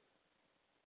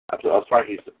 Absolutely, that's right.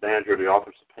 He's the manager of the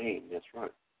Authors of Pain. That's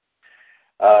right.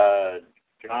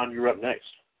 John, you're up next.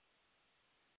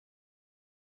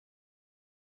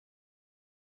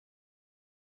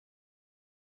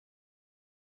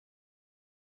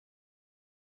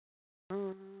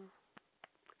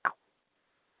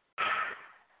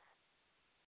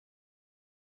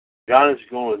 John is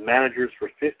going with managers for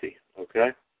 50.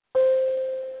 Okay.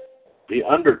 The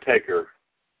Undertaker.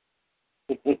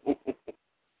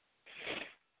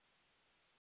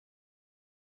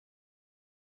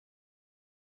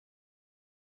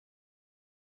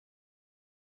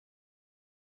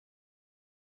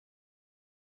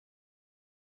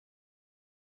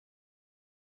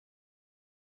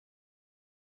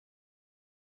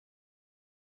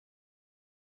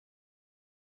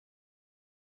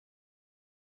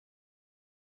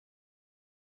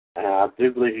 I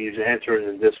do believe he's answering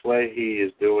in this way. He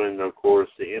is doing, of course,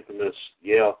 the infamous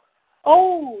yell,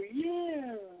 "Oh,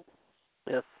 yeah!"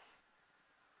 Yes.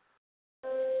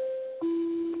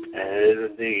 And it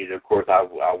is indeed. Of course, I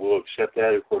will accept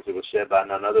that. Of course, it was said by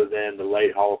none other than the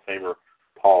late Hall of Famer,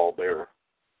 Paul Bearer.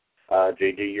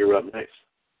 JD, you're up next.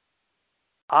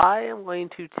 I am going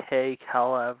to take,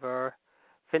 however,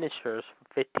 finishers for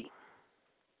 50.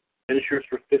 Finishers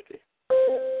for 50.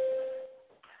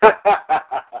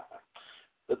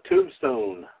 The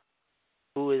Tombstone.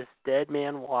 Who is Dead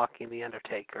Man Walking, The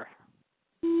Undertaker.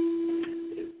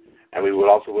 And we would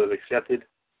also have accepted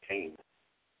Kane.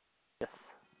 Yes.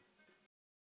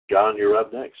 John, you're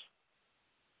up next.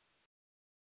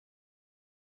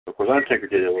 Of course, Undertaker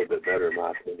did it a little bit better, in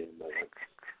my opinion. But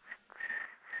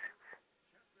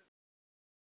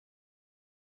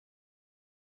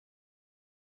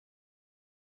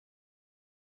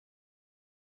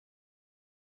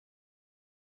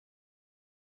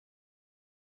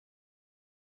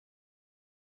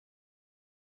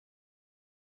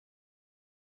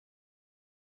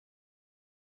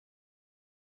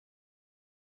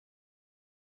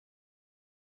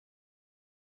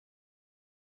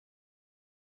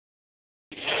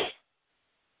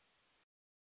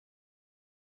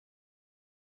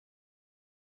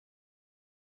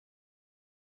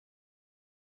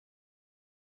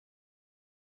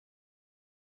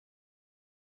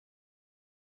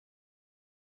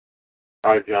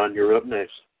all right, John, you're up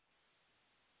next.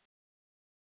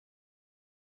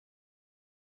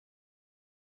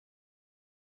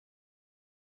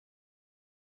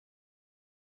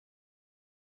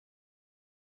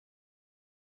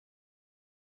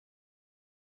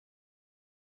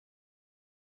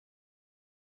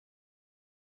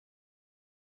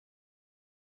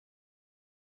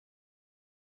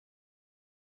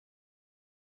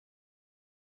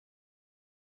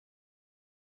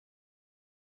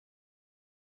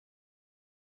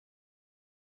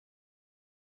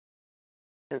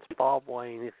 Since Bob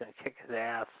Wayne, he's going to kick his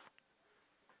ass.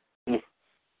 And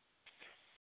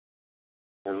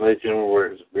ladies and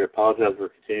gentlemen, we apologize for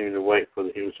continuing to wait for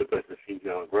the Human Suplex Machine,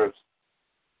 John Gross,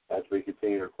 as we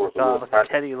continue, of course, God, look at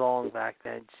Teddy Long back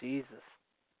then. Jesus.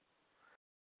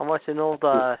 I'm watching an old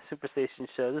Superstation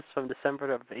show. This is from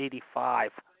December of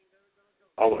 '85.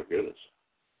 Oh, my goodness.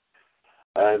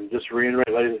 And just to reiterate,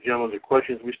 ladies and gentlemen, the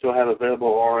questions we still have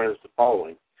available are as the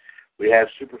following. We have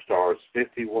Superstars,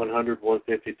 50, 100,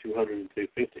 150, 200, and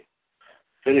 250.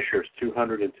 Finishers,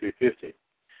 200 and 250.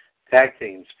 Tag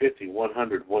teams, 50,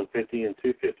 100, 150, and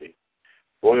 250.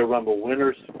 Royal Rumble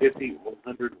winners, 50,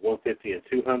 100, 150, and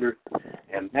 200.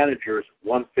 And managers,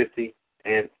 150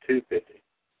 and 250.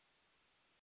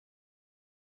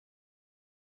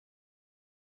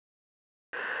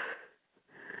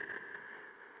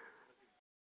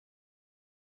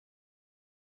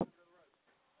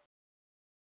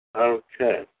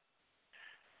 Okay.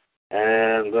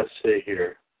 And let's see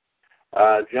here.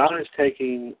 John is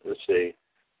taking, let's see.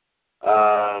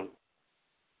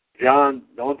 John,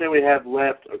 the only thing we have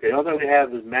left, okay, the only thing we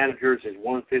have as managers is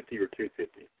 150 or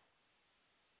 250.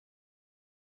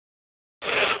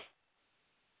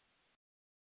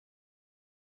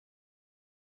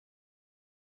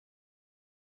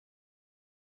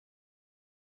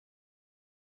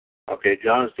 Okay,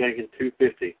 John is taking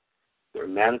 250. They're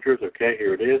managers. Okay,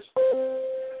 here it is.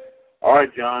 All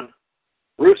right, John.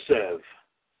 Rusev.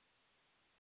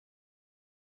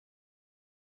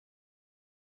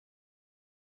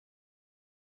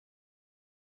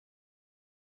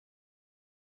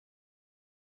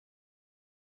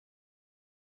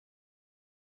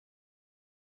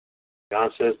 John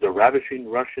says the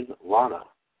ravishing Russian Lana.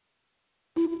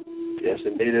 Yes,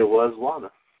 indeed, it was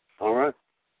Lana. All right.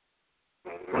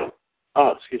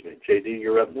 Oh, excuse me. JD,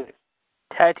 you're up next.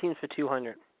 Tag teams for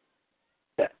 200.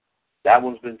 That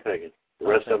one's been taken. The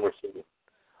rest of them are single.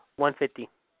 150.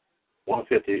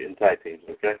 150 in tag teams,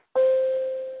 okay?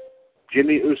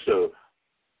 Jimmy Uso.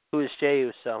 Who is Jey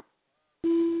Uso?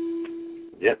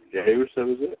 Yep, Jey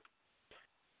Uso is it.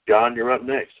 John, you're up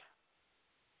next.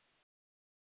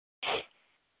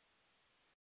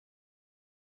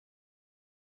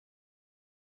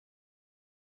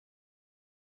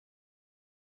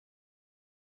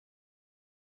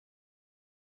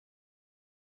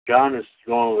 John is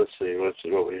going, let's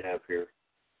see what we have here.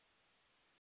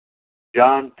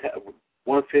 John,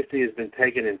 150 has been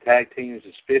taken in tag teams.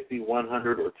 It's 50,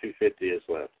 100, or 250 is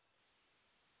left.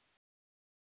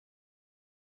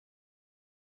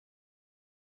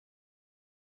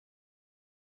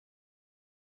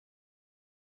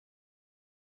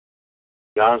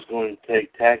 John's going to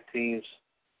take tag teams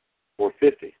for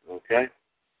 50, okay?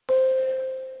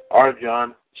 All right,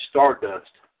 John.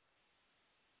 Stardust.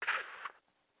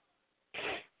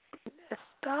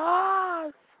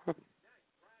 Stars.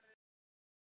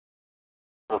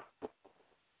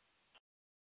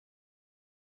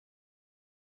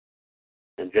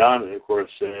 And John, of course,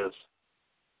 says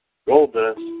Gold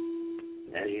Dust,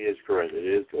 and he is correct. It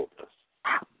is Gold Dust.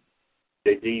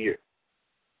 JD,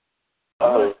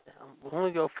 We're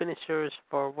going to go finishers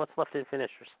for what's left in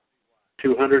finishers.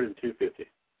 200 and 250.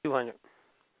 200.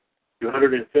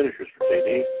 200 in finishers for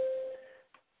JD.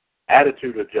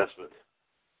 Attitude adjustment.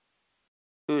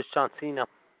 Who's John Cena?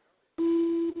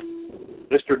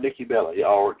 Mr. Nikki Bella. Yeah,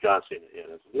 or John Cena. Yeah,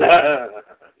 that's, yeah,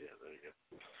 there you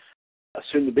go.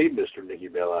 Soon to be Mr. Nikki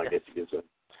Bella, I guess you could say.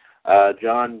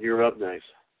 John, you're up next.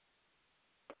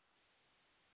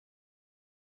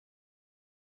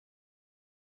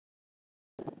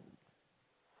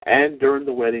 And during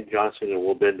the wedding, John Cena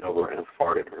will bend over and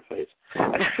fart in her face.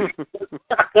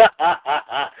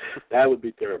 That would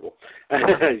be terrible.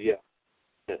 Yeah.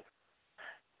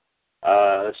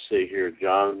 Let's see here,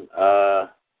 John.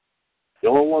 The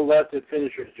only one left in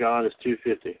finishers, John, is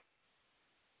 250.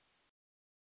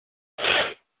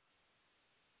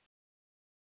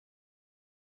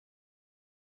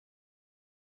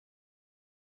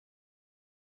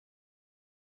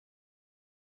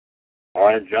 All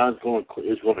right, John's going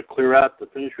to clear out the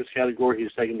finishers category.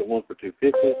 He's taking the one for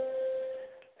 250.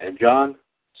 And John,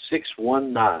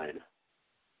 619.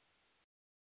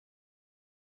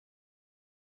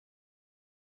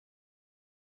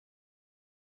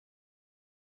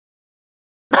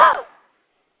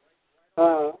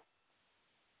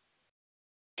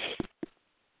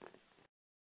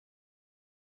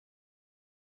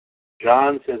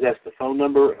 John says that's the phone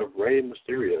number of Rey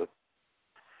Mysterio.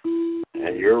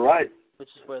 And you're right. Which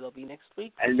is where they'll be next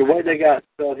week. And the way they got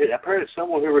spelled here, apparently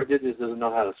someone whoever did this doesn't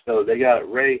know how to spell it. They got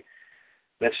Rey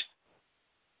Mysterio.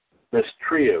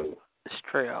 Mysterio.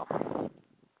 Mestirio.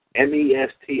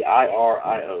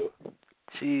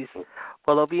 Jeez.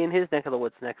 Well, they'll be in his neck of the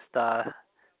woods next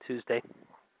Tuesday.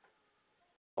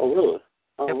 Oh, really?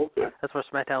 Oh, Yep. okay. That's where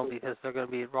SmackDown will be, because they're going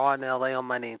to be at Raw in L.A. on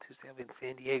Monday, and Tuesday will be in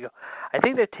San Diego. I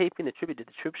think they're taping the tribute to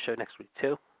the Troop show next week,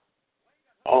 too.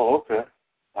 Oh, okay.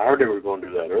 I heard they were going to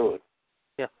do that early.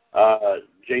 Yeah.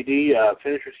 JD,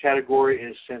 finishers category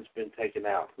has since been taken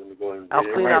out. Let me go ahead and I'll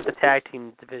clean out the tag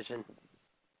team division.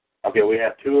 Okay, we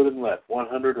have two of them left,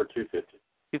 100 or 250?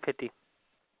 250.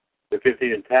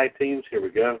 250 in tag teams. Here we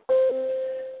go.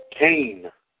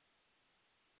 Kane.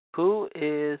 Who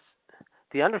is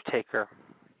The Undertaker?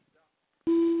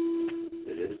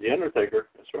 It is The Undertaker.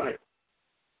 That's right.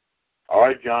 All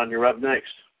right, John, you're up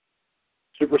next.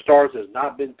 Superstars has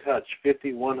not been touched.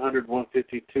 50, 100,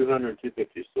 150, 200, and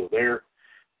 250 still there.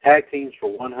 Tag teams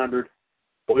for 100.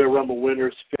 Royal Rumble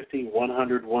winners, 50,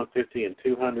 100, 150, and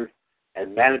 200.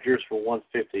 And managers for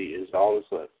 150 is all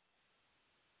that's left.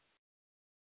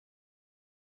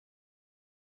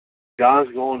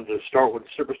 John's going to start with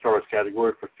the Superstars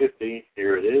category for 50.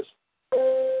 Here it is.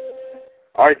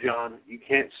 All right, John, you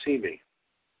can't see me.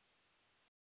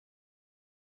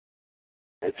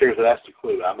 And seriously, that's the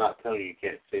clue. I'm not telling you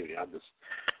can't see me. I'm just,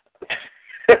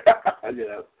 you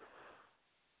know.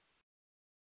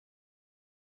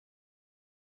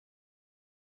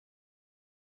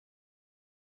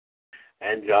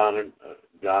 And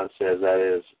John says that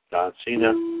is John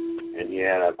Cena. And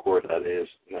yeah, of course, that is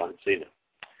John Cena.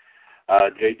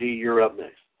 JD, you're up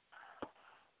next.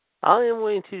 I am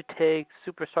willing to take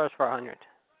Superstars for 100.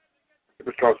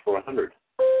 Superstars for 100.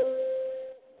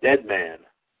 Dead Man.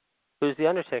 Who's The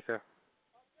Undertaker?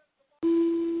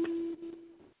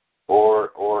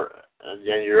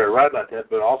 Yeah, you're right about that,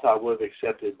 but also I would have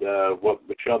accepted what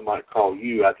Michelle might call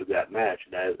you after that match.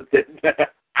 And that is a Dead Man.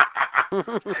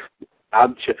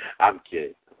 I'm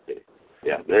kidding.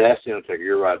 Yeah, but that's The Undertaker.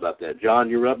 You're right about that. John,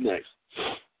 you're up next.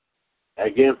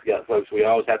 Again, folks, we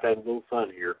always have to have a little fun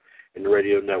here in the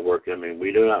radio network. I mean,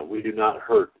 we do not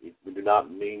hurt. We do not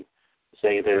mean to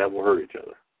say anything that will hurt each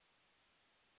other.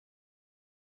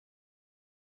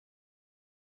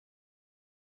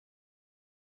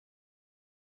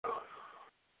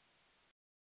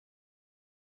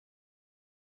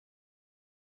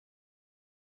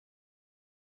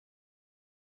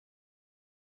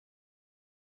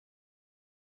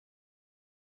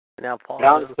 Now, Paul.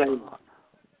 John's saying,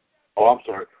 I'm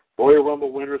sorry. Royal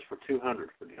Rumble winners for 200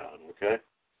 for John, okay?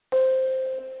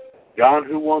 John,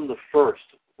 who won the first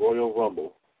Royal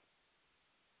Rumble?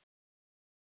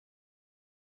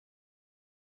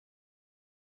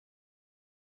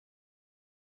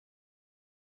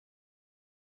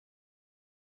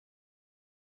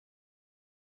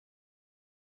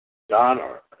 John,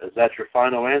 is that your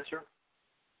final answer?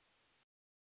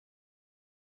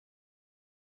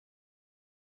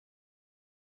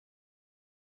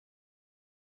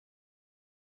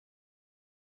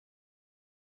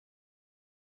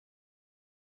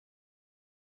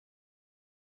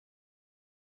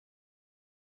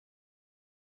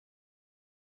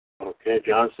 Okay,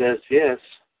 John says yes.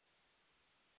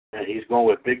 And he's going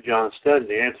with Big John Studd. And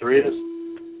the answer is,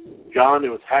 John, it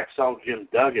was Hacksaw Jim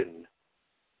Duggan.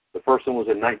 The first one was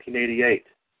in 1988.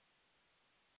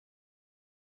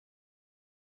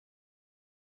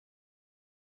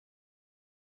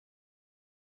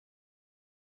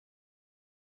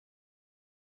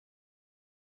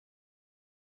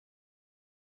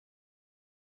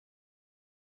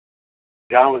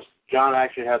 John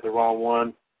actually had the wrong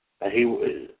one. He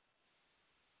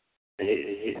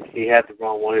had the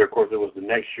wrong one here. Of course, it was the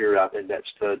next year. I think that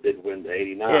Stud did win the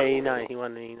 89. Yeah, 89. He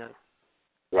won the 89.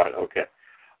 Right, okay.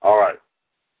 All right.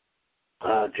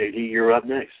 JD, you're up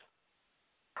next.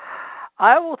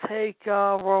 I will take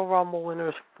Royal Rumble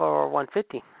winners for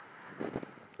 150.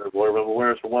 Royal Rumble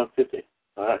winners for 150.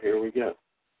 All right, here we go.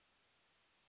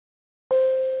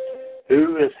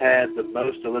 Who has had the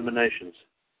most eliminations?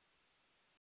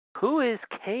 Who is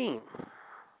Kane?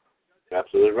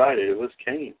 Absolutely right. It was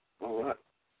Kane. All right.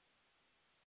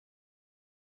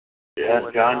 Yeah,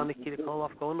 John. Nikita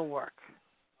Koloff going to work.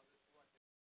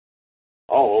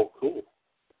 Oh, cool.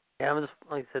 Yeah, I'm just,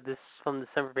 like I said, this is from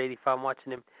December of '85. I'm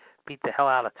watching him beat the hell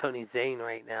out of Tony Zane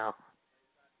right now.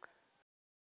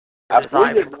 I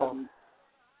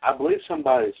believe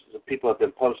people have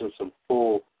been posting some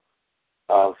full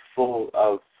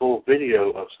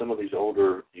video of some of these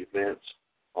older events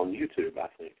on YouTube, I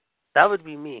think. That would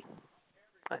be me,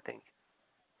 I think.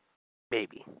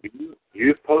 Maybe.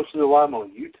 You've posted a lot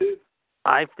on YouTube?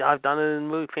 I've done it in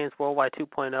Movie Fans Worldwide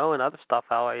 2.0 and other stuff.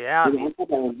 Yeah, I mean,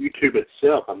 on YouTube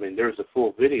itself, I mean, there's a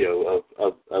full video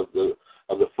of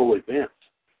the full events.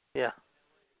 Yeah.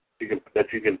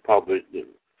 That you can probably do.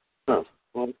 Huh.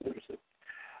 Well, that's interesting.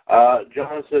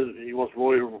 John says he wants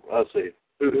Roy. Let's see.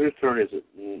 Whose turn is it?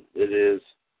 It is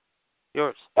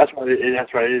yours. That's right. It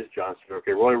is John's turn.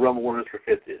 Okay. Royal Rumble winners for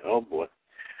 50. Oh boy.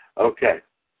 Okay.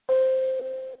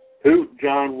 Who,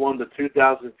 John, won the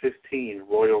 2015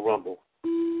 Royal Rumble?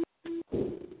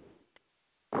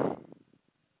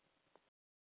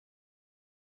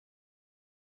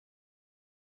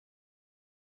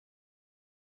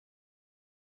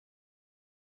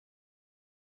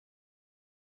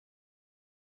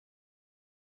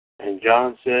 And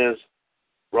John says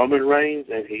Roman Reigns,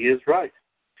 and he is right.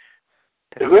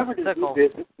 Whoever did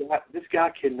this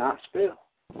guy cannot spell.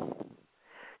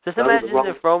 Just imagine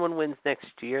if Roman wins next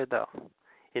year, though,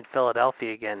 in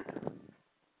Philadelphia again.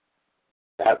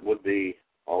 That would be.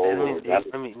 Oh, I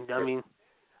mean,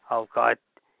 oh God,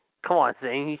 come on,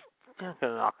 Zane, he's not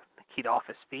gonna knock Nikita off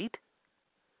his feet.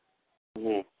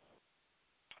 My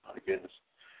goodness.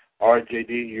 All right, JD,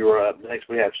 you're up next.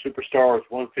 We have Superstars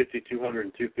 150, 200,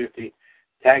 and 250.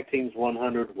 Tag Teams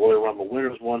 100. Royal Rumble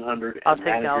winners 100. I'll take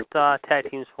out Tag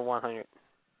Teams for 100.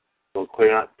 So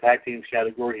clear out the Tag Teams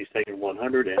category. He's taking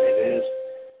 100, and it is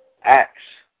Axe.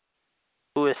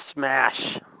 Who is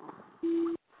Smash?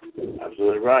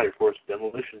 Absolutely right. Of course,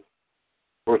 Demolition.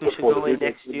 Who should go in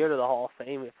next year to the Hall of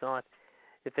Fame? If not,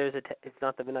 it's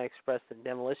not the Midnight Express and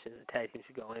Demolition, the tag team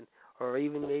should go in, or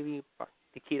even maybe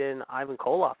Nikita and Ivan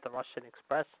Koloff, the Russian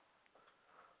Express.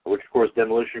 Which, of course,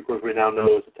 Demolition, of course, we now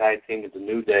know is a tag team that the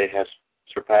New Day has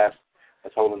surpassed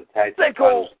as holding the tag team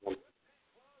titles.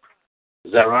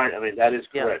 Is that right? I mean, that is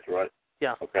correct, right?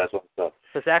 Yeah. Okay, that's what I thought.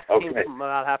 Because that's the team from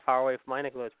about half hour away from my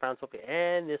neck of the woods, Brown Sophia,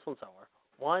 and this one's over.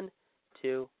 1,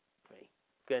 2, 3.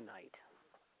 Good night.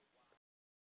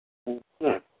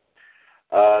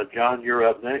 John, you're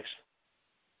up next.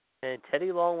 And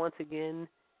Teddy Long, once again,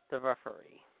 the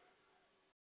referee.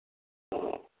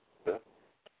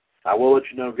 I will let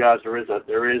you know, guys, there is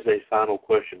a final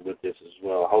question with this as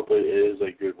well. Hopefully it is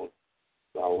a good one.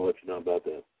 So I will let you know about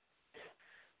that.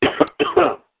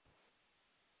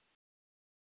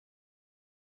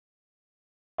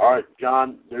 All right,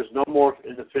 John, there's no more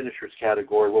in the finishers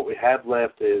category. What we have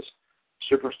left is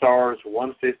Superstars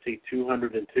 150,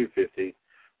 200, and 250,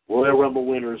 Royal Rumble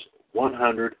winners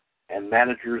 100, and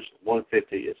managers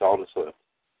 150. It's all that's left.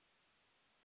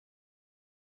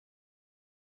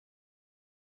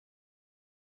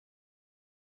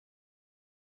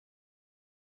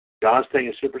 John's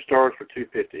taking Superstars for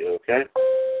 250, okay?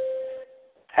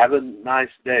 Have a nice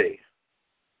day.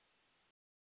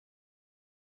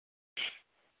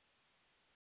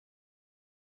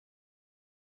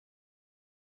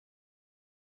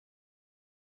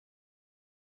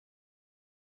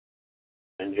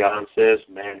 And John says,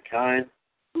 Mankind.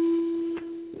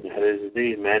 That is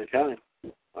indeed Mankind.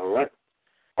 All right.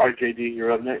 All right, JD,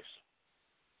 you're up next.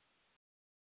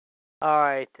 All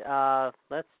right.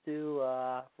 Let's do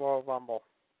Royal Rumble.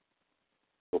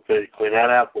 We'll clean that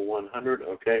out for 100.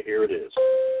 Okay, here it is.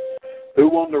 Who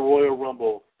won the Royal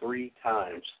Rumble 3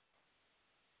 times?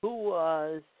 Who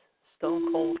was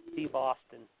Stone Cold Steve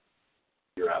Austin?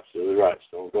 You're absolutely right.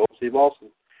 Stone Cold Steve Austin.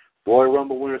 Royal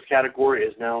Rumble winners category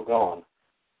is now gone.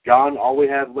 John, all we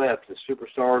have left is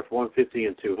Superstars 150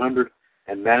 and 200,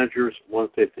 and Managers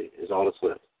 150 is all that's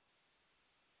left.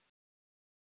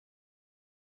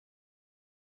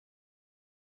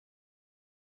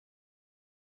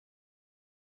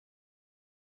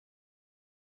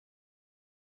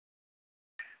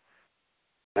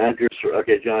 Managers,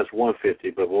 okay, John, it's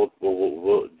 150, but we'll,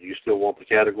 do you still want the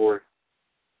category?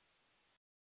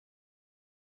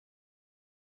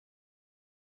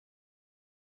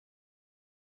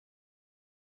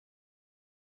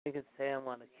 You could say I'm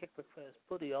going to kick McFlynn's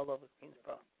booty all over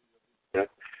Greensboro. Okay.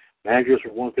 Managers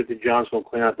for 150. John's going to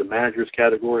clean out the managers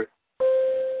category.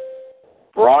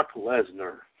 Brock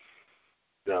Lesnar.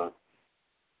 John.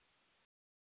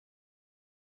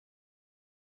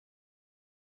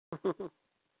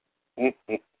 If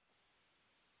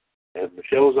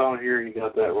Michelle's on here and you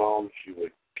got that wrong, she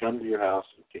would come to your house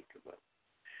and kick your butt.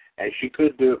 And she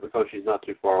could do it because she's not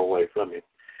too far away from you.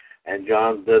 And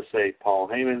John does say Paul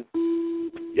Heyman.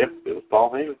 Yep, it was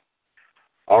Paul Heyman.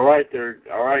 All right,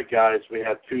 guys. We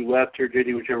have two left here,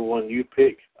 JD. Whichever one you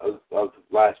pick of the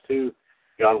last two,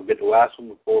 John will get the last one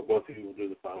before both of you will do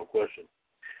the final question.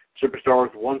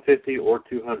 Superstars 150 or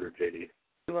 200, JD?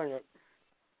 200.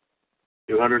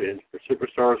 200 and for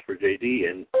Superstars for JD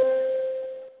and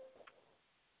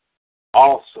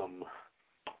awesome.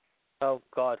 Oh,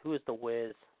 God, who is the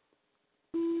Wiz?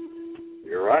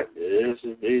 You're right. It is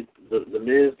indeed the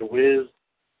Miz, the Wiz,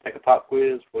 take a pop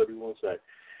quiz, whatever you want to say.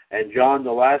 And, John,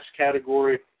 the last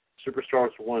category,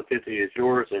 Superstars for 150 is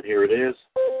yours, and here it is.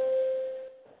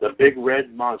 The Big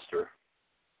Red Monster.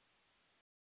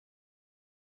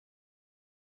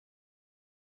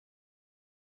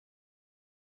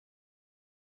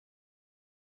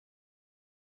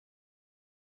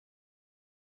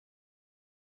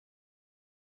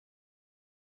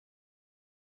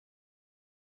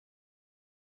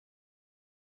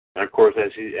 And, of course,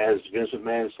 as Vince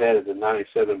McMahon said at the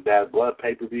 97 Bad Blood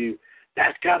pay-per-view,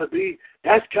 that's got to be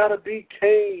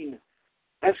Kane.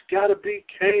 That's got to be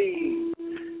Kane.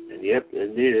 And, yep,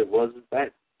 indeed, it was, in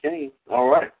fact, Kane. All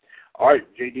right,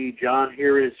 JD, John,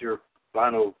 here is your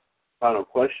final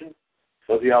question.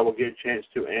 Both of y'all will get a chance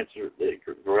to answer it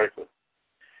correctly.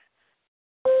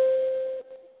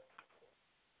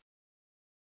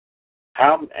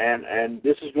 And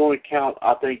this is going to count,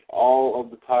 I think, all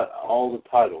the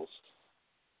titles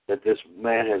that this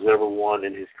man has ever won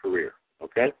in his career.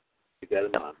 Okay, keep that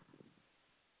in mind.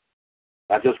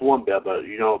 Not just one belt, but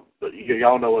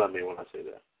y'all know what I mean when I say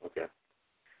that. Okay.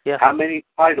 Yeah. How many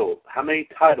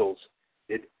titles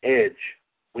did Edge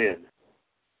win?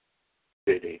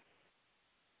 JD.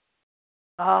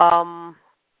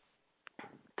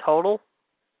 Total,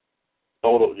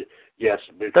 yes.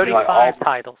 35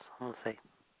 titles. Let's see.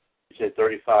 You said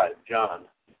 35. John.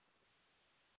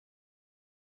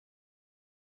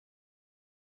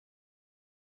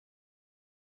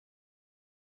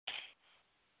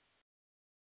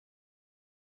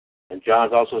 And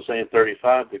John's also saying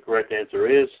 35. The correct answer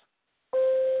is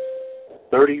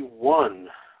 31.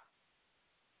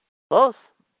 Close.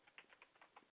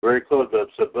 Very close.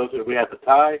 So both we have the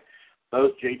tie.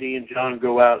 Both JD and John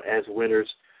go out as winners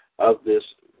of this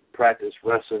practice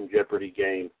wrestling Jeopardy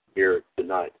game here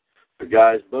tonight. So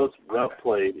guys, both well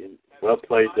played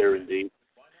there indeed.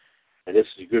 And this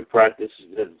is a good practice.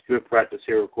 Good practice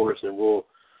here, of course. And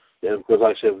because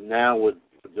like I said, now with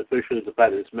officially the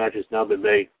fact that this match has now been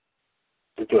made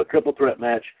into a triple threat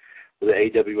match for the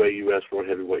AWA-US World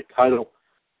Heavyweight title.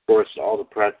 Of course, all the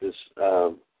practice,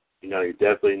 you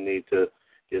definitely need to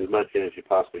get as much in as you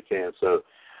possibly can. So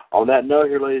on that note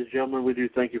here, ladies and gentlemen, we do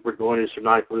thank you for joining us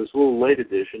tonight for this little late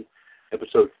edition,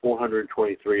 episode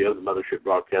 423 of the Mothership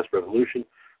Broadcast Revolution.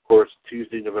 Of course,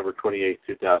 Tuesday, November 28,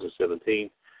 2017.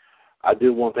 I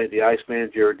do want to thank the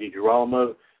Iceman, Jared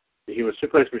DiGirolamo, the Human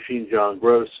Suplex Machine, John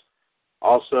Gross,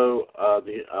 also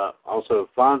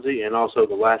Fonzie, and also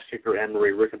the Last Kicker,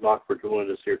 Anne-Marie Rickenbach, for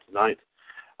joining us here tonight.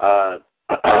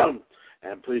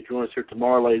 And please join us here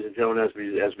tomorrow, ladies and gentlemen, as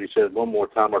we said one more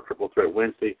time, our Triple Threat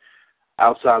Wednesday.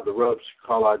 Outside the Ropes,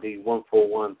 call ID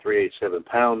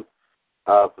 141-387-pound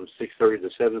from 6:30 to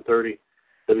 7:30.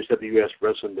 WCWUS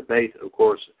Wrestling Debate, of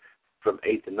course, from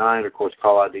 8 to 9. Of course,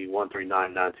 call ID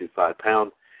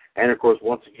 139-925-pound. And, of course,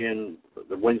 once again,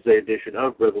 the Wednesday edition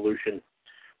of Revolution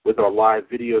with our live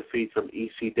video feed from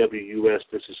ECWUS.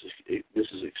 This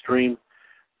is Extreme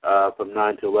from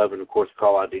 9 to 11. Of course,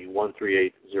 call ID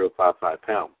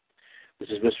 138-055-pound. This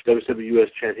is Mr.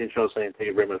 WCWUS Chad Hinshaw saying thank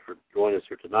you very much for joining us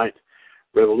here tonight.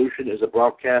 Revolution is a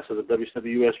broadcast of the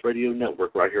WCWUS Radio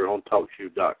Network right here on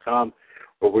TalkShoe.com,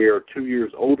 where we are 2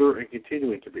 years older and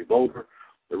continuing to be bolder.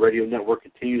 The radio network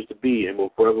continues to be and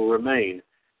will forever remain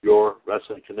your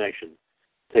wrestling connection.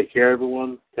 Take care,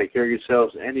 everyone. Take care of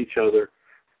yourselves and each other.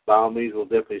 By all means, we'll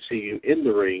definitely see you in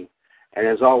the ring. And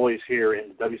as always, here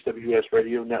in the WCWUS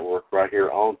Radio Network right here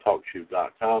on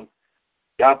TalkShoe.com.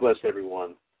 God bless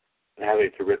everyone, and have a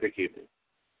terrific evening.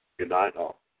 Good night,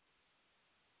 all.